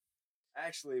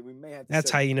 Actually, we may have to.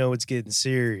 That's how you know it's getting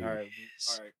serious. All right.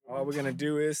 All we're gonna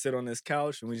do is sit on this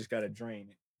couch and we just gotta drain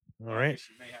it. All right.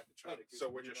 She may have to try to So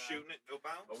we're just shooting it, no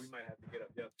bounce? Oh, we might have to get up.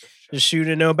 Yep. Just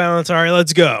shooting no balance. All right,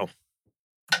 let's go.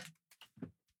 All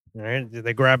right,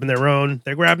 they're grabbing their own.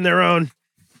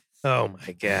 Oh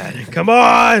my god! Come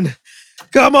on!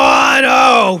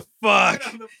 Oh fuck!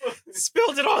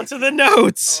 Spilled it onto the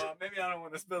notes. Maybe I don't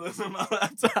want to spill this on my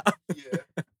laptop.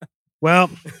 Yeah. Well,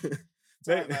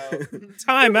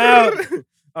 time out.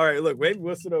 All right, look, maybe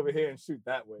we'll sit over here and shoot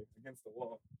that way against the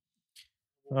wall.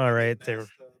 All right, they're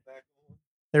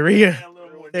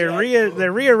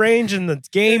rearranging the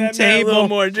game Yeah, man, a little table.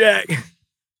 more Jack.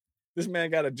 This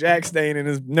man got a Jack stain in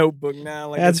his notebook now.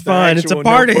 Like That's it's the fine. It's a actual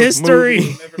part of Notebook history.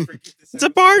 movie. It's a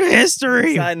part of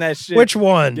history. Sign that shit. Which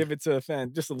one? Give it to a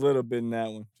fan. Just a little bit in that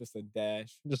one. Just a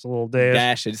dash. Just a little dash.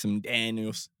 Dash it, some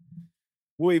Daniels.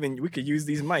 We could use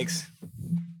these mics.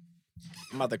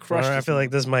 I'm about to All crush right, I this feel one.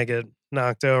 like this might get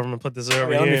knocked over. I'm gonna put this Oh,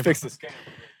 over yeah, let here. me fix this camera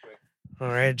real quick. All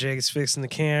right, Jake's fixing the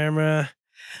camera.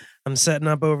 I'm setting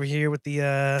up over here with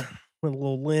the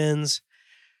little lens.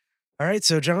 All right,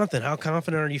 so Jonathan, how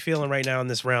confident are you feeling right now in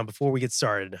this round before we get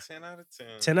started? 10 out of 10.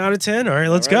 10 out of 10. All right,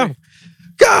 let's All right.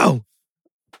 go.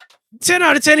 10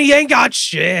 out of 10. He ain't got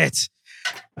shit.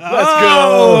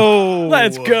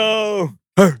 Let's go.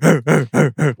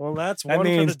 Well, that's That one for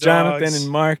means the Jonathan dogs.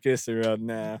 and Marcus are up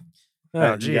now.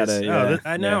 Oh, you geez. gotta- yeah,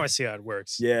 I now yeah. I see how it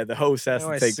works. Yeah, the host has Now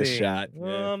to I take the see. shot.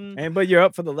 Yeah. Um, But you're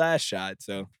up for the last shot,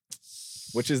 so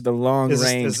which is the long This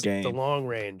range is game. the long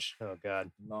range. Oh God.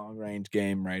 Long range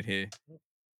game right here.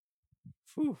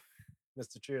 Whew.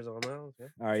 Mr. Cheers on that. Okay.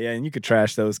 All right, yeah, and you could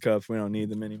trash those cups. We don't need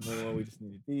them anymore. We just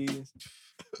need these.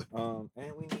 And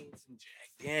we need some Jack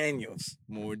Daniels.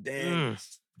 More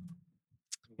Daniels.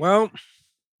 Well,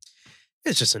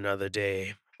 it's just another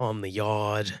day on the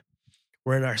yard.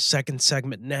 We're in our second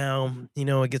segment now. You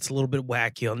know, it gets a little bit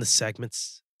wacky on the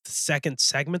segments. The second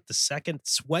segment?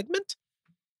 Swegment?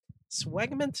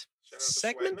 Swegment?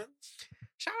 Segment?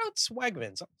 Shout out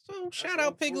Swegments. So shout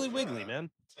out Piggly Wiggly, man.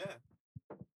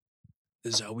 Yeah.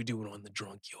 This is how we do it on the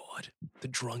drunk yard. The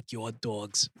drunk yard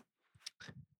dogs.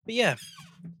 But yeah,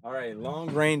 All right,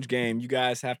 long range game. You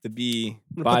guys have to be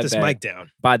I'm gonna put this mic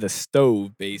down. by the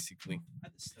stove, basically.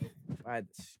 By the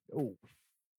stove.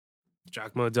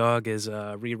 Jockmo Dog is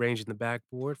rearranging the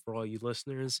backboard for all you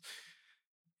listeners.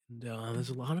 And there's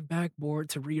a lot of backboard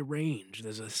to rearrange.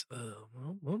 There's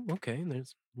okay.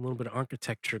 There's a little bit of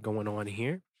architecture going on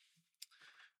here.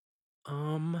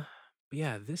 But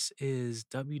yeah, this is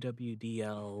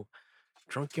WWDL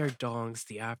Drunkyard Dogs,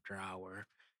 the After Hour.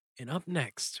 And up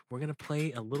next, we're gonna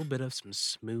play a little bit of some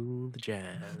smooth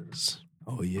jazz.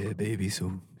 Oh yeah, baby.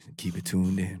 So keep it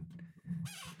tuned in.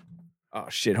 Oh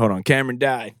shit! Hold on. Cameron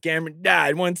died.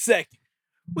 1 second.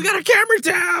 We got a camera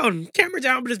down! Camera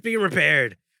down, but it's being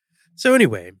repaired. So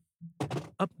anyway,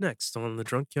 up next on the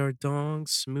Drunkyard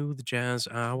Dogs Smooth Jazz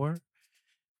Hour,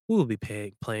 we will be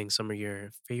playing some of your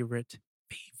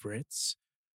favorites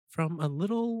from a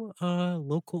little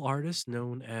local artist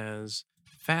known as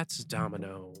Fats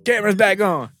Domino. Camera's back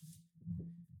on.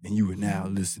 And you are now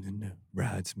listening to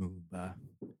Ride Smooth by.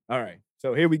 All right.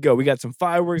 So here we go. We got some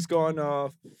fireworks going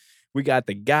off. We got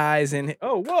the guys in here.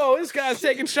 Oh, whoa, this guy's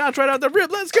taking shots right out the rip.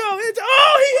 Let's go. He hits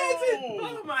it.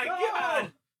 Oh my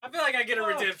God. I feel like I get a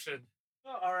redemption.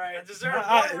 All right. I deserve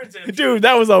I- redemption. Dude,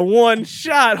 that was a one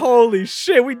shot. Holy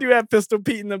shit. We do have Pistol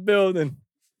Pete in the building.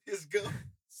 Let's go.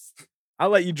 I'll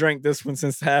let you drink this one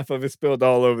since half of it spilled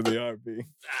all over the RB.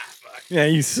 Fuck. Yeah,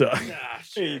 you suck. Ah,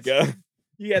 Here you shit. go.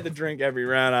 You had to drink every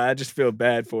round. I just feel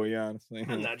bad for you, honestly.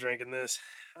 I'm not drinking this.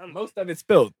 Most of it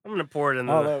spilled. I'm gonna pour it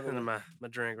All over. into my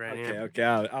drink right here. Okay,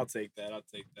 I'll take that.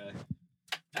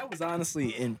 That was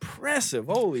honestly impressive.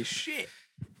 Holy shit.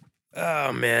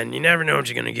 Oh man, you never know what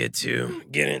you're gonna get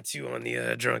into on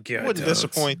the drunk yard. Wouldn't Dogs.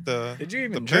 disappoint the Did you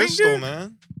even the drink, pistol, dude?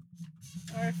 man.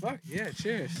 All right, fuck. Yeah,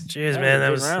 cheers. Cheers, That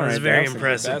man. was a That good was round right there. very That was some good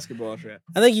impressive. Basketball shot.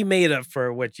 I think you made up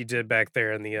for what you did back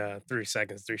there in the 3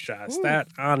 seconds, 3 shots. Ooh. That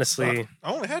honestly,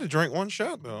 I only had to drink one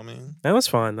shot though. I mean, that was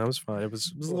fun. It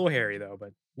was a little hairy though,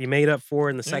 but you made up for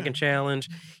it in the second challenge.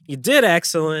 You did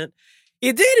excellent.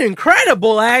 You did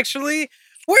incredible, actually.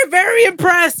 We're very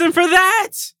impressed, and for that,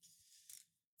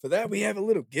 For that, we have a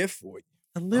little gift for you.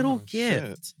 a little Oh,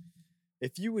 gift. shit.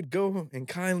 If you would go and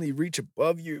kindly reach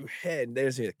above your head,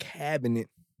 there's a cabinet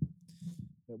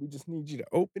that we just need you to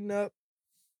open up.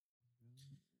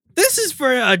 This is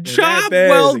for a And job that there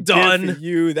is well a gift for done.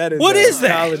 you. That is What a is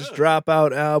that? College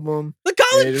Dropout album. The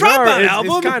College It's Dropout alright,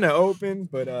 album. It's kind of open,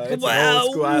 but it's Well,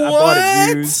 old school. I bought it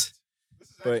what? used,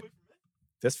 but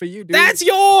just for you, dude. That's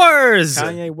yours.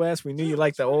 Kanye West. We knew you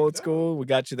liked the old school. We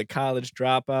got you the College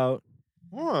Dropout.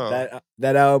 Wow.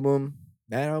 That album.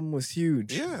 That album was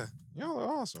huge. Yeah, y'all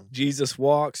are awesome. Jesus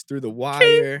Walks, Through the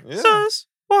Wire. Yeah. Jesus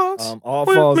walks All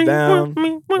with Falls me, Down. with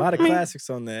me, A lot of with me. classics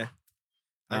on there.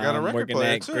 I got a record working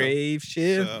player that too. Grave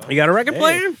Shift. So, You got a record Hey.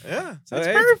 player? yeah, So, That's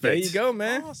hey, There perfect. you go,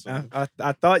 man. Awesome.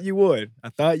 I thought you would. I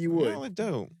thought you would. y'all are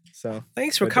dope. So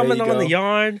Thanks for But there coming you on the go.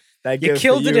 yard. that You gift for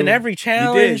killed it in you. every You did.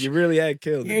 challenge. You really had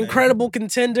killed it. You're an man. incredible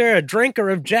contender, a drinker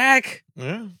of Jack.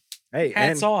 Yeah. Hey,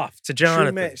 Hats and off to true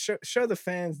Jonathan. man, show the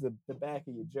fans the back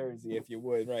of your jersey if you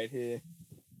would, right here.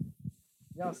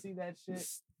 Y'all see that shit?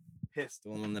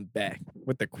 Pistol on the back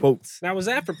with the quotes. Now, was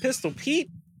that for Pistol Pete?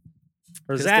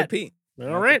 Or is Pistol that Pete. all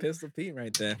That's the right? Pistol Pete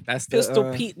right there. That's the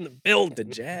Pistol Pete in the building. the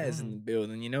jazz in the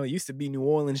building. You know, it used to be New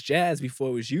Orleans jazz before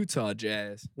it was Utah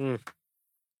jazz. Mm.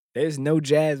 There's no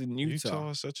jazz in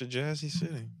Utah is such a jazzy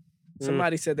city.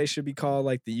 Somebody said they should be called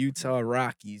like the Utah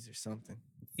Rockies or something.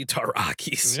 Utah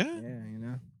Rockies. Yeah, Yeah, you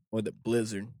know, or the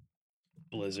Blizzard.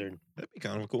 Blizzard. that'd be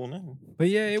kind of a cool name. But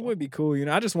yeah, it would be cool. You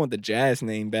know, I just want the jazz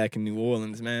name back in New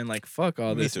Orleans, man. Like, fuck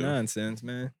all Me this too. nonsense,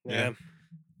 man. Yeah.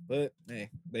 But hey,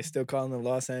 they still calling the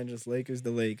Los Angeles Lakers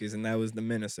the Lakers, and that was the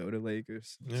Minnesota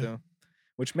Lakers. Yeah. So,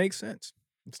 which makes sense.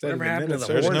 Instead Whatever of happened to the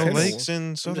There's no Hornets? lakes in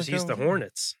I'm Southern just used to California.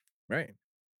 Hornets, right?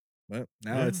 Well,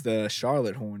 now Yeah. it's the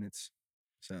Charlotte Hornets.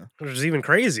 So which is even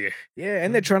crazier. yeah,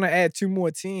 and they're trying to add 2 more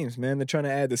teams, man. They're trying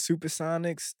to add the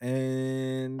Supersonics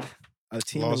and a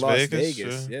team Las in Las Vegas,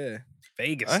 Vegas. Yeah,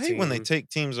 Vegas. I hate when they team. take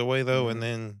teams away though, Mhm. and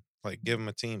then like give them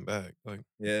a team back. Like,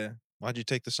 yeah. why'd you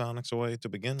take the Sonics away to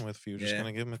begin with if you were just Yeah.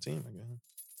 gonna give them a team again?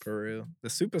 For real.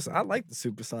 I like the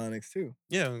Supersonics too.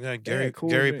 Yeah, we got They Gary had cool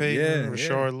Gary drink. Payton, Yeah,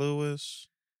 Rashard Lewis.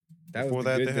 That Before was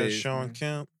the that, good they had days, Sean man.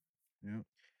 Kemp.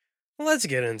 Let's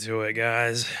get into it,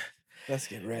 guys. Let's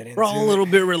get right into We're all a it. little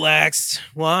bit relaxed.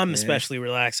 Well, I'm Yeah. especially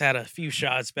relaxed. Had a few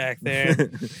shots back there.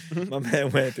 My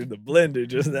man went through the blender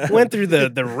just now. Went through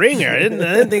the ringer. I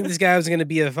didn't think this guy was gonna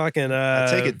be a fucking I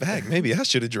take it back. Maybe I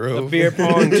should have a drove. beer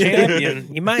pong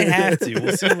champion. You might have to.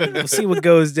 We'll see what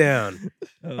goes down.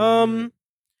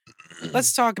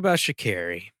 Let's talk about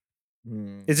Sha'Carri.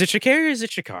 Is it Sha'Carri or is it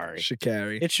Sha'Carri?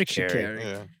 Sha'Carri. It's Sha'Carri.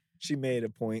 Yeah. She made a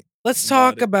point. Let's About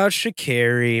talk it. about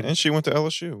Sha'Carri. And she went to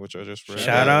LSU, which I just read.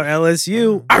 Shout out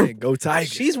LSU. Hey, go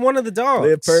Tigers. She's one of the dogs.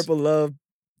 Live purple, love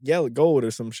yellow, gold,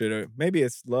 or some shit. Or maybe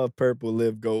it's love purple,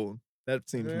 live gold. That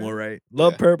seems Yeah. more right.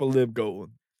 Love Yeah. purple, live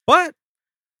gold. But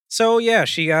so yeah,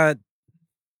 she got,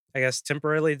 I guess,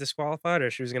 temporarily disqualified, or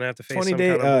she was gonna have to face 20 some day,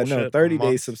 kind of no, bullshit. 30 A day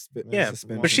month. Yeah,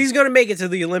 suspension. but she's gonna make it to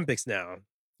the Olympics now.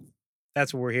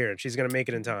 That's what we're hearing. She's gonna make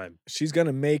it in time. she's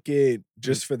gonna make it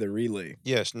just for the relay.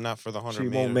 Yes, not for the 100 She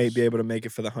meters. won't be able to make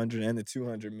it for the 100 and the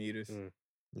 200 meters Mm.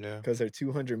 Yeah. because her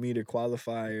 200 meter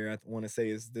qualifier, I want to say,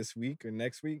 is this week or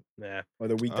next week Nah. or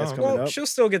the week that's Oh. coming Well, up. she'll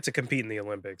still get to compete in the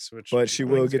Olympics, which But she I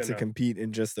will think is get good to enough. compete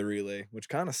in just the relay, which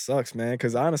kind of sucks, man.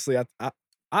 Because honestly, I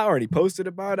already posted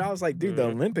about it. I was like, dude, the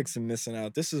Mhm. Olympics are missing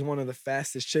out. This is one of the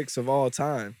fastest chicks of all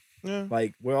time. Yeah.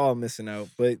 Like, we're all missing out.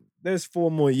 But there's 4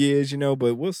 more years,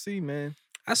 but we'll see, man.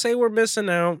 I say we're missing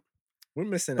out, We're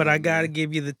missing but out. I gotta man.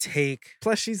 give you the take.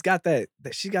 Plus, she's got that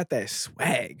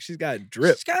swag. She's got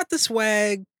drip. She's got the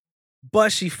swag,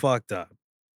 but she fucked up.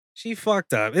 She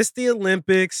fucked up. It's the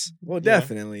Olympics. Well, Yeah.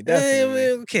 definitely.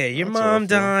 Definitely. Okay, your That's how I mom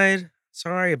feel. died.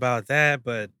 Sorry about that,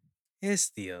 but it's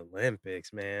the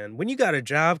Olympics, man. When you got a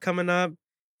job coming up,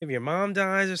 if your mom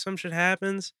dies or some shit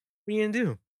happens, what are you gonna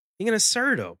do? You're gonna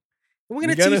Serto. We're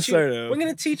gonna You gotta teach you. Serto. We're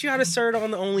gonna teach you how to Serto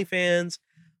on the OnlyFans,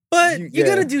 but You- you're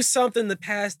yeah. gonna do something to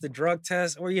pass the drug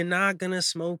test, or you're not gonna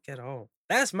smoke at all.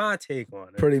 That's my take on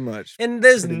it. Pretty much. And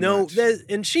there's Pretty no, much.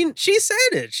 and she said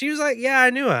it. She was like, "Yeah, I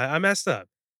knew I messed up."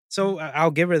 So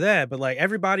I'll give her that. But like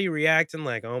everybody reacting,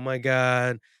 like, "Oh my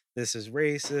god, this is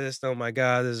racist. Oh my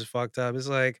god, this is fucked up." It's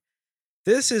like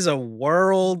this is a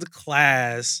world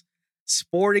class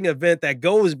sporting event that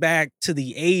goes back to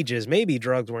the ages. Maybe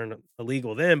drugs weren't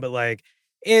illegal then, but like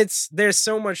there's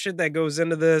so much shit that goes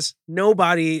into this.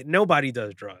 Nobody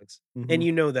does drugs, Mhm. and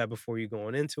you know that before you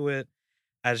going into it.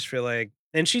 I just feel like,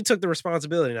 and she took the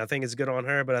responsibility, and I think it's good on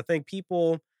her. But I think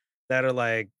people that are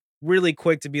like really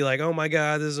quick to be like, "Oh my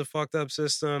god, this is a fucked up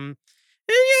system," and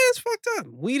yeah, it's fucked up.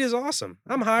 Weed is awesome.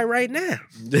 I'm high right now,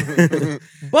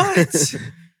 but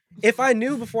if I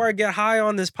knew before I get high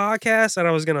on this podcast that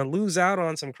I was gonna lose out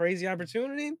on some crazy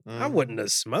opportunity, I Mhm. wouldn't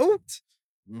have smoked.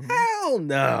 Mhm. Hell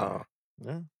no.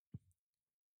 Yeah.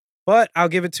 But I'll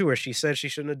give it to her. She said she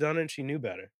shouldn't have done it. And she knew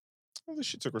better. At least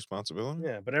she took responsibility.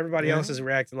 Yeah, but everybody Yeah. else is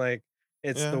reacting like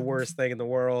it's Yeah. the worst thing in the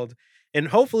world. And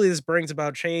hopefully this brings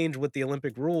about change with the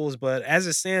Olympic rules. But as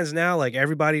it stands now, like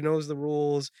everybody knows the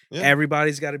rules. Yeah.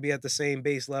 Everybody's got to be at the same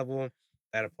base level.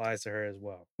 That applies to her as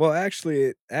well. Well,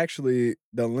 actually, the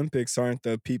Olympics aren't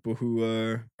the people who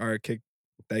are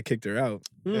kicked her out.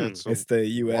 Yeah, Hmm. so It's the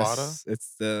U.S. WADA?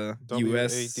 It's the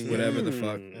U.S. WADA. whatever the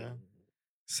fuck. Hmm. Yeah.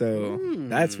 So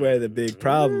that's where the big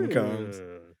problem comes. Hmm.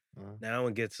 Yeah. Now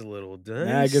it gets a little dicey.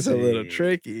 Now it gets a little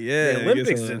tricky. Yeah, The it gets a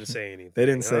Olympics little- didn't say anything. They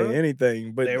didn't say huh?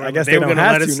 anything, but They were, I guess they they were don't gonna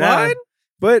have let it to slide. now.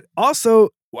 But also,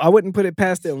 I wouldn't put it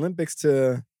past the Olympics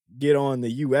to get on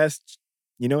the U.S.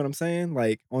 You know what I'm saying?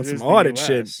 Like on It some is the audit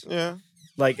shit. US. Yeah.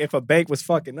 Like if a bank was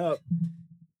fucking up,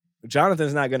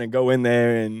 Jonathan's not gonna go in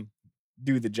there and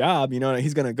do the job. You know,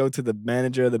 he's gonna go to the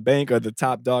manager of the bank or the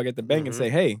top dog at the bank and Mhm. say,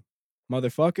 "Hey,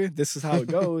 motherfucker, this is how it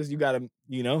goes. You gotta,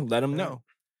 let them Yeah. know."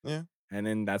 Yeah. And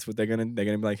then that's what they're gonna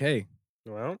be like, "Hey,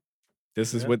 Well,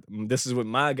 this is Yeah. what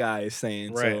my guy is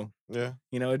saying." Right. So Yeah.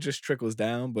 it just trickles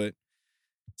down. But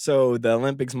so the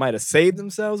Olympics might have saved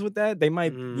themselves with that. They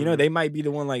might, Mm. they might be the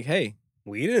one like, "Hey,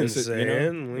 we didn't this is," say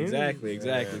it. We exactly.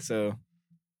 didn't- So,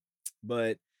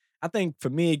 but I think for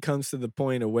me, it comes to the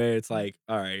point of where it's like,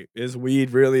 all right, is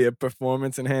weed really a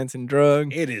performance enhancing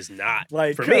drug? It is not.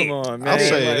 Like, for come me. on, man. I'll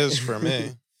say Like- it is for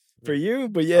me. for you,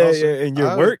 but yeah, Also, in your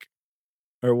I- work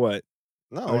or what?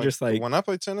 No, Or just like- when I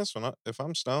play tennis, if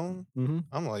I'm stoned, Mm-hmm.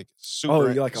 I'm like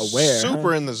super. you're like aware, huh?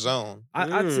 super in the zone.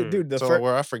 I'd say, dude, the So first.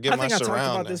 where I forget I my think I talked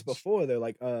surroundings. about this before though.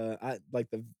 Like, I like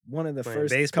one of the Playing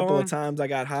first couple baseball? of times I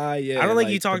got high. Yeah, I don't think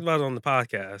you like, talked about it on the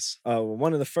podcast.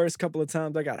 One of the first couple of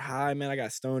times I got high, man, I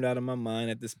got stoned out of my mind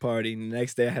at this party. And the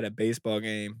next day I had a baseball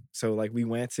game. So like we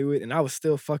went to it and I was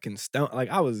still fucking stoned. Like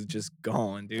I was just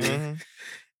gone, dude. Mhm.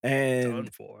 Done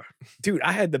And for. dude,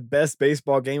 I had the best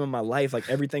baseball game of my life. Like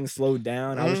everything slowed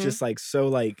down. I was Mhm. just like so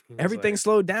like was everything like-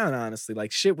 slowed down. Honestly,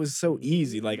 like shit was so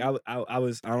easy. Like I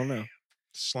don't know.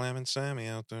 Slamming Sammy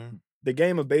out there. The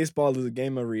game of baseball is a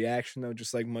game of reaction though,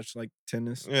 just like much like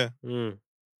tennis. Yeah. Mm.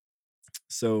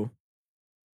 So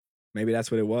maybe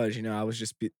that's what it was. You know, I was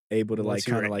just able to Once like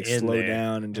you kind of were like in slow there.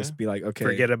 down and just Yeah. be like, okay,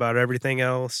 Forget about everything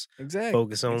else. exactly.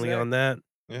 Focus only on that.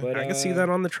 Yeah. But I can see that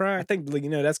on the I track. think like, you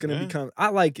know, that's gonna Yeah. become. I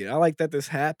like it. I like that this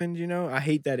happened. You know, I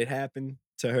hate that it happened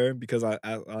to her because I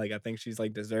think she's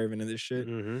like deserving of this shit.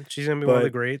 She's gonna be one of the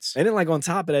But- greats. And then like on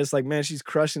top of that, it's like, man, she's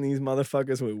crushing these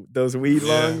motherfuckers with those weed Yeah.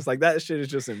 lungs. Like that shit is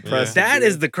just impressive. That dude.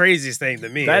 is the craziest thing to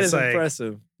me. That It's is like,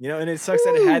 impressive. You know, and it sucks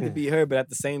that it had to Woo. be her, but at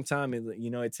the same time,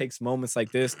 it takes moments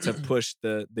like this to push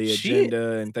the She-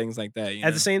 agenda and things like that. You know?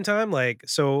 At the same time, like,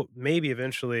 so maybe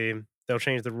eventually they'll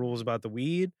change the rules about the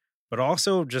weed, but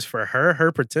also just for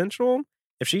her potential,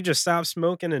 if she just stops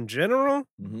smoking in general,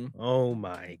 Mhm. oh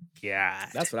my God.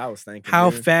 That's what I was thinking. how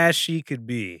dude. fast she could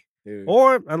be. Dude.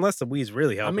 Or unless the weed's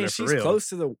really I helping mean, her for she's real. close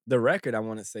to the record. I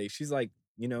want to say she's like,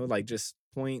 you know, like just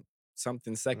point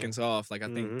something seconds off. Like I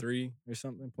think Mhm. 3 or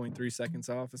something, 0.3 seconds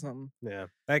off or something. Yeah,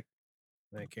 that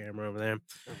camera over there.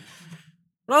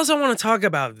 But I also want to talk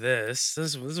about this.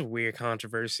 This is a weird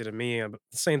controversy to me. The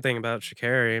same thing about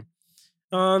Sha'Carri.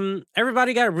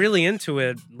 Everybody got really into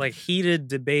it, like heated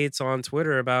debates on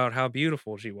Twitter about how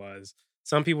beautiful she was.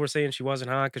 Some people were saying she wasn't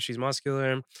hot because she's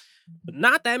muscular, but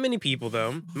not that many people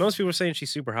though. Most people were saying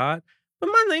she's super hot. But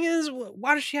my thing is,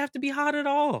 why does she have to be hot at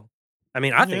all? I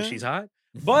mean, I think Yeah. she's hot,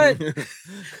 but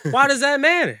why does that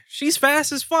matter? She's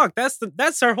fast as fuck.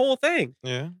 That's her whole thing.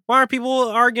 Yeah. Why are people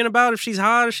arguing about if she's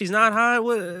hot or she's not hot?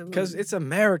 Because it's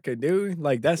America, dude.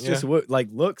 Like that's just Yeah. what like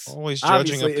looks. Always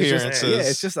judging Obviously, it's just- appearances. yeah,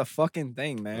 it's just a fucking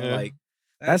thing, man. Yeah. Like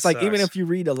That that's like even sucks. if you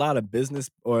read a lot of business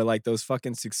or like those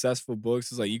fucking successful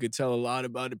books, it's like you could tell a lot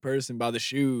about the person by the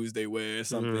shoes they wear or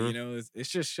something. Mhm. You know, it's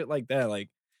just shit like that. Like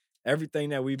everything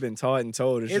that we've been taught and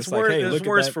told is it's just like, worse. hey, It's look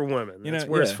worse at that. for women. you It's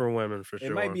know, worse yeah. for women for sure.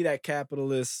 It might be that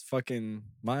capitalist fucking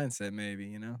mindset, maybe,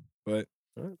 you know, but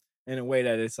Right. in a way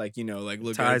that it's like, you know, like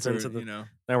look Ties at it into for, the- you know,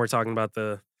 Now we're talking about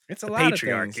the it's a the lot of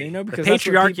patriarchy. things, you know, the because that's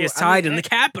what patriarchy people- is I tied mean, into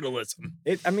capitalism.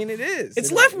 I mean, it is.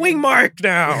 It's It- left wing Mark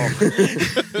now.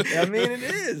 I mean, it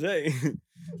is. Hey.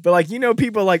 But like, you know,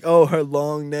 people are like, oh, her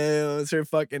long nails, her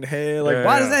fucking hair. Like,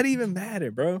 why does Yeah. that even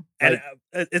matter, bro? And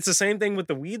Like, it's the same thing with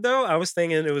the weed, though. I was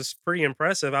thinking it was pretty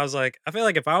impressive. I was like, I feel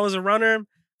like if I was a runner,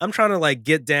 I'm trying to like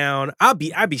get down. I'd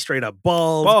be straight up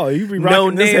bald. oh, you be no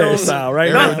rocking this nails, hairstyle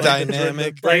right no- now.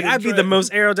 Aerodynamic. Like I'd be the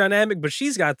most aerodynamic, but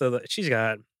she's got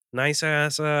nice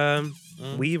ass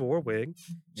weave or wig.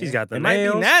 She's got the it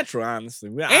nails. might be natural, honestly.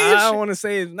 I And don't she- want to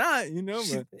say it's not, you know,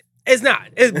 but It's not.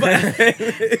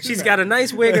 But she's got a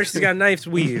nice wig or she's got a nice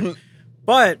weave.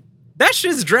 But that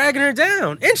shit's dragging her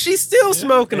down, and she's still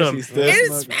smoking and them, she's still and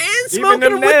smoking. smoking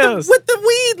them them nails. with the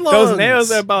weed lungs. those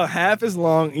nails are about half as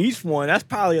long each one. That's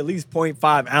probably at least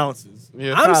 0.5 ounces.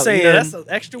 Yeah. I'm Probably, saying you know, that's an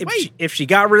extra if weight. if she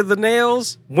got rid of the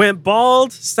nails, went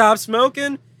bald, stopped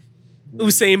smoking,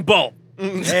 Usain Bolt.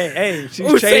 hey, she's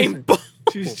Usain chasing. Bolt.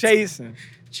 She's chasing.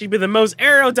 She'd be the most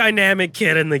aerodynamic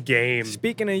kid in the game.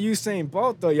 Speaking of Usain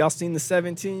Bolt, though, y'all seen the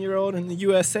 17-year-old in the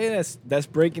USA that's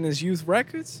breaking his youth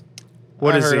records?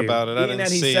 What I is heard he? about it. I Being didn't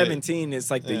that he's see 17, it's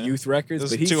like the Yeah. youth records.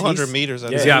 There's But he's 200 meters. I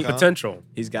yeah, He's think, got huh? potential.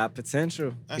 He's got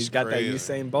potential. That's He's got crazy. that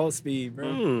Usain Bolt speed,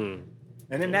 bro. Hmm.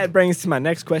 And then that brings to my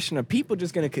next question: are people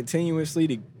just going to continuously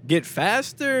to get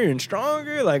faster and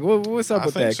stronger? Like, what's up I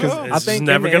with think that? so. I It's think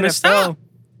never in the gonna NFL, stop.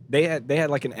 They had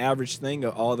like an average thing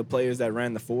of all the players that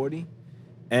ran the 40,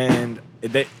 and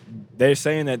they're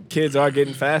saying that kids are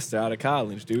getting faster out of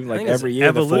college, dude. Like think it's every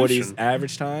year, the 40's evolution.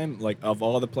 average time, like of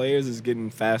all the players, is getting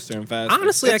faster and faster.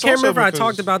 Honestly, It's I can't also remember I because-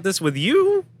 talked about this with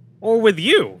you or with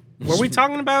you. Were we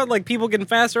talking about like people getting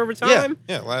faster over Yeah. time?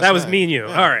 Yeah. Last That was night. me and you.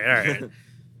 Yeah. All right. That-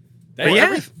 But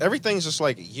yeah. Everything's just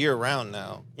like year round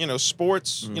now. You know,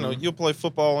 sports. You know, you'll play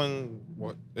football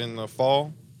in the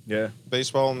fall, yeah,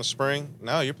 baseball in the spring.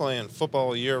 Now you're playing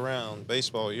football year round,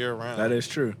 baseball year round. that is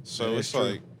true. So That is it's true.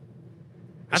 like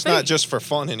it's think- not just for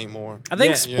fun anymore. I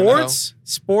think Yeah.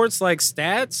 sports like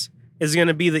stats is going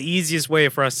to be the easiest way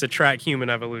for us to track human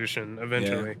evolution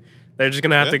eventually. They're just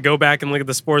going to have Yeah. to go back and look at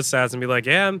the sports stats and be like,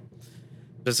 yeah,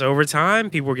 just over time,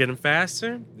 people were getting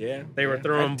faster. Yeah, They were yeah.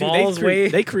 throwing Dude, balls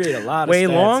they create a lot of way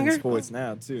stats longer. in sports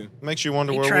now too. Makes you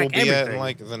wonder They where track we'll be at everything. in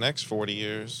like the next 40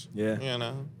 years. Yeah. You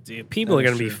know. Dude, people are That is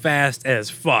going to be true. fast as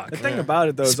fuck. The thing Yeah. about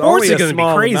it though is Sports only are a gonna be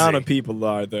small crazy. amount of people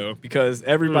are though, because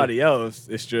everybody else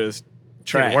is just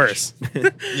trash. worse.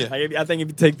 Yeah. Like, I think if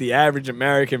you take the average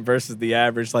American versus the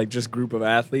average like just group of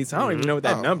athletes, I don't even know what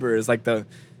that Oh. number is. Like the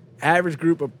average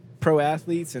group of pro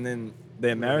athletes and then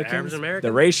the Americans, average American?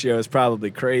 the ratio is probably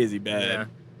crazy bad. Yeah.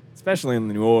 Especially in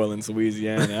New Orleans,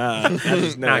 Louisiana. I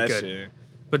just know Not that good. shit.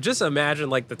 But just imagine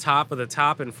like the top of the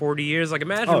top in 40 years. Like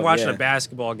imagine Oh, watching yeah. a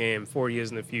basketball game 40 years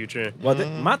in the future. Well,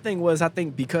 my thing was, I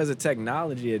think because of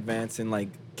technology advancing, like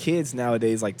kids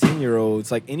nowadays, like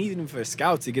 10-year-olds, like, and even for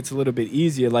scouts, it gets a little bit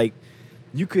easier. Like,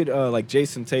 you could, like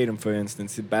Jason Tatum, for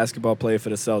instance, a basketball player for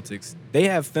the Celtics. They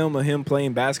have film of him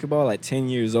playing basketball at 10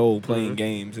 years old, playing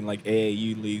games in like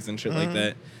AAU leagues and shit like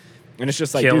that. And it's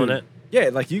just like, Killing dude, it. yeah,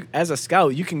 like you as a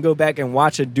scout, you can go back and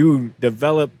watch a dude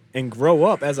develop and grow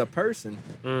up as a person.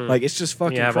 Like, it's just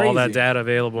fucking You have crazy. all that data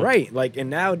available. Right, like, and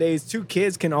nowadays, 2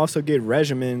 kids can also get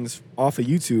regimens off of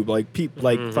YouTube. Like,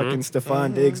 like fucking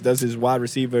Stephon Diggs does his wide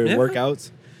receiver Yeah.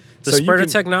 workouts. The So you spread can-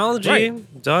 of technology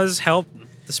right. does help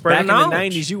the spread Back of in the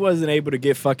knowledge. 90s, you wasn't able to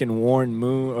get fucking Warren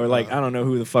Moon or, like, I don't know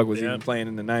who the fuck was Yeah. even playing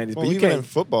in the 90s. Well, but you even in can't.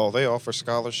 football, they offer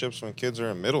scholarships when kids are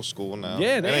in middle school now.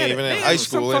 Yeah, they they ain't had, even they in had high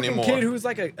some school fucking anymore. kid who was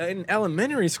like in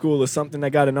elementary school or something that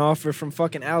got an offer from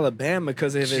fucking Alabama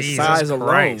because of his Jesus size alone.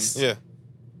 Christ. Yeah,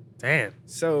 Damn.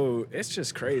 So it's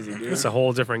just crazy, dude. It's a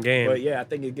whole different game. But yeah, I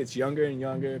think it gets younger and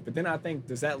younger. But then I think,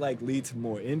 does that like lead to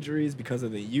more injuries because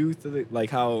of the youth of it? Like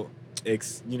how,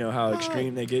 how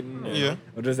extreme they're getting? Yeah.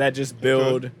 Or does that just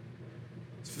build?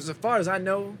 As far as I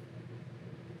know,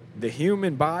 the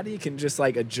human body can just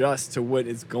like adjust to what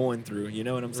it's going through. You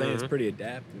know what I'm saying? It's pretty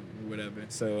adaptive or whatever.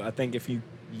 So I think if you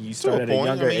to start a at point. a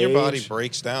younger I mean, age, your body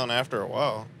breaks down after a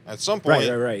while. At some point,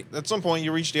 right. At some point,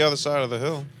 you reach the other side of the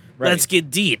hill. right. Let's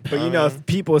get deep. But if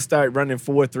people start running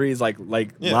 4.3s like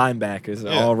Yeah. linebackers are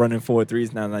Yeah. all running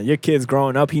 4.3s now, like your kid's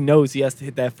growing up, he knows he has to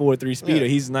hit that 4.3 speed Yeah. or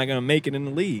he's not gonna make it in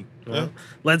the league. Yeah.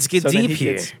 Let's get So then deep he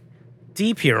here. gets-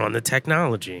 Deep here on the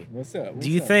technology. What's up? Do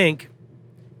you think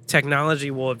technology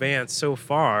will advance so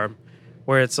far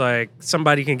where it's like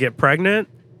somebody can get pregnant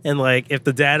and like if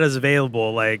the data is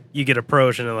available, like you get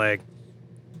approached and they're like,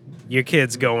 your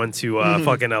kid's going to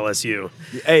fucking LSU.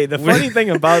 Hey, the funny thing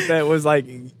about that was like,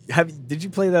 did you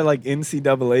play that like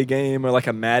NCAA game or like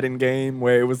a Madden game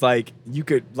where it was like you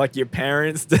could like your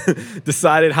parents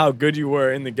decided how good you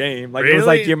were in the game? Like it was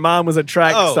like Really? your mom was a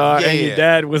track Oh, star yeah, and your yeah.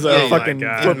 dad was a Yeah, my fucking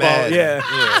God. football. Madden.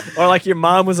 Yeah. Or like your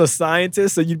mom was a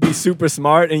scientist, so you'd be super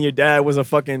smart, and your dad was a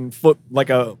fucking like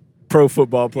a pro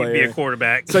football You'd player. be a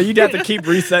quarterback. So you'd have to keep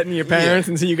resetting your parents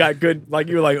until you got good. Like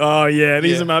you were like, oh yeah,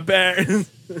 these Yeah. are my parents.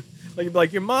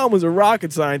 like your mom was a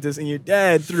rocket scientist and your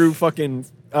dad threw fucking.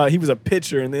 He was a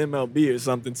pitcher in the MLB or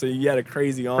something. So you had a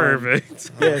crazy arm.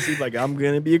 Perfect. Yeah, so he's like, I'm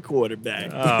gonna be a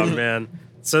quarterback. Oh man.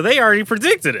 So they already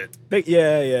predicted it.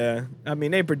 Yeah. I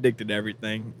mean, they predicted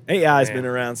everything. AI's Man. been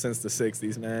around since the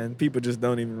 '60s, man. People just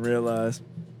don't even realize.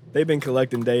 They've been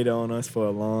collecting data on us for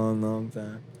a long, long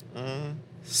time. Mhm.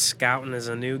 Scouting is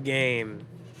a new game.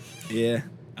 Yeah.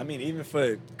 I mean, even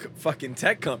for fucking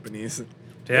tech companies.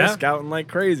 Yeah? They're scouting like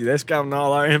crazy. They're scouting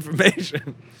all our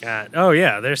information. God. Oh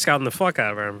yeah, they're scouting the fuck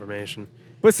out of our information.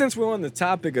 But since we're on the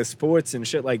topic of sports and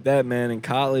shit like that, man, in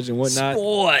college and whatnot,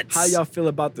 Sports. how y'all feel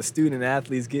about the student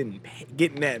athletes getting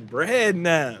that bread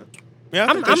now? Yeah, I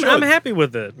I'm think they should. happy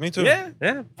with it. Me too. Yeah.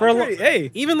 Yeah. For a Okay,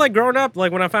 hey. even like growing up,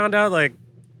 like when I found out like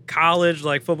college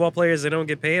like football players they don't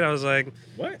get paid, I was like,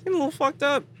 What? getting a little fucked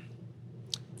up.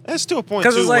 That's to a point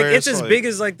Because too it's like where it's as like, big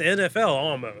as like the NFL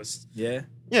almost. Yeah.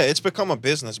 Yeah, it's become a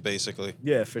business basically.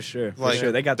 Yeah, for sure. For Like,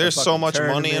 sure. They got the there's so fucking much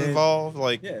money tournament. involved.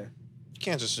 Like, Yeah. you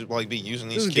can't just like be using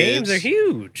these Those kids. games are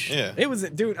huge. Yeah. It was,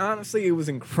 dude, honestly, it was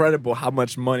incredible how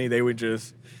much money they were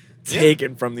just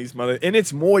taking from these and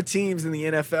it's more teams in the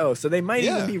NFL, so they might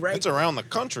Yeah, even be right. it's around the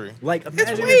country. Like,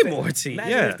 imagine way if more teams, Imagine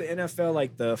yeah. if the NFL,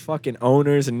 like the fucking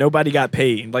owners and nobody got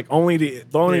paid. Like only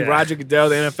Yeah. Roger Goodell,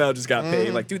 the NFL just got paid.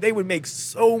 Like, dude, they would make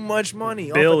so much money.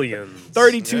 off of Billions.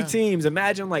 32 Yeah. teams.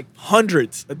 Imagine like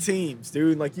hundreds of teams,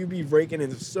 dude. Like you'd be raking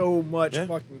in so much Yeah.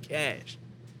 fucking cash.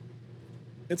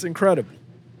 It's incredible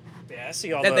Yeah, I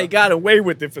see all that they got away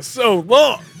with it for so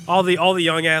long. all the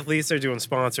young athletes are doing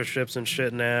sponsorships and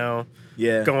shit now,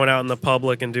 Yeah. going out in the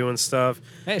public and doing stuff.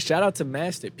 Hey, shout out to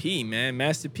Master P, man.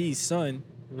 Master P's son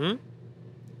Hmm?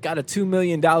 got a $2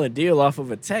 million deal off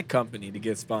of a tech company to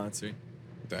get sponsored,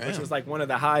 Damn. which is like one of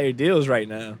the higher deals right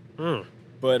now. Hmm.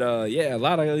 But yeah, a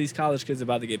lot of these college kids are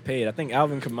about to get paid. I think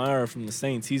Alvin Kamara from the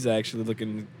Saints, he's actually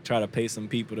looking to try to pay some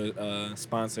people to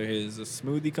sponsor his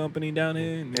smoothie company down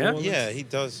here. In New Yeah? Orleans. Yeah, he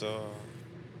does.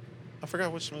 I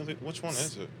forgot which one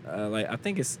is it? Like I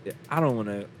think it's. I don't want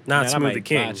to. Not I might Smoothie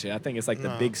King. botch it. I think it's like the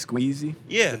No. Big Squeezy.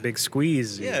 Yeah, The big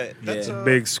squeeze. yeah, that's Yeah.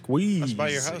 Big squeeze. That's by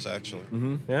your house actually.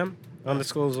 Mm-hmm. Yeah.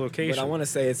 Undisclosed But location. I want to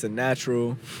say it's a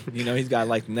natural. He's got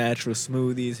like natural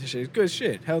smoothies and shit. Good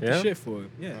shit, healthy Yeah. shit for him.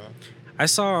 Yeah. I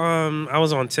saw I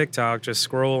was on TikTok just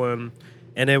scrolling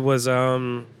and it was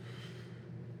one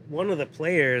of the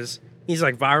players. He's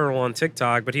like viral on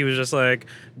TikTok, but he was just like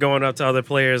going up to other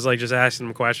players, like just asking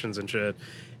them questions and shit.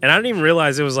 And I didn't even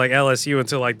realize it was like LSU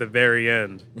until like the very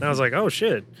end. And I was like, oh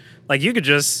shit, like you can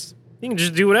just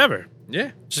do whatever.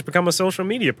 Yeah. Just become a social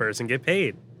media person, get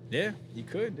paid. Yeah, you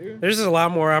could, dude. There's just a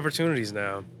lot more opportunities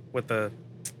now with the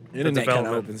Internet kind of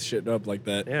development. opens shit up like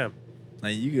that. Yeah.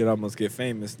 Like you could almost get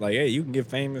famous. Like, hey, you can get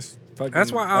famous. Fucking,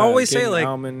 That's why I always say, getting like,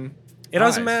 almond It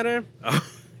doesn't pies. matter.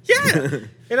 Yeah.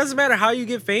 It doesn't matter how you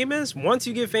get famous. Once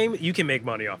you get famous, you can make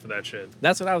money off of that shit.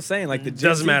 That's what I was saying. Like the Gen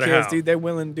Doesn't Z matter kids, how. dude, they're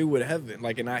willing to do whatever.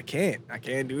 Like, and I can't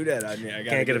do that. I mean, I gotta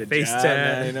Can't get a face job,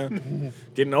 tat. man, you know?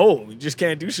 Getting old, you just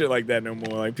can't do shit like that no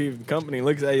more. Like, people, the company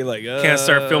looks at you like, Can't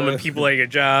start filming people at your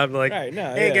job. Like, Right,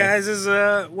 no, hey yeah. guys,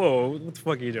 whoa, what the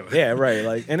fuck are you doing? Yeah, right.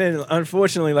 Like, and then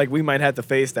unfortunately, like, we might have to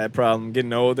face that problem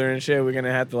getting older and shit. We're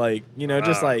gonna have to, like, you know,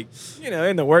 just like, you know,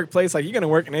 in the workplace, like, you're gonna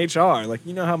work in HR. Like,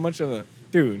 you know how much of a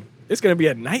dude. It's gonna be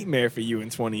a nightmare for you in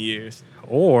 20 years.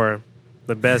 Or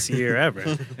the best year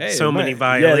ever. Hey, So it many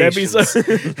might- Yeah, that'd be violations. so.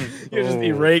 You'll just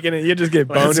be Oh. raking it. You just get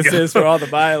Let's go. bonuses for all the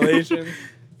violations.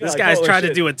 This guy's trying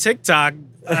to do a TikTok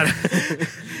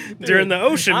during the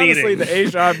OSHA Honestly, meeting the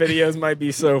HR videos might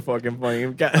be so fucking funny.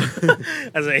 We've got-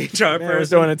 as an HR Man was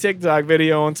person. doing a TikTok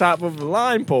video on top of a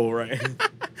line pole, right?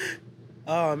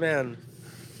 Oh man,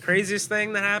 craziest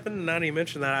thing that happened. Not even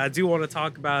mention that. I do want to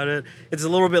talk about it. It's a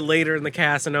little bit later in the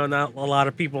cast. I know not a lot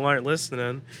of people aren't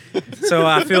listening, so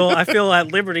I feel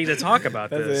at liberty to talk about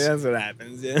this. That's what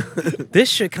happens. Yeah. This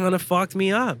shit kind of fucked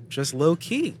me up, just low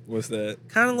key. What's that?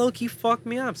 Kind of low key fucked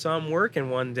me up. So I'm working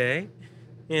one day,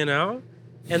 you know,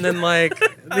 and then like,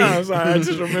 I'm sorry, I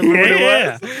just remember what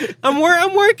it was.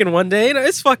 I'm working one day, and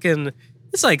it's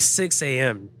like 6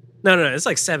 a.m. No, it's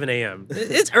like 7 a.m.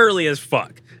 It's early as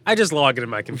fuck. I just log into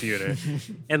my computer,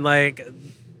 and like,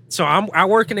 so I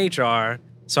work in HR,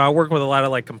 so I work with a lot of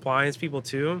like compliance people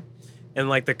too, and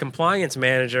like the compliance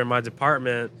manager in my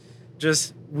department,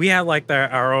 we have like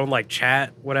our own like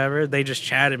chat, whatever. They just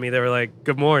chatted me. They were like,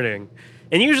 "Good morning,"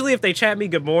 and usually if they chat me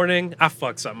 "Good morning," I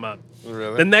fuck something up.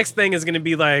 Really? The next thing is gonna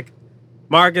be like,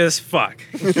 "Marcus, fuck."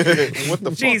 What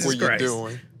the Jesus fuck were Christ. you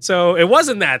doing? So it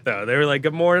wasn't that though. They were like,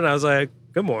 "Good morning." I was like,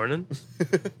 "Good morning."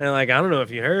 And like, I don't know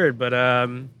if you heard, but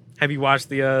have you watched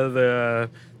the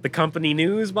company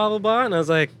news? Blah blah blah. And I was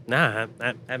like, nah,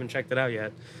 I haven't checked it out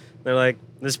yet. They're like,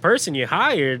 this person you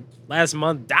hired last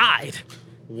month died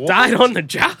on the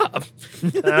job.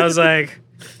 And I was like,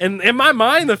 and in my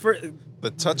mind,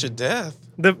 The touch of death.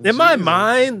 in my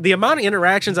mind, the amount of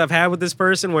interactions I've had with this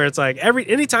person where it's like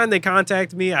anytime they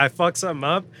contact me, I fuck something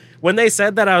up. When they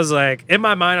said that, I was like, in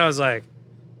my mind, I was like,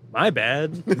 my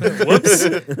bad.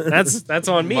 Whoops. That's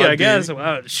on me, My I guess. B.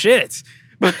 Wow, shit.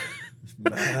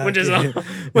 which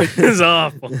is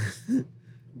awful.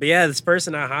 But yeah, this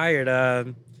person I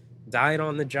hired died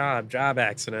on the job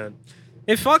accident.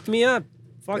 It fucked me up.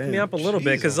 Fucked me Damn, up a little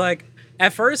bit because like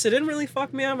at first it didn't really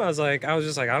fuck me up. I was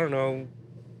just like, I don't know.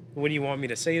 What do you want me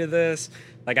to say to this?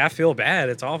 Like, I feel bad.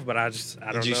 It's awful, but I don't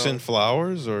know. Did you send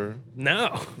flowers or?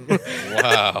 No.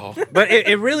 Wow. But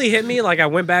it really hit me. Like, I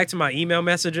went back to my email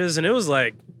messages, and it was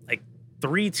like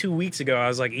 2 weeks ago. I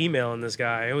was like emailing this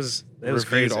guy. It was Reviewed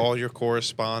crazy. all your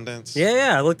correspondence.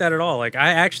 Yeah, I looked at it all. Like,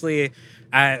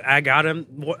 I got him.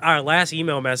 Our last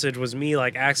email message was me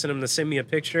like asking him to send me a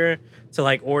picture to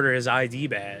like order his ID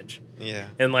badge. Yeah.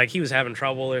 And like he was having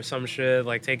trouble or some shit,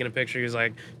 like taking a picture. He was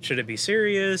like, should it be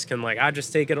serious? Can like I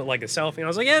just take it like a selfie? And I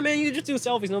was like, yeah, man, you can just do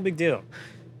selfies, no big deal.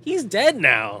 He's dead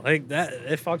now. Like that,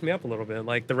 it fucked me up a little bit.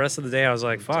 Like the rest of the day, I was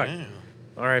like, fuck, Damn.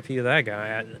 R.I.P. to that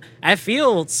guy. I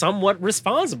feel somewhat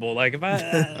responsible. Like if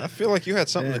I feel like you had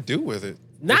something Yeah. to do with it.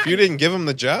 Nah. If you didn't give him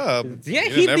the job, yeah,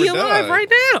 you'd he'd never be alive died. right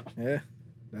now. Yeah.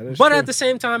 That is But true. at the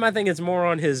same time, I think it's more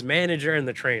on his manager and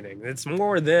the training. It's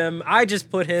more them. I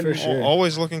just put him. For sure.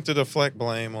 Always looking to deflect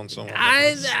blame on someone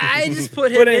else. I just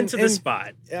put him But into the in-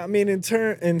 spot. I mean,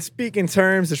 in speaking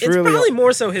terms, it's It's really probably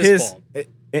more so his fault.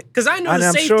 Because I know and the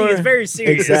I'm safety sure- is very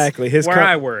serious. Exactly. where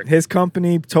I work. His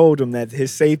company told him that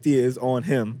his safety is on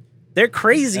him. They're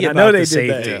crazy And I about know the they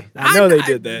safety. did that. I know they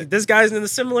did that. This guy's in a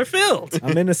similar field.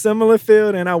 I'm in a similar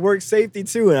field and I work safety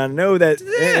too. And I know that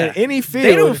Yeah. in any field,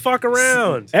 They don't fuck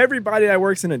around. everybody that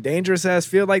works in a dangerous ass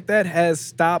field like that has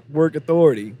stop work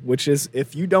authority, which is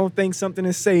if you don't think something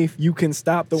is safe, you can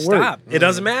stop the work. Stop. It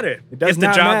doesn't matter. It does if the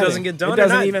not job matter. doesn't get done, it or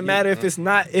doesn't not. even matter if it's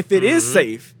not. If it is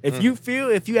safe, if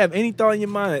you have any thought in your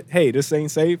mind that hey, this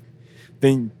ain't safe,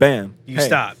 then bam, You hey.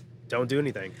 stop. Don't do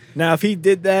anything. Now, if he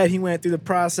did that, he went through the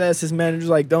process. His manager's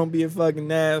like, "Don't be a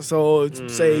fucking asshole.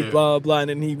 It's safe, blah blah," and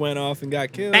then he went off and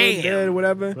got killed, Bam. dead, or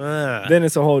whatever. Ah. Then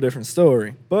it's a whole different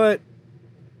story. But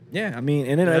Yeah, I mean,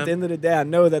 and then at the end of the day, I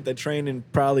know that the training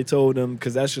probably told them,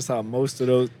 because that's just how most of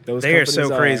those They are companies so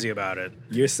crazy about it.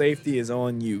 Your safety is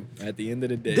on you at the end of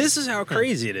the day. This is how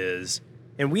crazy it is.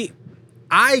 And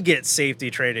I get safety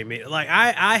training. Like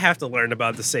I have to learn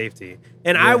about the safety.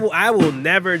 And I will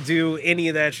never do any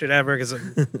of that shit ever, because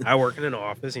I work in an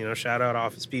office, shout out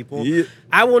office people. Yeah.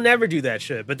 I will never do that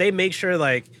shit. But they make sure,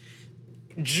 like,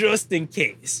 just in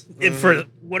case. And for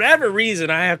whatever reason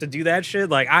I have to do that shit,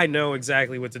 like, I know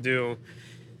exactly what to do.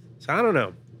 So I don't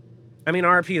know. I mean,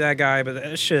 RP that guy, but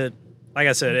that shit, like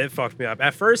I said, it fucked me up.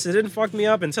 At first, it didn't fuck me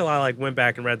up until I, like, went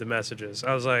back and read the messages.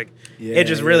 I was like, it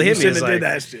just really hit me. You It's shouldn't like,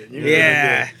 have did that shit. You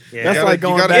yeah. That's You like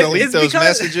gotta going back. delete It's those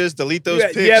because- messages, delete those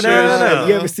pictures. Yeah, No.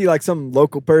 You ever see like some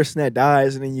local person that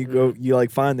dies, and then you go, you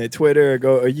like find their Twitter,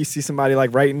 or you see somebody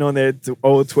like writing on their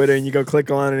old Twitter, and you go click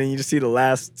on it, and you just see the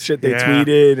last shit they Yeah.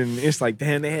 tweeted, and it's like,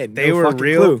 damn, they had no They were fucking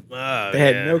real. clue. Oh, They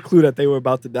had yeah. no clue that they were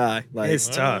about to die. Like, It's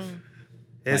tough.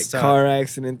 like It's tough. car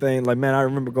accident thing. Like, man, I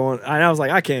remember going, and I was like,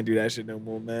 I can't do that shit no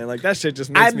more, man. Like, that shit just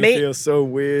makes me feel so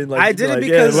weird. Like, I you did be it like,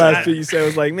 because the last I- shit you said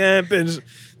was like, man, bitch,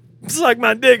 suck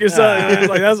my dick or something. It was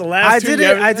like, that's the last. I two did you it.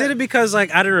 ever I said. did it because, like,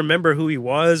 I didn't remember who he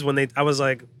was when I was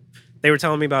like, they were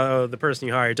telling me about the person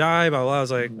you hired died. Blah, blah, blah. I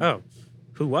was like, oh,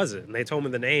 who was it? And they told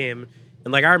me the name,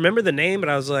 and like I remember the name, but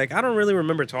I was like, I don't really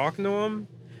remember talking to him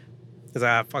because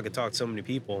I fucking talked to so many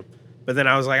people. But then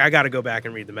I was like, I got to go back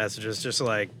and read the messages just to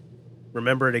like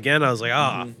remember it again. I was like,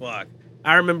 oh fuck.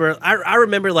 I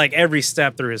remember like every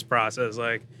step through his process,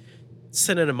 like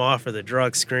sending him off for the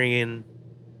drug screen,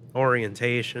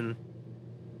 orientation.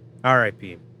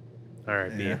 R.I.P.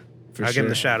 R.I.P. Yeah, for I'll give him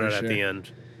the sure, shout for out at sure. the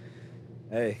end.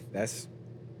 Hey,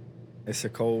 it's a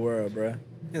cold world, bro.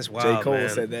 It's wild, J. Cole man.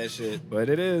 said that shit, but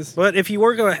it is. But if you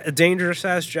work a dangerous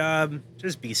ass job,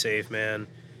 just be safe, man.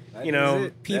 That you is know, it.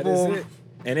 That people- is it.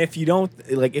 And if you don't,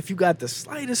 like, if you got the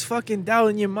slightest fucking doubt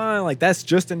in your mind, like, that's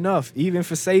just enough, even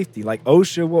for safety. Like,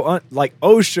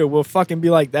 OSHA will fucking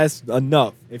be like, that's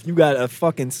enough. If you got a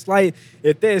fucking slight,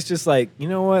 if there's just like, you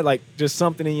know what, like, just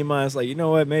something in your mind, it's like, you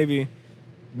know what, maybe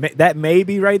that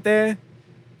maybe right there,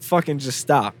 fucking just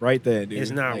stop right there, dude. It's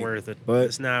not Like, worth it. but-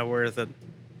 It's not worth it.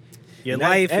 Your and that-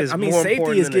 life and- is I mean, more safety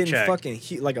important is than a getting check. fucking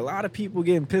like a lot of people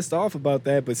getting pissed off about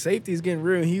that, but safety is getting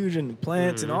real huge in the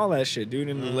plants and all that shit, dude,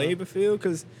 in the labor field.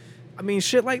 Because, I mean,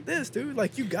 shit like this, dude,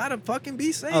 like you gotta fucking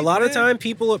be safe. A lot of man. time,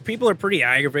 people are pretty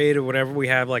aggravated whenever we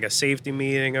have like a safety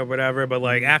meeting or whatever. But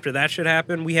like after that shit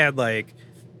happened, we had like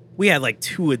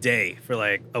 2 a day for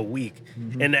like a week,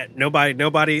 and that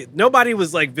nobody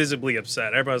was like visibly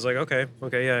upset. Everybody was like, okay,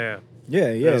 yeah.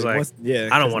 yeah, was like, once- yeah.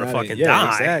 I don't 'cause wanna now fucking yeah,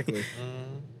 die. Exactly,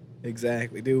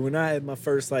 exactly, dude. When I had my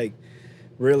first like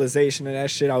realization of that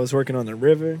shit, I was working on the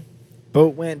river.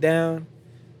 Boat went down.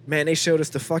 Man, they showed us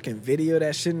the fucking video of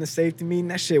that shit in the safety meeting.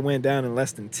 That shit went down in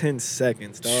less than 10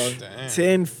 seconds, dog. Damn.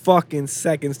 10 fucking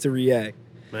seconds to react.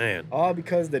 Man, All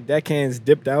because the deckhands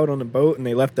dipped out on the boat and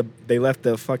they left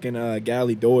the fucking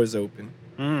galley doors open.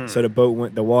 So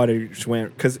the water just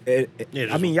went, because Yeah, I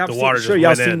just- mean, y'all the seen, water sure just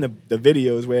y'all went seen in. the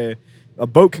videos where a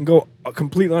boat can go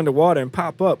completely underwater and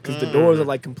pop up because the doors are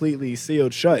like completely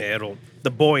sealed shut. yeah, the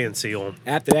buoyancy will.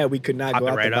 After that, we could not Pop go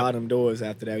it out right the up. bottom doors.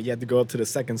 After that, you had to go up to the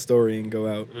second story and go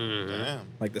out Damn.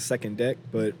 like the second deck.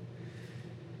 But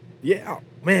yeah, oh,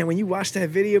 man, when you watch that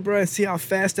video, bro, and see how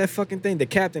fast that fucking thing, the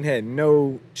captain had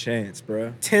no chance,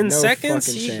 bro. 10 No seconds?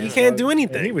 fucking He chance, can't dog. do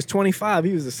anything. And he was 25.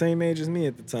 He was the same age as me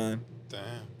at the time. Damn.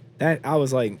 That I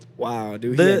was like, wow,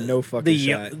 dude, he had no fucking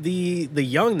shot. The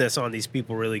youngness on these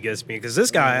people really gets me, because this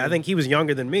guy, I think he was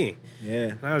younger than me. Yeah,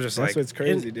 And I was just that's like, what's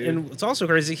crazy, and, dude. And it's also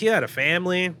crazy. He had a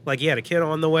family, like he had a kid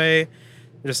on the way.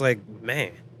 Just like,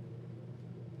 man,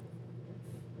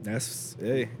 That's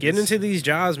hey, getting into these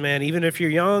jobs, man. Even if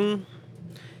you're young,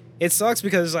 it sucks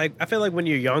because like I feel like when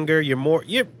you're younger, you more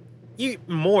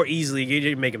easily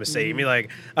you make a mistake. You be like,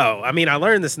 oh, I mean, I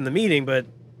learned this in the meeting, but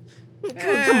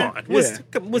come on, what's the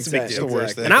big Exactly, deal? the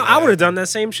worst thing And can I would have happen. done that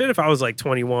same shit if I was like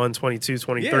 21, 22,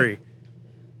 23.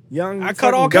 young. I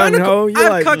cut all gun kind of. ho. You're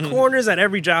I've like, cut corners at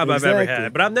every job I've ever Exactly.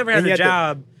 had, but I've never had And you a had to-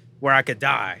 job where I could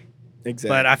die. exactly.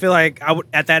 But I feel like I would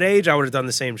at that age I would have done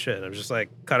the same shit. I was just like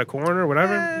cut a corner,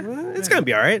 whatever. It's gonna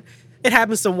be all right. It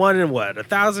happens to 1 in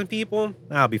 1,000 people.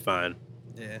 I'll be fine.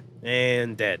 Yeah.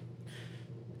 And dead.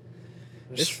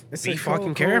 Just It's be a fucking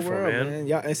cold careful, world, man.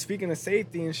 Y'all, and speaking of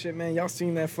safety and shit, man, y'all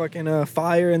seen that fucking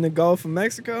fire in the Gulf of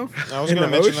Mexico? I was In gonna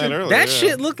the mention ocean? that earlier. That yeah.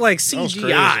 shit looked like That was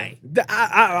CGI. crazy.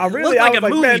 I really Looked like I was a like,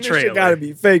 movie man, this trailer. shit gotta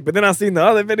be fake. But then I seen the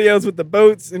other videos with the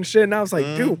boats and shit, and I was like,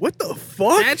 dude, what the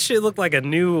fuck? That shit looked like a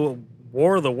new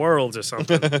War of the Worlds or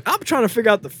something. I'm trying to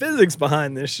figure out the physics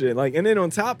behind this shit. Like, and then on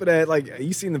top of that, like,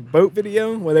 you seen the boat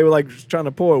video where they were like trying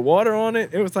to pour water on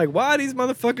it? It was like, why are these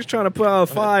motherfuckers trying to put out a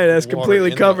fire that's Water completely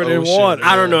in the covered in ocean. water?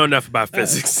 I don't know enough about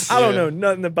physics. I don't Yeah. know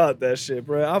nothing about that shit,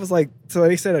 bro. I was like, so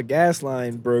they said a gas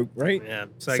line broke, right? Yeah.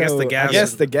 So I guess the gas. I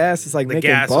guess the gas is like the making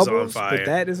gas is on bubbles, fire. but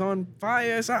that is on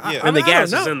fire. So Yeah. and the I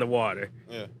gas don't is know. in the water.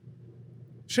 Yeah.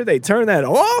 Should they turn that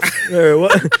off? Or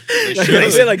what? Like, should. I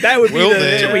feel like that would Will be the.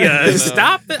 they? Should we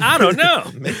stop it? I don't know.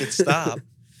 Make it stop.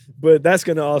 But that's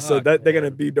gonna also Fuck, that they're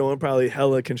gonna be doing probably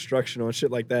hella construction on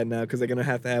shit like that now because they're gonna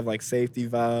have to have like safety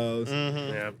valves.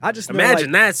 Mm-hmm. Yeah. I just know,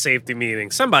 Imagine like, that safety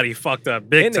meeting. Somebody fucked up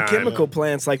big in the time. chemical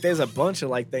plants, like there's a bunch of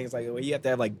like things like where you have to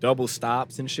have like double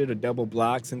stops and shit or double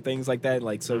blocks and things like that.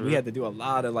 Like so, we had to do a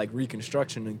lot of like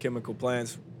reconstruction in chemical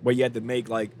plants where you had to make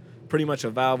like pretty much a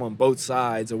valve on both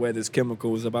sides of where this chemical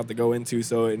was about to go into.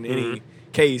 So in any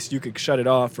case, you could shut it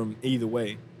off from either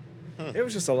way. It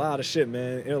was just a lot of shit,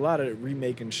 man. A lot of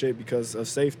remaking shit because of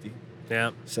safety.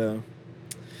 Yeah. So,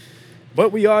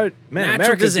 but we are, man, Natural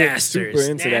America's getting disasters.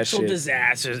 super into that Natural shit.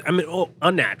 disasters. I mean,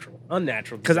 unnatural.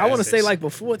 Unnatural. Because I want to say disasters. like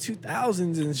before 2000s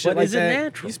and shit But like is it that,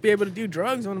 natural? you used to be able to do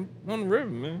drugs on the river,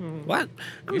 man. What?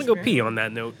 I'm Used gonna go to be- pee on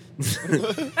that note.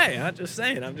 Hey, I'm just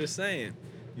saying.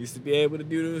 Used to be able to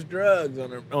do those drugs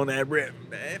on that river,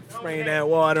 man. Spraying that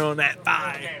water on that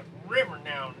fire. River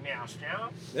now,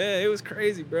 Scout. Yeah, it was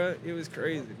crazy, bro. It was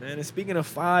crazy, man. And speaking of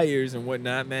fires and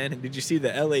whatnot, man, did you see the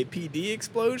LAPD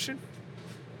explosion?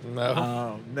 No.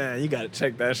 Oh man, you gotta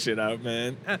check that shit out,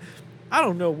 man. I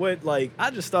don't know what, like,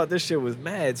 I just thought this shit was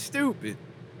mad stupid.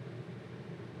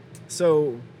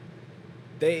 So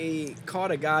they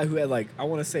caught a guy who had like, I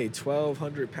want to say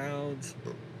 1,200 pounds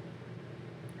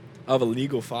of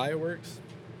illegal fireworks.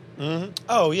 Mm-hmm.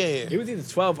 Oh yeah, It yeah. was either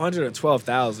 1,200 or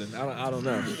 12,000. I don't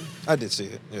know. I did see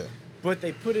it. Yeah. But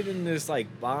they put it in this like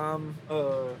bomb.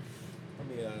 Let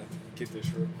me get this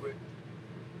real quick.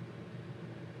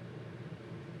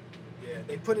 Yeah,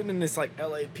 they put it in this like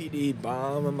LAPD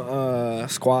bomb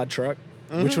squad truck,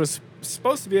 which was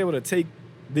supposed to be able to take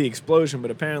the explosion, but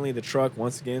apparently the truck,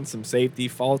 once again, some safety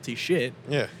faulty shit.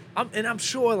 Yeah. I'm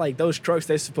sure like those trucks,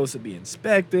 they're supposed to be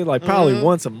inspected like probably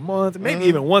once a month, maybe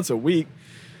even once a week.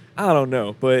 I don't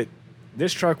know, but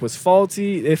this truck was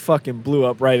faulty. It fucking blew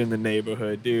up right in the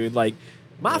neighborhood, dude. Like,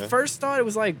 my first thought, it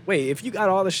was like, wait, if you got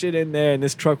all the shit in there and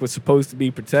this truck was supposed to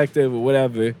be protective or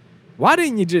whatever, why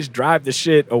didn't you just drive the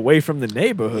shit away from the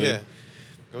neighborhood? Yeah.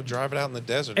 Go drive it out in the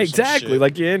desert. Or some Exactly. shit.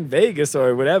 Like you're in Vegas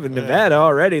or whatever, Nevada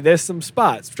already. There's some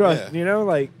spots. Trust, Yeah. you know,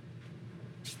 like,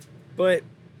 but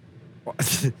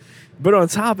on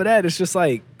top of that, it's just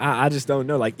like, I just don't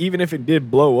know. Like, even if it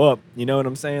did blow up, you know what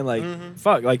I'm saying? Like,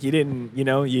 fuck, like you didn't, you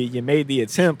know, you made the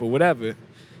attempt or whatever.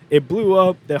 It blew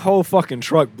up. The whole fucking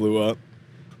truck blew up.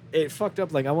 It fucked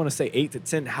up, like, I want to say 8 to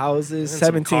 10 houses. And some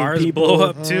 17 cars people blow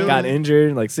up, too. got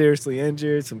injured, like seriously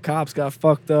injured. Some cops got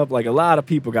fucked up. Like, a lot of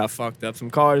people got fucked up. Some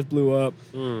cars blew up.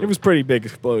 It was a pretty big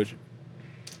explosion.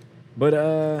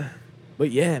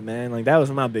 But yeah, man, like that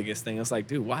was my biggest thing. I was like,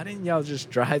 dude, why didn't y'all just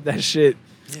drive that shit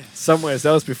somewhere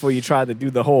else before you tried to do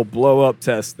the whole blow up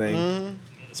test thing?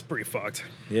 It's pretty fucked.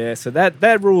 Yeah, so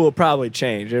that rule will probably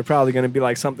change. It's probably going to be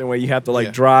like something where you have to like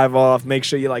Yeah. drive off, make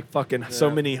sure you're like fucking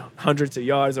so many hundreds of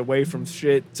yards away from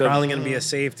shit. So Probably gonna be a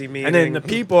safety meeting. and then the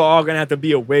people are all gonna have to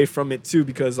be away from it too,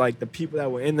 because like the people that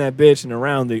were in that bitch and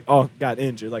around it all got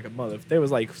injured like a mother. There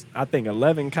was like, I think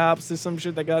 11 cops or some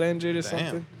shit that got injured or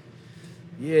something.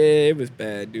 Yeah, it was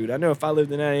bad, dude. I know if I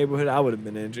lived in that neighborhood, I would have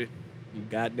been injured. You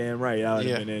goddamn right, I would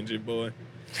have Yeah. been injured, boy.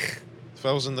 If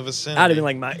I was in the vicinity, I'd have been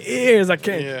like, my ears, I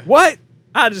can't. Yeah. What?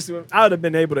 I would have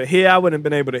been able to hear. I wouldn't have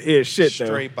been able to hear shit though.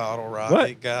 straight bottle rocket.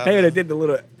 What? Guy. Hey, they did the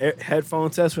little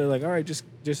headphone test where they're like, all right, just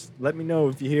let me know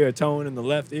if you hear a tone in the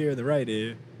left ear or the right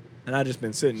ear. And I just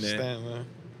been sitting there. Stand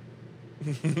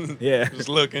there. Yeah. Just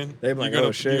looking. They'd be like, You gonna- oh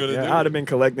you shit. gonna Yeah, do I'd it? have been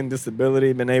collecting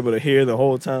disability, been able to hear the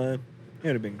whole time. It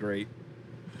would have been great.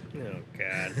 Oh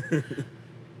God.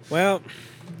 Well,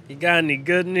 you got any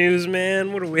good news,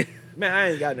 man? What are we? Man, I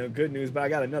ain't got no good news, but I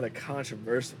got another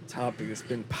controversial topic that's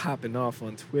been popping off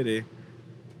on Twitter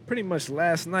pretty much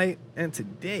last night and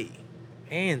today.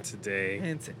 And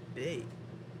today.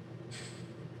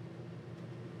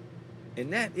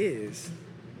 And that is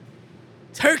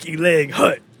Turkey Leg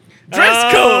Hut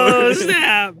dress Oh, code.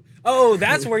 snap. Oh,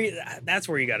 that's where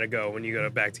you gotta go when you go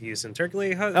back to Houston. Turkey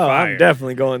Leg Hut. Oh, fire. I'm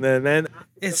definitely going there, man.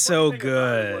 It's so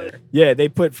good. Yeah, they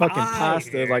put fucking Fire.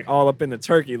 pasta like all up in the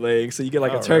turkey leg, so you get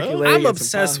like Oh, a turkey really? leg. I'm and some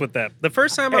obsessed pasta. with that. The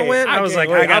first time I Hey, went, I was can't like,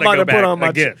 wait. I gotta I'm about go to back put on my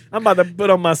again. I'm about to put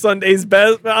on my Sunday's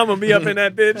best. I'm gonna be up in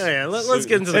that bitch. Oh, yeah, let's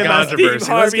get into the In my Steve controversy. Let's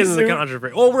Harvey get into the suit.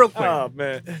 controversy. Oh, real quick. Oh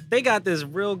man, They got this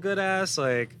real good ass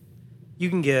like you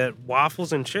can get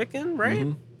waffles and chicken, right?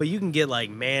 Mhm. But you can get like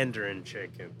Mandarin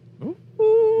chicken.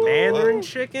 Ooh. Mandarin wow.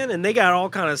 chicken, and they got all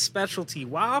kind of specialty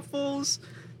waffles.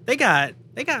 They got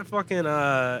fucking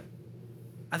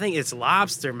I think it's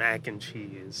lobster mac and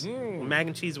cheese. Mac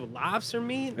and cheese with lobster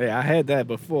meat. Hey, I had that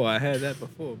before,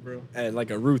 bro. At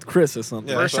like a Ruth Chris or something.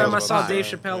 Yeah, First that's time I what I saw was about Dave to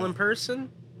say. Chappelle Yeah. in person,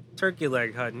 Turkey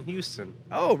Leg Hut in Houston.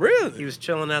 Oh, He really? was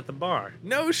chilling at the bar.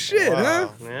 No shit, Wow. huh?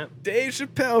 Yeah. Dave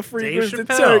Chappelle frequents the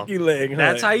Chappelle. turkey leg.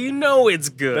 That's how you know it's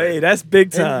good. Hey, that's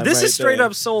big And time. this right is straight there.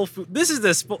 up soul food. This is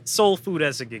the soul food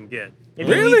as it can get. If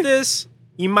Really? you eat this,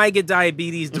 you might get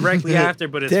diabetes directly after,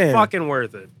 but it's Damn. fucking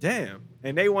worth it. Damn.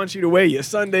 And they want you to wear your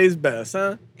Sunday's best,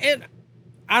 huh? And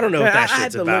I don't know Yeah, what that I had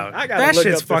shit's to about. Look, I gotta That look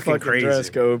shit's up the fucking crazy. dress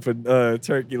code for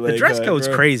turkey leg. The dress hut, code's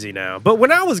bro. crazy now. But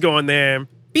when I was going there,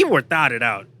 people were thought it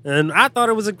out. And I thought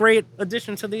it was a great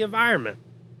addition to the environment.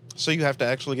 So you have to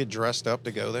actually get dressed up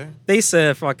to go there? They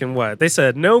said fucking what? They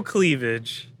said no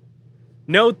cleavage,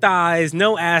 no thighs,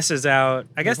 no asses out.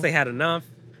 I guess they had enough.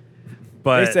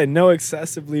 But They said no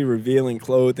excessively revealing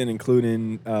clothing,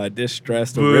 including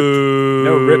distressed or ripped.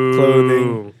 No ripped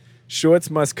clothing.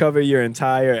 Shorts must cover your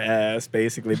entire ass,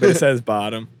 basically, but it says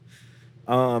bottom.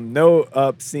 No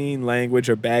obscene language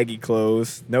or baggy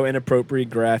clothes. No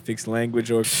inappropriate graphics, language,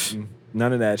 or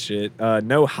none of that shit.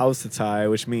 No house attire,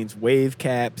 which means wave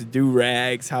caps,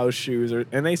 do-rags, house shoes,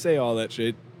 and they say all that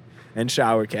shit. And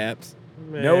shower caps.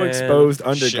 No Man. exposed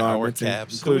Shower undergarments,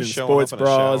 caps. including Who's showing sports up in a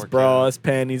shower bras, cap? bras,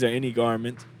 panties, or any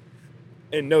garment.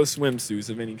 And no swimsuits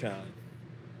of any kind.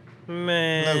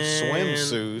 Man. No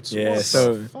swimsuits. Yeah, What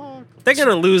so- the fuck? They're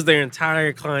gonna lose their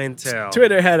entire clientele.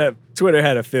 Twitter had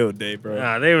a field day, bro.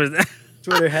 Nah, they was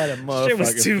Twitter had a motherfucking shit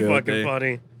was too field fucking day.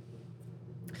 funny.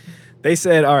 They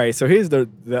said, all right, so here's the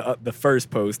first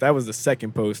post. That was the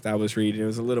second post I was reading. It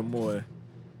was a little more.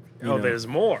 you know. There's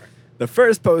more. The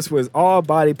first post was all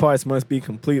body parts must be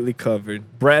completely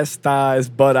covered. Breasts, thighs,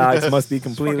 buttocks must be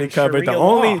completely Fucking covered. The Sharia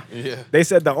only law. Yeah. they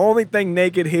said the only thing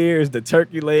naked here is the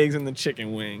turkey legs and the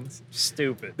chicken wings.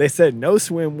 Stupid. They said no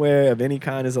swimwear of any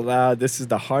kind is allowed. This is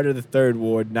the heart of the third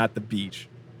ward, not the beach.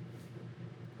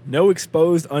 No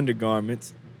exposed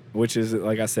undergarments, which is,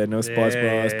 like I said, no sports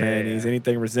bras, Yeah. panties,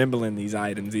 anything resembling these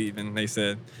items even, they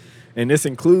said. And this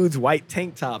includes white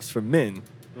tank tops for men.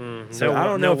 So I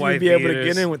don't know if you'd be able to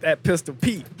get in with that Pistol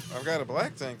Pete. I've got a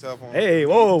black tank top on. Hey,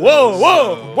 whoa, whoa,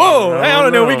 whoa, whoa. I I don't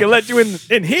don't know if we know. can let you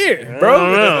in here, I bro.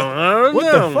 don't know.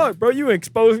 What the fuck, bro? You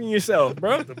exposing yourself,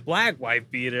 bro. The black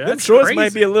white beater. Them That's shorts crazy.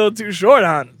 might be a little too short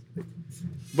on them.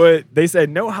 But they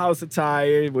said no house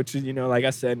attire, which is, like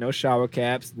I said, no shower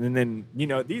caps. And then,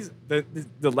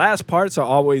 the last parts are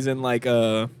always in like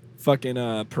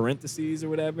fucking parentheses or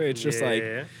whatever. It's just like,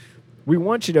 Yeah. we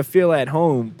want you to feel at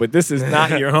home, but this is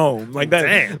not your home. Like that.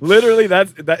 Damn. Literally,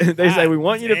 they say we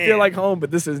want you to feel damn. like home, but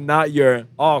this is not your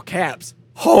all caps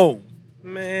home.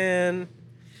 Man,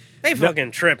 they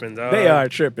fucking tripping, dog. They are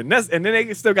tripping. And then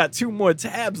they still got 2 more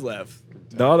tabs left.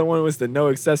 The other one was the no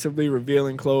excessively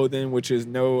revealing clothing, which is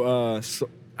no.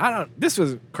 This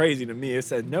was crazy to me. It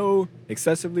said no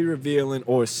excessively revealing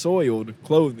or soiled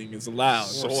clothing is allowed.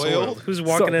 Soiled? Who's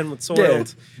walking So- in with Yeah,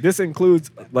 soiled? this includes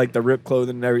like the ripped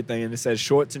clothing and everything, and it says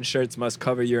shorts and shirts must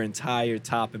cover your entire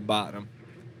top and bottom.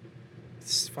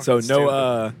 It's fucking So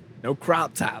stupid. no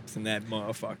crop tops in that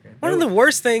motherfucker. One of the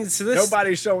worst things to this.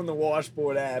 Nobody's showing the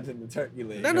washboard abs and the turkey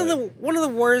leg. One of the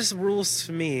worst rules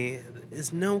to me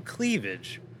is no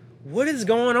cleavage. What is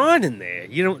going on in there?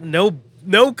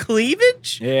 No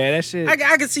cleavage? Yeah, that shit. I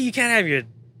can see you can't have your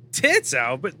tits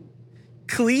out, but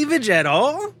cleavage at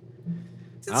all?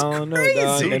 It's I don't know, crazy.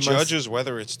 dog. Who They must- judges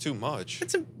whether it's too much?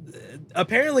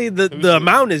 Apparently the Who's the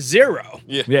amount is 0.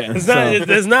 Yeah. Yeah, It's not. so-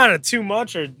 There's not a too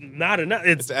much or not enough.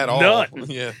 It's It's at all. none.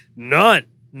 Yeah. None.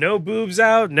 No boobs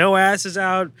out. No asses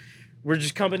out. We're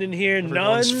just coming in here.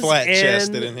 Everyone's Nuns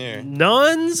flat-chested and in here.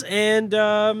 Nuns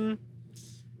and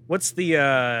what's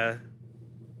the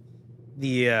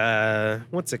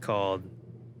what's it called?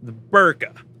 The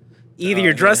burqa. Either Oh,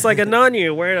 you're dressed yeah. like a nun or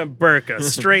you're wearing a burqa.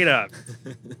 Straight up.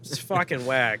 It's fucking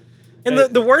whack. And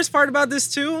the worst part about this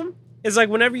too is like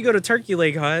whenever you go to Turkey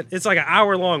Leg Hut, it's like an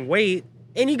hour-long wait,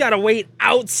 and you gotta wait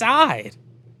outside.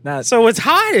 Not So it's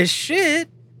hot as shit.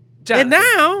 And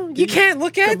now you can't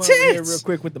look at come over here real tits.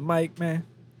 quick with the mic, man.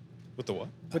 With the what?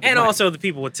 With the And mic. also the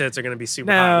people with tits are gonna be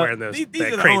super hot now wearing those. these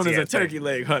that are the crazy owners of ass thing. Turkey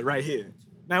Leg Hut right here.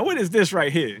 Now what is this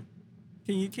right here?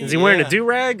 Can Is he wearing Yeah. a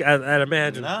do-rag? I'd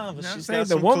imagine. Nah, but You know what I'm she's saying? got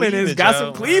The some woman has cleavage got some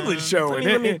out, cleavage man.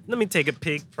 showing. Let me take a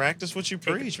peek. Practice what you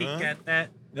Take a preach, peek man. at that.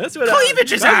 That's what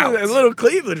Cleavage is that's out. A little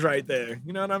cleavage right there.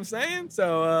 You know what I'm saying?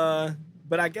 So,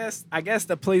 but I guess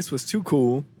the place was too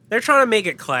cool. They're trying to make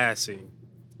it classy.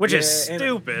 which is Yeah, and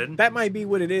stupid. that might be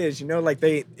what it is. You know, like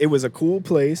it was a cool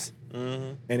place,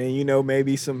 Mhm. and then you know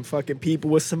maybe some fucking people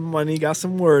with some money got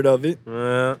some word of it,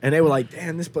 and they were like,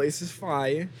 "Damn, this place is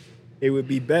fire. It would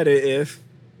be better if."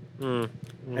 And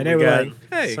they were like,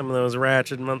 "Hey." some of those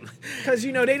ratchet Because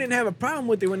you know they didn't have a problem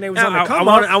with it when they was on the come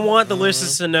I up. want the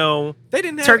listeners to know They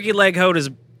didn't have Turkey Leg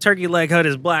Hut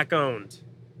is black owned.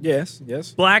 Yes.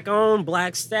 Black owned,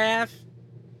 black staff.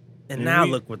 And And now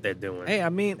we- look what they're doing. Hey, I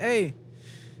mean,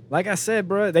 like I said,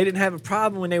 bro, they didn't have a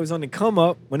problem when they was on the come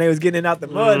up. When they was getting out the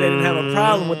mud, they didn't have a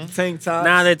problem with the tank tops.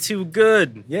 Now they're too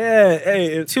good. Yeah,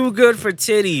 hey, Too good for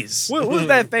titties. what was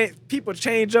that thing? People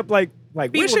change up like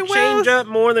People wishing change wells? up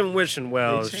more than wishing They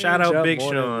wells. change Shout out up Big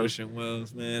more than Sean. Wishing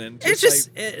wells, man. And It's just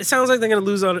it sounds like they're gonna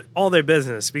lose all their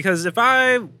business because if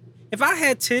I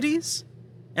had titties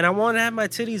and I wanted to have my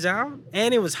titties out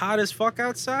and it was hot as fuck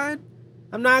outside,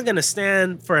 I'm not gonna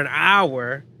stand for an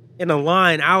hour in a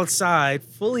line outside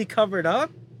fully covered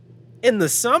up in the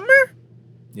summer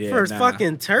for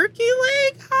fucking turkey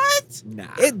leg hut. nah.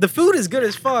 The food is good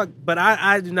as fuck, but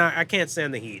I can't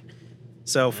stand the heat.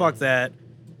 So fuck that.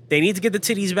 They need to get the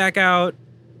titties back out.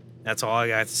 That's all I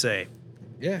got to say.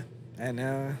 Yeah,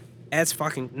 and That's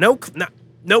fucking no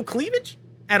cleavage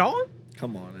at all.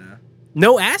 come on now,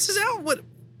 No asses out. What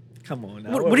come on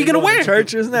now. what are you we gonna going wear? to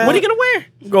churches now. What are you gonna wear?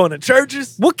 going to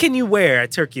churches? What can you wear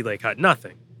at Turkey Lake Hut?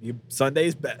 Nothing.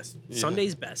 Sunday's best. Yeah.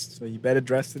 Sunday's best. So you better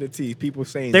dress to the T. People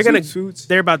saying They're gonna suits.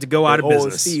 They're about to go out of old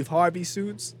business. Steve Harvey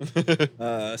suits.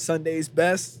 Sunday's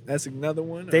best. That's another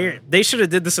one. They should have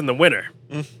did this in the winter.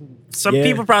 Some Yeah,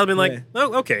 people probably been like, yeah.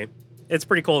 oh, okay, it's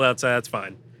pretty cold outside. That's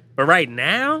fine. But right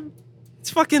now, it's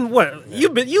fucking what you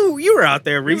were out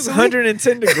there It was recently.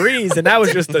 110 degrees, and that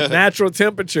was just the natural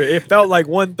temperature. It felt like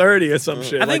 130 or some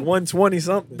shit, I like think 120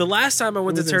 something. The last time I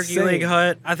went It to was Turkey insane. Lake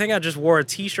Hut, I think I just wore a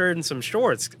t-shirt and some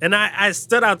shorts, and I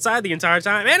stood outside the entire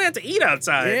time and I had to eat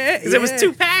outside Yeah, because it was yeah.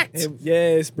 too packed.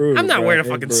 It's brutal. I'm not bro. wearing a It's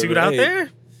fucking brutal. suit out Hey, there.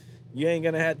 You ain't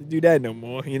gonna have to do that no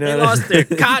more. You know, They lost their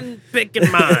cotton picking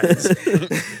minds.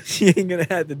 You ain't gonna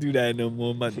have to do that no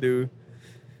more, my dude.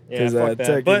 Yeah, Because fuck that.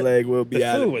 turkey But leg will be the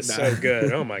out. food was Nah. so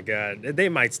good. Oh my god, they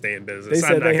might stay in They business.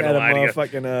 said I'm not they had gonna a lie to you.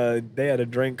 motherfucking they had a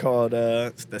drink called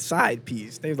the side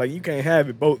piece. They was like, you can't have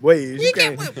it both ways. You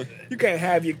can't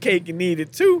have your cake and eat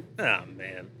it too. Oh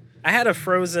man, I had a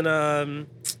frozen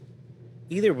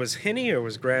either it was Henny or it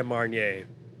was Grand Marnier.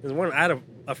 There's one. I had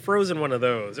a frozen one of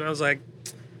those, and I was like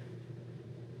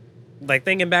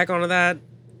thinking back onto that.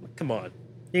 Come on,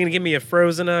 you're gonna give me a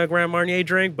frozen Grand Marnier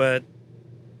drink, but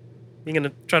you're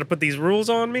gonna try to put these rules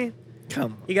on me.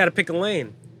 Come on. You got to pick a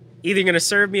lane. Either you're gonna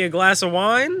serve me a glass of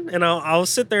wine, and I'll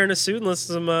sit there in a suit and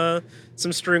listen to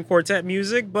some string quartet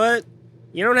music, but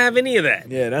you don't have any of that.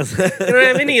 Yeah, that's You don't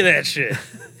have any of that shit.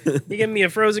 You give me a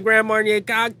frozen Grand Marnier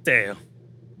cocktail.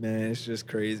 man, it's just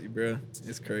crazy, bro.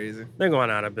 It's crazy. They're going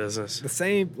out of business. The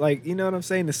same, like, you know what I'm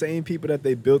saying? The same people that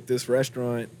they built this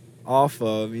restaurant off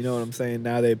of, you know what I'm saying?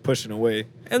 Now they're pushing away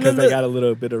And because then they got a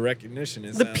little bit of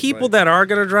recognition. The people that are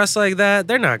going to dress like that,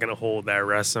 they're not going to hold that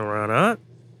restaurant up.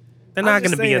 They're not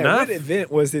going to be enough. What event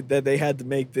was it that they had to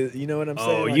make this? You know what I'm saying?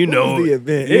 Oh, Like, you what know, was the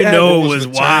event. you It had know to it be- was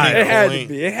China. wild. It had to Link.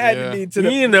 be. It had Yeah. to be to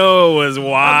the. You know it was I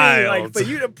wild. mean, like, for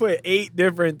you to put 8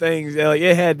 different things, like,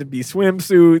 it had to be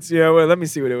swimsuits. You know, well, let me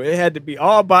see what it was. It had to be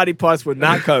all body parts were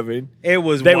not covered. it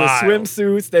was They wild. were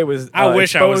swimsuits. They was. I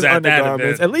wish I was exposed at that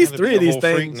undergarments. event. At least Had to 3 be of a these whole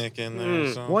things. Freaknik in there or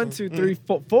something. 1, 2, 3,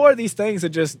 4 of these things are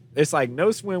just. It's like no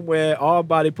swimwear, all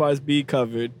body parts be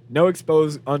covered, no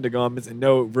exposed undergarments, and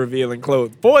no revealing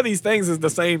clothes. 4 of these things is the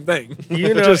same thing.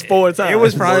 You know, just 4 times. It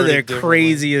was probably Worded their differently.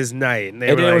 craziest night. And they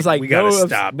And were then it was like we got to no,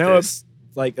 stop no this.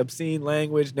 like obscene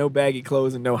language, no baggy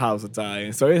clothes, and no house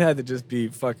attire. So it had to just be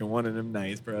fucking one of them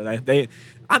nights, bro. Like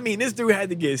this dude had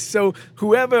to get so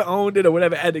whoever owned it or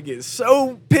whatever had to get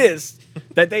so pissed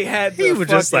that they had to He was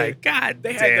just fucking- like, God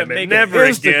they had to damn it, make never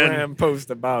an Instagram again.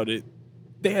 post about it.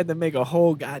 They had to make a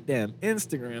whole goddamn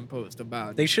Instagram post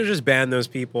about it. They should have just banned those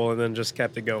people and then just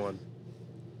kept it going.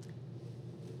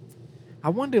 I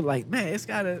wonder, like, man, it's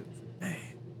gotta. Man.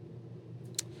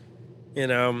 You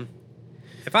know,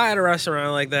 if I had a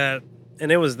restaurant like that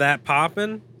and it was that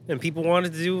popping and people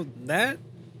wanted to do that,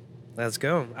 let's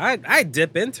go. I'd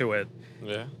dip into it.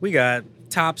 Yeah. We got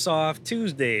Tops Off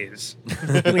Tuesdays.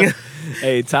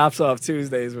 Hey, Tops Off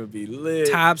Tuesdays would be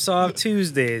lit. Tops Off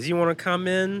Tuesdays. You want to come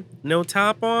in, no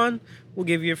top on? We'll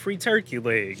give you a free turkey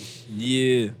leg.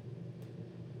 Yeah.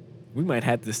 We might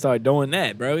have to start doing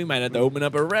that, bro. We might have to open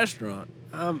up a restaurant.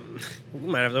 We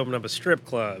might have to open up a strip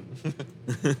club.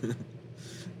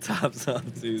 Tops Off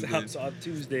Tuesdays. Off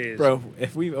Tuesdays. Bro,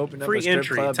 if we opened up Free a strip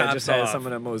entry, club that Tops just had Off. some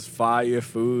of the most fire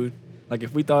food, Like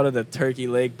if we thought of the turkey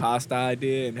leg pasta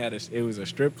idea and it was a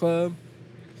strip club,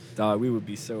 dog, we would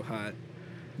be so hot.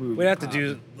 We'd have to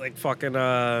do like fucking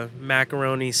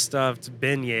macaroni stuffed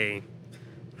beignet,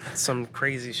 some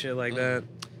crazy shit like that.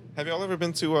 Have y'all ever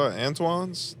been to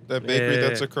Antoine's, that bakery Yeah.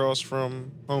 that's across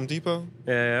from Home Depot?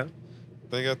 Yeah.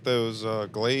 They got those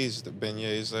glazed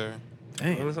beignets there.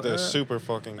 Damn. They're super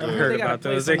fucking good. I've heard They got a about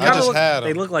those. place They on- I kind just of had they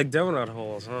 'em. look like donut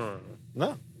holes, huh?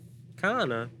 No,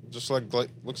 Kinda. just like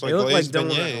looks like They look like glazed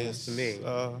donut beignets. holes to me.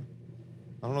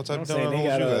 I don't know what type I'm of saying donut they holes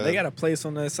got you a had. they got a place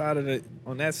on that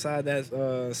side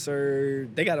that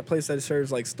serve. They got a place that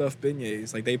serves like stuffed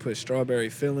beignets. Like they put strawberry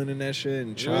filling in that shit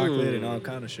and chocolate and all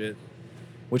kind of shit.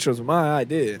 Which was my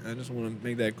idea. I just want to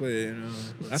make that clear. You know,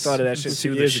 I thought of that shit Sue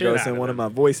 2 the years shit ago. out It's in of one of them.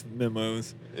 my voice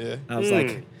memos. Yeah. I was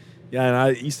like, yeah, and I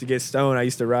used to get stoned. I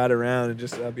used to ride around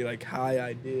and I'd be like, high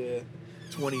idea,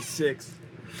 26.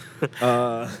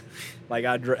 Like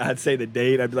I'd say the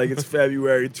date. I'd be like, it's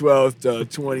February 12th,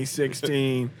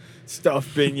 2016.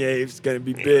 Stuffed beignets gonna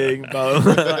be big. Blah,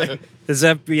 blah, blah. Like, This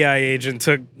FBI agent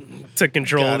took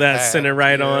control Got of that, hacked, sent it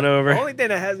right yeah. on over. the only thing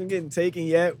that hasn't getting taken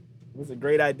yet was a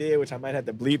great idea, which I might have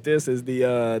to bleep this, is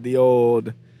the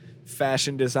old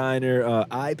fashion designer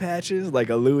eye patches, like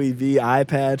a Louis V eye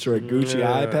patch or a Gucci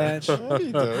Yeah. eye patch. That'd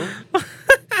be dope.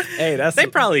 Hey, that's They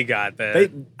probably got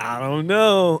that. I don't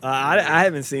know. I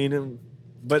haven't seen them,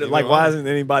 but Either like, why one. isn't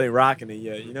anybody rocking it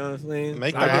yet? You know what I'm saying?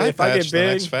 Make the I get- eye if I patch get the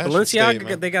next big, fashion Balenciaga,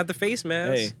 statement. they got the face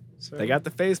mask. Hey, So- they got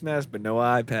the face mask, but no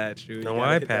eye patch, dude. No You gotta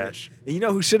eye hit that. patch. And you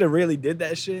know who should have really did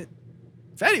that shit?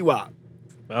 Fetty Wap.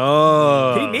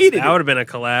 Oh, He needed that it. would have been a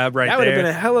collab right That would there. have been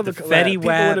a hell of a The collab. Fetty People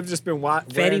Wap- would have just been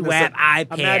Fetty Wap eye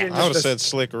patch. Imagine I would have just, said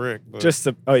Slick Rick. But just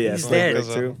to, oh yeah, He's Slick dead. Rick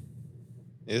too.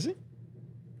 Is he?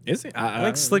 Is he? I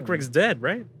think Slick Rick's dead,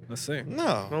 right? Let's see.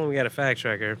 No. Well, we got a fact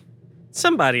checker.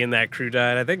 Somebody in that crew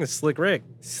died. I think it's Slick Rick.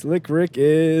 Slick Rick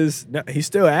is no, he's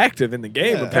still active in the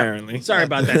game Yeah. apparently. Sorry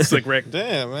about that, Slick Rick.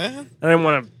 Damn, man. I didn't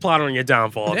want to plot on your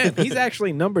downfall. Damn, he's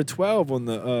actually number 12 on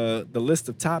the list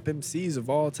of top MCs of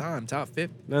all time, top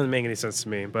 50. Doesn't make any sense to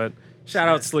me, but shout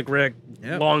out Slick Rick.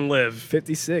 Yep. Long live.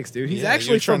 56, dude. He's Yeah,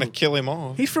 actually you're trying from to kill him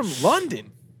off. he's from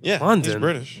London. Yeah, London. he's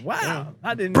British. Wow,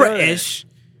 I didn't know that. British.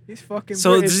 He's fucking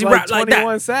So British, does he like rap like that?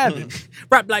 21 Savage.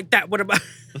 Rap like that. What about?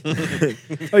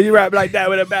 Oh, you rap like that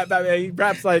with a bap bap. He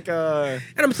raps like And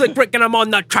I'm Slick Rick and I'm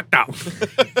on the track now.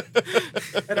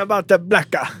 and about the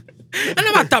blacka. And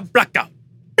I'm at the blackout.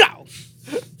 Blow.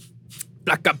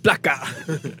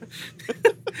 Blacka.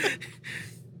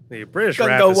 The British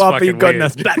Gonna rap go is whoppy, fucking gonna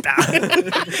weird. splatter.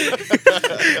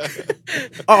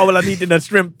 Oh, well, I need in a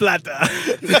shrimp platter.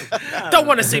 Don't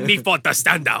want to see me for the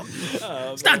stand down.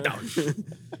 Oh, Stand down.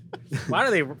 Why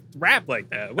do they rap like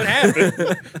that? What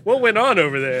happened? What went on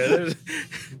over there? There's-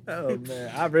 Oh,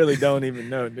 man. I really don't even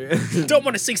know, dude. Don't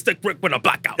want to see Slick Rick with a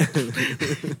blackout.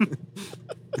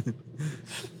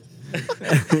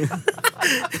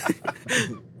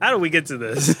 How do we get to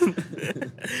this?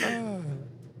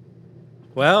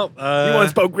 Well, You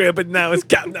once spoke real, but now it's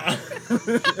Cap now. now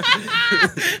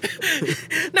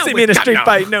See with me in a street Capcom.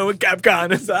 fight, no, with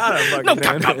Capcom. So I don't fucking No know.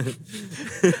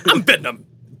 Capcom. I'm Venom.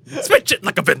 Switch it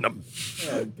like a Venom.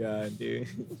 Oh, God, dude.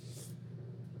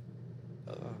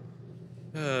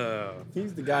 Oh.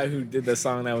 He's the guy who did the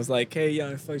song that was like, "Hey,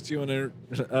 young folks, you wanna?"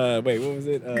 Wait, what was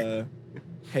it?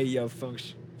 Hey, young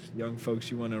folks,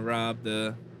 you wanna rob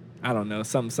the? I don't know,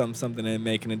 something, and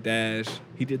making a dash.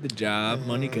 He did the job.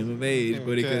 Money came of age,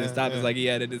 but he couldn't stop. It's like he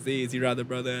had a disease. He robbed a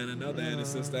brother and another, and a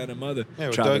sister and a mother. Yeah,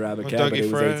 with Tried Doug- to rob a with cab, but Dougie it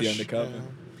was Fresh. 80 undercover. Yeah.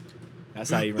 That's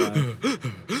how he rhymed.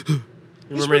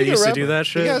 You remember pretty they used good to do rapper. that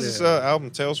shit? He has his Yeah.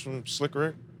 album Tales from Slick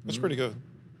Rick. It's pretty good.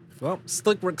 Well,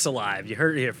 Slick Rick's alive. You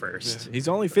heard it here first. He's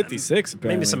only 56.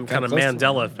 Apparently. Maybe some kind of Close to-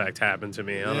 Mandela effect happened to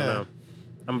me. I don't Yeah. know.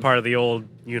 I'm part of the old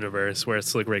universe where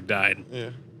Slick Rick died. Yeah.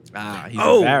 Ah, he's a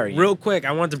Oh, variant. real quick,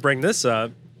 I wanted to bring this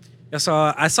up. I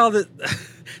saw that.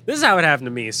 This is how it happened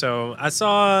to me. So I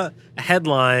saw a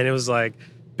headline. It was like,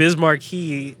 Biz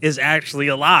Markie is actually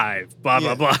alive. Blah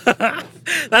blah blah.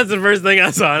 That's the first thing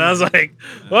I saw, and I was like,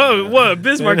 "Whoa, what?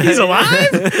 Biz Marquie's alive?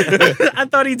 I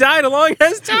thought he died a long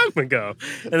ass time ago."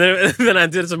 And then I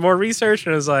did some more research,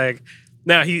 and it was like,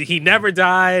 "No, he never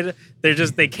died.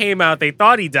 They came out. They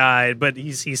thought he died, but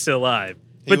he's still alive."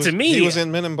 But to me, he was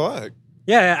in Men in Black.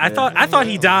 yeah, I thought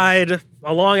he died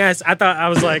a long ass. I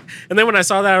was like, and then when I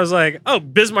saw that, I was like, oh,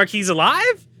 Biz Marquie's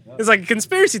alive? It's like a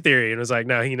conspiracy theory, and it was like,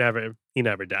 no, he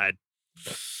never died.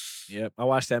 Yep, I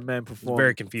watched that man perform.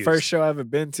 Very confused. First show I ever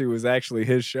been to was actually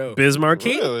his show. Biz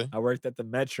Marquie? Really? I worked at the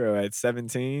Metro at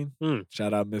 17. Hmm.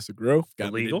 Shout out Mr. Grove.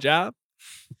 Got me Illegal. the job.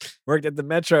 Worked at the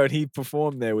Metro and he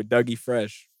performed there with Dougie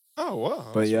Fresh. Oh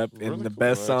wow. But That's yep, really and the cool,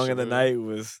 best song of the actually. night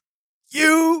was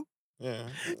 "You Yeah.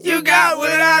 You got what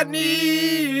I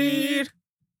need,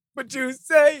 but you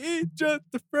say it's just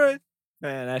a friend.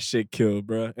 Man, that shit killed,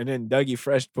 bro. And then Dougie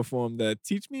Fresh performed the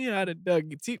 "Teach Me How to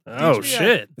Dougie." Teach Oh, me how-"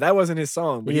 shit. That wasn't his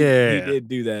song, but he Yeah. did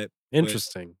do that.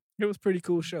 Interesting. It was a pretty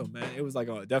cool show, man. It was like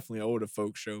definitely an older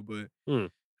folk show, but Hmm.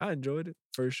 I enjoyed it.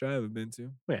 First show I ever been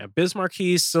to. Yeah, Biz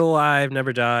Marquis still alive,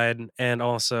 never died, and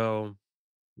also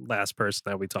last person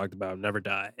that we talked about never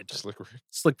died. Slick Rick.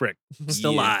 Slick Rick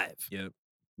still Yeah. alive. Yep.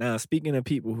 Now, speaking of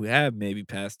people who have maybe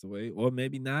passed away, or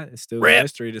maybe not, it's still a Rip.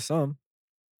 mystery to some.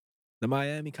 The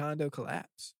Miami condo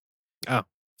collapse. Oh.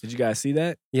 Did you guys see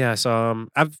that? Yeah, so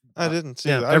I didn't see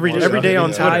yeah, that. every day on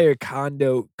Twitter. Entire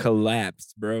condo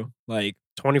collapsed, bro. Like,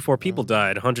 24 people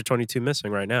died, 122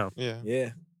 missing right now. Yeah.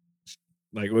 yeah.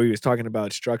 Like we was talking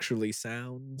about structurally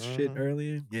sound shit Mhm.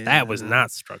 earlier. Yeah, That was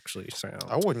not structurally sound.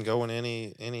 I wouldn't go in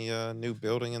any new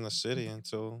building in the city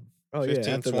until Oh,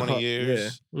 15, after the 20 hu-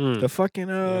 years. Mm. The fucking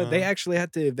they Yeah. actually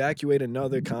had to evacuate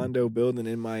another condo building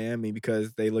in Miami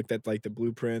because they looked at like the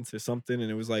blueprints or something, and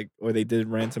it was like, or they did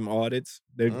random audits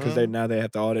because they now they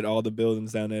have to audit all the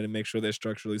buildings down there to make sure they're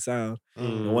structurally sound.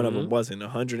 And one of them wasn't.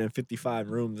 155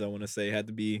 rooms, I want to say, had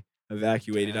to be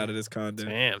evacuated out of this condo.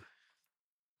 Damn.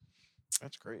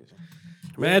 That's crazy.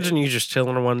 Imagine you just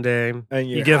chilling one day. And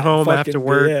You you're get hot home fucking after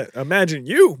work. dead. Imagine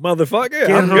you, motherfucker. Get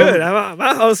I'm home. good.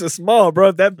 My house is small, bro.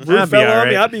 If that roof I'd be fell on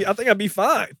me, alright. I think I'd be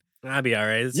fine. I'd be all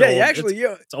right. It's Yeah, old. you actually,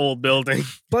 it's old building.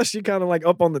 plus you kind of like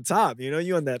up on the top. You know,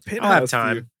 you on that penthouse. I'll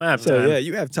have view. time. I have So time. yeah,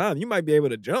 you have time. You might be able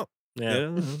to jump. Yeah. You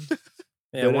know?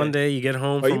 Yeah, But, one day you get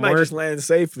home Or you from might work. just land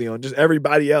safely on just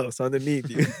everybody else underneath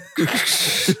you.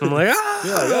 I'm like, ah,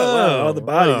 You're like, oh wow, all the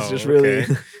bodies just really.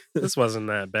 okay. This wasn't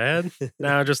that bad.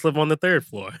 Now I just live on the third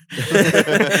floor.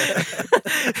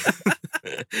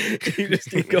 You just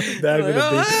keep going back with the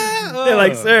beat. "Oh, They're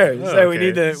like, sir, we okay.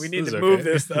 need to This is move okay."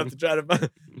 this stuff to try to find.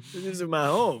 This is my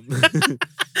home.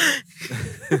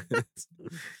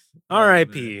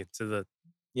 R.I.P. to the.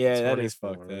 Yeah, that is 24,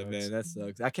 fucked up, that's- man. That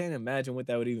sucks. I can't imagine what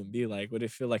that would even be like. Would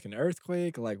it feel like an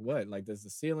earthquake? Like what? Like does the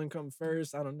ceiling come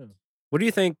first? I don't know. What do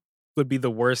you think would be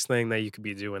the worst thing that you could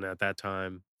be doing at that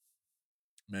time?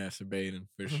 Masturbating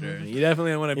for sure. You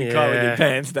definitely don't want to be caught with your Yeah.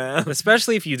 pants down.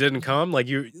 Especially if you didn't come. Like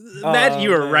you, imagine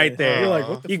you were man. right there. You're like,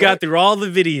 what the You fuck? got through all the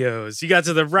videos. You got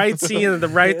to the right scene at the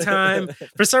right time.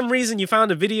 For some reason, you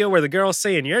found a video where the girl's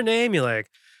saying your name. You're like,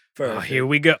 oh, Perfect. here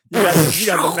we go. You got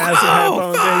the massive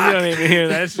Oh, headphones in. You don't even hear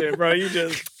that shit, bro. You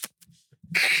just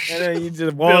and then you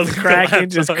just walls Build cracking.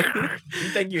 Just collapse you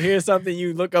think you hear something,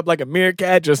 you look up like a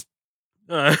meerkat, just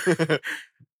You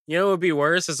know what would be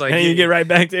worse? Is like and you get right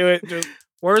back to it. Just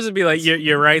worse would be like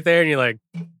you're right there and you're like,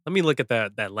 let me look at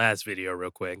that last video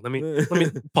real quick. Let me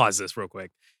pause this real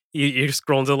quick. You're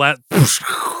scrolling to the last.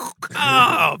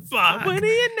 Oh fuck! when do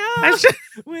you know? I should-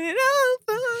 When it all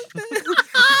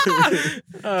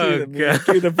Oh god!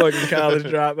 Cue the fucking college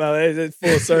dropout. It's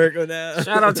full circle now.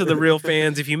 Shout out to the real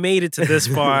fans. If you made it to this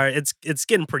far, it's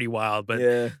getting pretty wild. But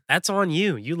yeah. that's on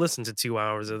you. You listened to 2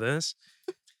 hours of this.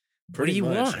 What do you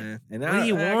want? Man. And What do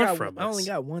you want got, from I only us?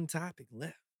 got one topic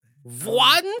left.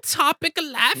 One topic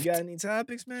left. You got any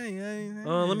topics, man?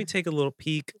 Let me take a little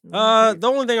peek. The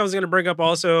only thing I was going to bring up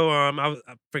also, I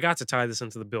forgot to tie this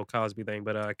into the Bill Cosby thing,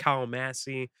 but Kyle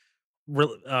Massey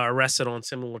arrested on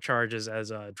similar charges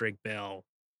as Drake Bell.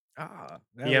 You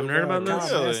haven't heard about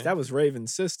this? Really? That was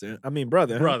Raven's sister. I mean,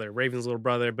 brother. huh? Brother, Raven's little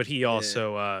brother, but he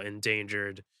also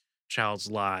endangered child's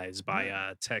lives by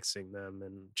texting them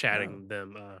and chatting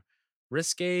them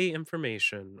risque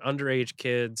information, underage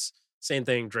kids. Same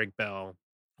thing, Drake Bell.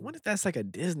 I wonder if that's like a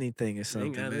Disney thing or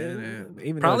something, Yeah, man.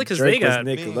 Even probably though 'cause Drake they was got-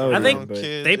 Nickelodeon, I think but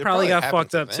They probably got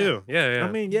fucked up too. Yeah.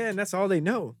 I mean, yeah, and that's all they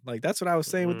know. Like that's what I was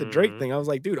saying with the Drake Mhm. thing. I was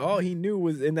like, dude, all he knew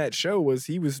was in that show was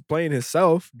he was playing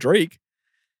himself, Drake,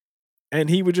 and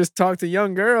he would just talk to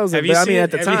young girls. Have And, you but, I mean, seen-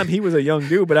 at the have you- time, he was a young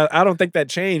dude, but I don't think that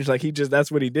changed. Like he just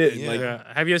that's what he did. Yeah.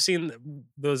 Like Have you seen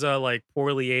those like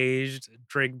poorly aged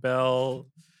Drake Bell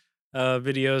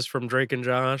videos from Drake and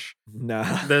Josh?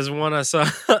 nah. There's one I saw.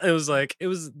 It was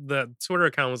the Twitter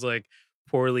account was like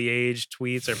poorly aged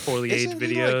tweets or poorly aged Isn't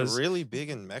he videos. like really big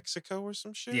in Mexico or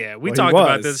some shit? Yeah, we Well, he talked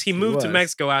about was. this. He He moved to was.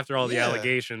 Mexico after all the Yeah.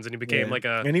 allegations, and he became Yeah. like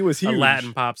a And he was huge.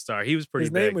 Latin pop star. He was pretty His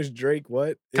big. name was Drake.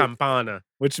 What? Campana,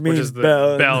 Which which means is the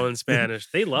bell. bell in Spanish.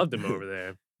 They loved him over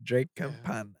there. Drake Yeah.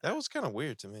 Campana. That was kind of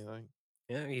weird to me. Like,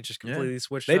 Yeah, he just Yeah. completely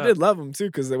switched. They up. did love him too,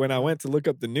 because when I went to look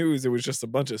up the news, it was just a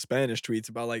bunch of Spanish tweets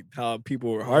about like how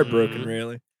people were heartbroken. Mhm.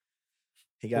 Really,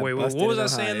 he got. Wait, what busted was in I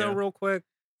saying though, Ohio. real quick?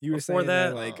 You were before saying that,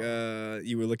 that? like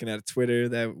you were looking at a Twitter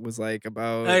that was like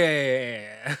about. Oh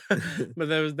yeah. But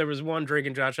there was one Drake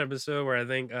and Josh episode where I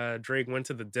think Drake went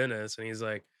to the dentist and he's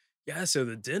like, yeah, so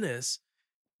the dentist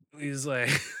he's like,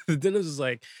 the dentist was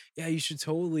like, yeah, you should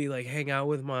totally like hang out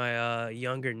with my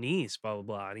younger niece, blah blah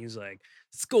blah. And he was like,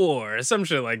 score or some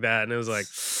shit like that. And it was like,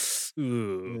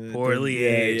 ooh, poorly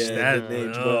aged. That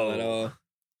didn't age well at no. all.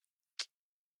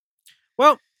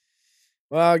 Well,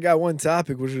 Well, I got one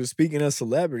topic, which was speaking of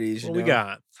celebrities. what we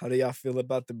got? How do y'all feel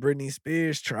about the Britney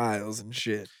Spears trials and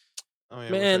shit? Oh, yeah,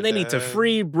 with Man, her they need to dad.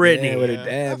 free Britney. Yeah, with her Yeah, I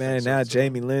dad, think man. so, Now too.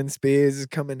 Jamie Lynn Spears is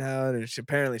coming out, and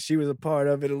apparently she was a part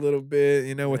of it a little bit,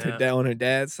 with her Yeah. dad on her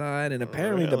dad's side, and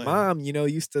apparently the Really? mom,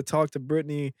 used to talk to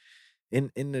Britney in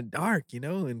the dark,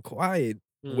 in quiet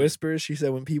Hmm. whispers. She said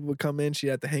when people would come in, she'd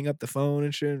have to hang up the phone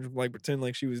and shit, and, like pretend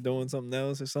like she was doing something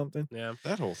else or something. Yeah.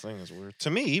 That whole thing is weird. To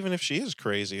me, even if she is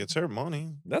crazy, it's her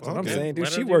money. That's what Fuck I'm it. saying, dude.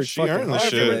 Let She her do- worked she fucking earned the hard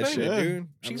for that shit, shit, yeah. dude.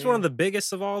 She's one of the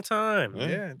biggest of all time. Yeah.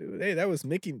 Yeah, dude. Hey, that was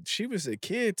Mickey. She was a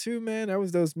kid too, man. That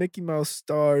was those Mickey Mouse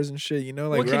stars and shit.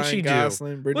 Like What can Ryan she do?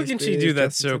 Gosling, Britney What can she Spears, do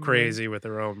that's Justin so Timberlake. crazy with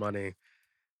her own money?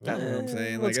 That's what I'm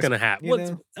saying. Like, What's it's- gonna happen? you What's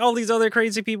know? all these other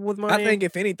crazy people with money? I think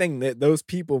if anything, that those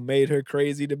people made her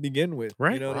crazy to begin with.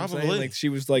 Right. You know what I'm saying? Probably. Like she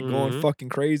was like Mhm. going fucking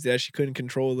crazy that she couldn't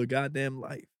control the goddamn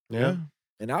life. yeah.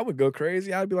 And I would go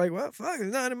crazy. I'd be like, "Well, fuck,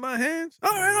 it's not in my hands.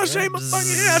 All right, I'll show Yeah. you my fucking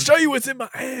hand. I'll show you what's in my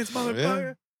hands,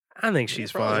 motherfucker." I think Yeah,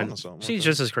 she's probably fine. onto something with She's that.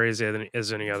 just as crazy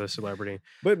as any other celebrity.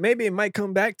 But maybe it might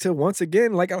come back to once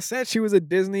again, like I said, she was a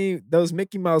Disney, those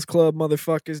Mickey Mouse Club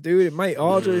motherfuckers, dude. It might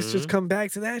all just Mhm. come back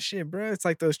to that shit, bro. It's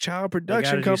like those child They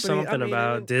production gotta do companies. something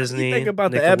about and Disney, You think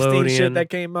about the Epstein shit Nickelodeon. that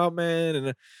came out, man,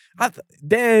 and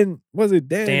Dan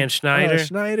Dan Schneider.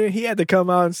 Schneider, he had to come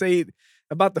out and say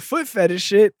about the foot fetish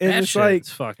shit, and That it's like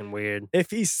shit's fucking weird. if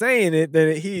he's saying it,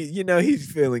 then he's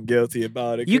feeling guilty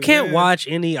about it. You 'cause, can't man, watch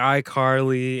any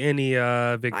iCarly, any I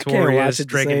can't watch Victorious, it the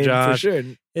Drake and same for Josh. sure.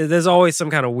 There's always some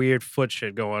kind of weird foot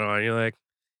shit going on. You're like,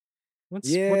 what's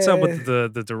up with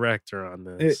the director on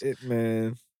this?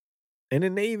 Man. And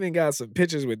then they even got some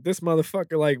pictures with this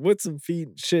motherfucker, like with some feet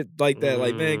and shit like that.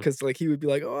 Like, man, because like he would be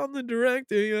like, "Oh, I'm the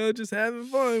director, just having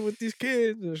fun with these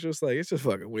kids." And it's just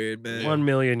fucking weird, man. 1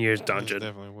 million years It's dungeon.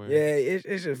 definitely weird. Yeah,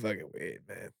 it's just fucking weird,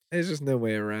 man. There's just no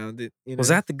way around it. Was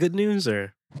that the good news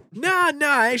or? No,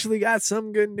 I actually got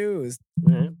some good news.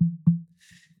 Good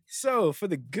So for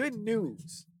the good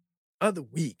news of the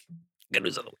week,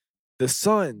 news of the week. the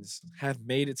Suns have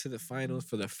made it to the finals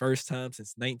for the first time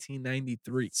since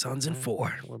 1993. Suns in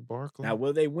 4. With Barkley. Now,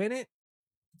 will they win it?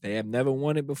 They have never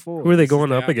won it before. Who are they This is going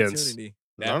their up against? opportunity.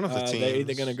 None of the teams. They're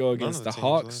either gonna go none against of the teams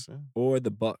Hawks left, or the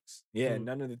Bucks. Yeah, Hmm.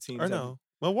 none of the teams. Or have- no,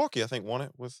 Milwaukee, I think, won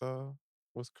it with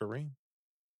Kareem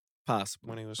possibly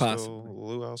when he was possibly. still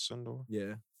Lou Alcindor.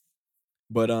 Yeah,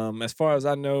 but as far as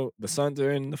I know, the Suns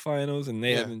are in the finals, and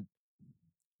they Yeah. haven't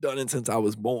done it since I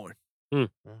was born. Hmm.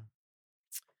 Yeah.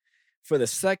 For the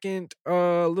second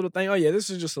little thing, oh yeah, this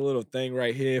is just a little thing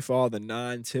right here for all the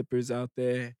non-tippers out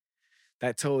there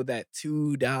that told that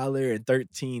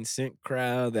 $2.13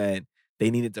 crowd that they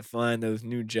needed to find those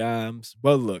new jobs.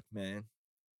 Well, look, man,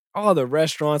 all the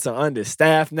restaurants are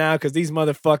understaffed now because these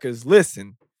motherfuckers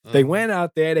listen. They Mhm. went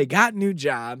out there, they got new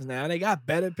jobs now, they got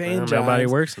better paying jobs. Nobody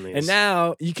works in these. And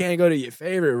now you can't go to your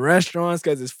favorite restaurants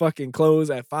because it's fucking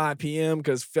closed at 5 p.m.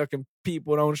 because fucking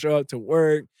people don't show up to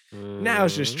work. Now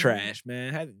it's just Mhm. trash,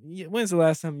 man. When's the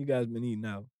last time you guys been eating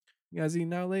out? You guys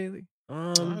eating out lately?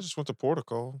 I just went to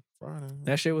Portico Friday.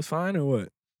 That shit was fine or what?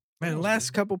 Man, the was last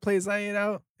good. couple places I ate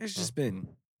out, it's just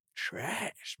been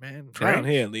trash, man. Down Trash?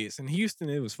 here at least. In Houston,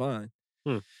 it was fine.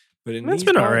 Hmm. But in It's these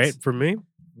been all right parts, for me.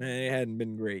 man, it hadn't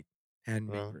been great. Hadn't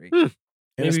been Well, great. Hmm. And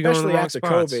Maybe you're going to the especially wrong after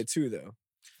spots. COVID too, though.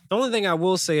 The only thing I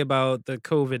will say about the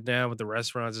COVID now with the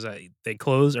restaurants is that they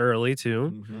close early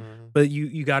too. Mhm. Mhm. But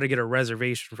you got to get a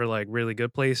reservation for like really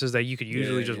good places that you could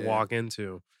usually Yeah, just yeah. walk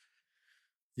into.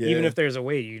 Even Yeah. if there's a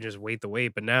wait, you just wait the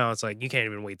wait. But now it's like you can't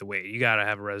even wait the wait. You got to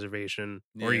have a reservation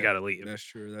or you Yeah, got to leave. That's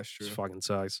true. That's true. It fucking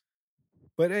sucks.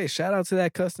 But hey, shout out to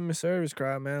that customer service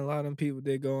crowd, man. A lot of them people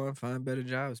did go on and find better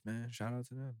jobs, man. Shout out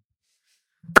to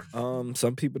them.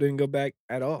 Some people didn't go back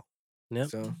at all. Yep.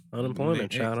 So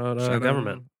Unemployment. hey, Shout out shout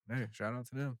government. Hey, shout out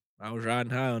to them. I was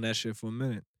riding high on that shit for a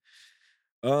minute.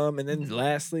 And then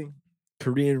lastly,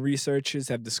 Korean researchers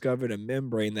have discovered a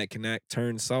membrane that can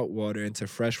turn salt water into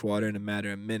fresh water in a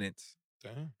matter of minutes.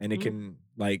 Damn. And it Mm. can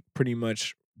like pretty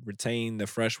much retain the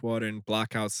fresh water and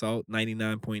block out salt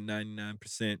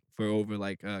 99.99% for over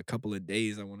like a couple of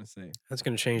days, I want to say. That's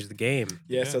gonna change the game.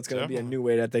 Yeah, Yeah, so it's gonna be a definitely. new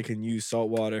way that they can use salt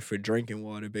water for drinking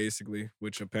water, basically,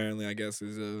 which apparently I guess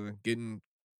is getting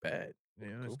bad.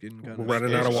 Yeah, it's getting kind We're of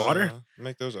running out of water?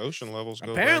 Make those ocean levels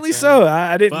go. Apparently back so. down.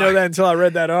 I didn't know Fuck. that until I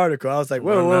read that article. I was like,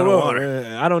 whoa, Running out whoa, of whoa.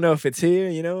 water. I don't know if it's here,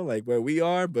 like where we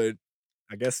are, but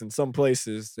I guess in some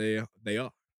places they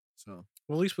are. So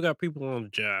Well, at least we got people on the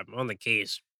job, on the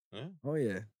case. Yeah.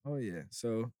 Oh yeah.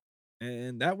 So,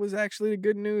 and that was actually the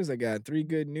good news. I got 3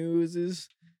 good newses.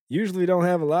 Usually don't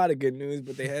have a lot of good news,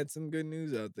 but they had some good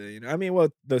news out there. You know, I mean, well,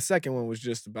 the second one was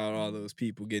just about all those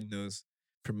people getting those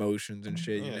promotions and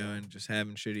shit, you know, Yeah. and just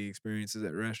having shitty experiences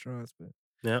at restaurants. But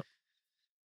Yeah.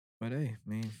 But hey,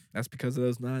 man, that's because of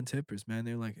those non-tippers, man.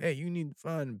 They're like, hey, you need to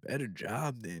find a better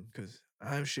job then, because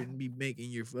I shouldn't be making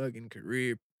your fucking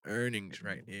career earnings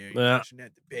right here. You know, Yeah. I shouldn't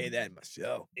have to pay that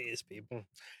myself. These people.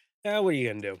 Yeah, what are you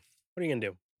gonna do? What are you gonna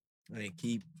do? Hey,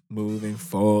 keep moving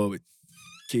forward.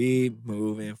 Keep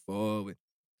moving forward.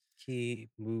 Keep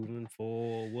moving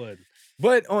forward.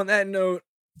 But on that note,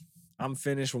 I'm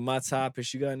finished with my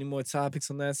topics. You got any more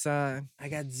topics on that side? I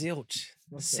got zilch.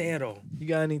 What's up? Zero. You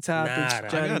got any topics? Nada. I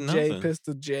Johnny got J, nothing.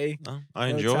 Pistol J. No,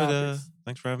 I No enjoyed topics.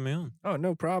 Thanks for having me on. Oh,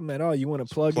 no problem at all. You want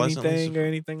to plug pleasantly anything or surprised.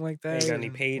 anything like that? Ain't got any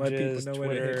Let people pages, know where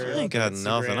to hit Twitter, you I up? ain't got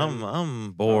nothing.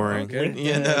 I'm boring. okay.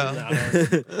 You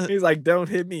know. He's like, don't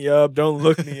hit me up. Don't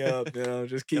look me up. You know,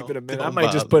 just keep it a minute. I Don't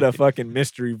might just bother put a me. fucking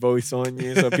mystery voice on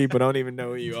you so people don't even know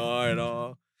who you are at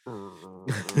all.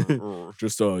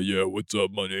 Just yeah, what's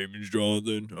up? My name is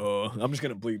Jonathan. I'm just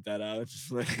gonna bleep that out.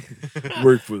 Just like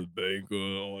work for the bank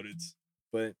audits.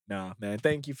 But nah, man,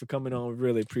 thank you for coming on. We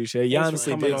really appreciate it. You Thanks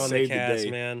for honestly coming did on save the the cast,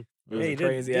 day. man. It was Yeah, a you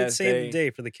crazy did ass save day. the day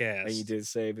for the cast. And you did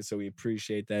save it, so we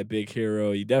appreciate that, big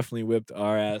hero. You definitely whipped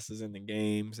our asses in the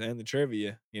games and the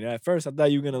trivia. You know, at first I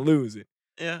thought you were gonna lose it.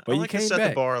 Yeah, But I you like to came set back.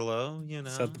 the bar low. You know,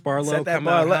 Set the bar low. Set that Come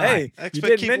bar out low. high. Hey, you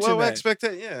did keep mention low that.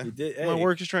 expectation. Yeah, You did. my Hey,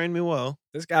 work has trained me well.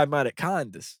 This guy might have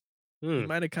conned us. He Hmm.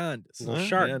 might have conned us. Little Huh?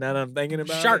 shark. Yeah, now that I'm thinking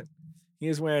about Shark. it. He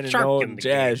was wearing an Shark in old the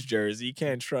Jazz jersey. You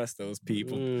can't trust those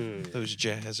people. Mm. Those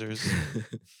jazzers.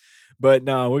 But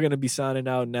no, we're gonna be signing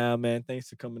out now, man. Thanks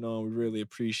for coming on. We really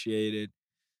appreciate it.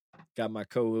 Got my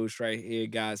co-host right here.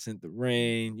 God sent the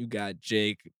rain. You got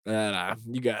Jake.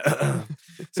 You got.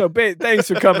 So thanks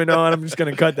for coming on. I'm just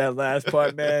gonna cut that last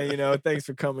part, man. You know, thanks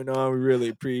for coming on. We really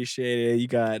appreciate it. You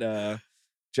got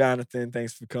Jonathan.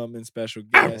 Thanks for coming. Special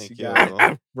guest. Thank You you.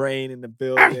 got Rain in the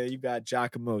building. You got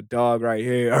Giacomo Dog right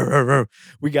here.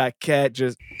 We got Cat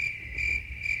just.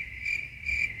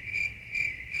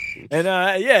 And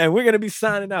yeah, we're gonna be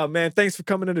signing out, man. Thanks for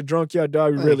coming to the Drunk Yard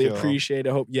Dog. We Thank really y'all. appreciate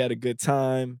it. Hope you had a good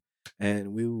time.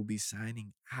 And we will be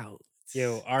signing out.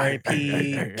 Yo,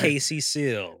 R.I.P. Casey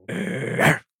Seal.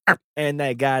 And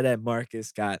that guy that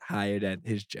Marcus got hired at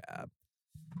his job.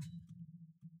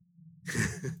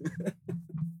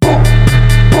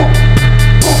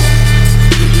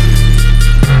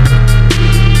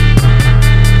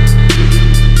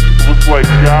 Looks like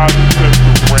God sent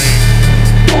the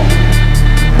rain.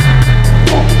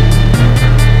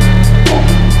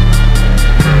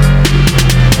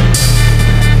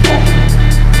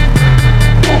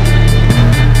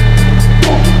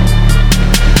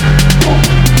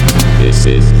 This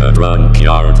is the Drunk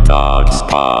Yard Dogs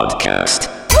Podcast.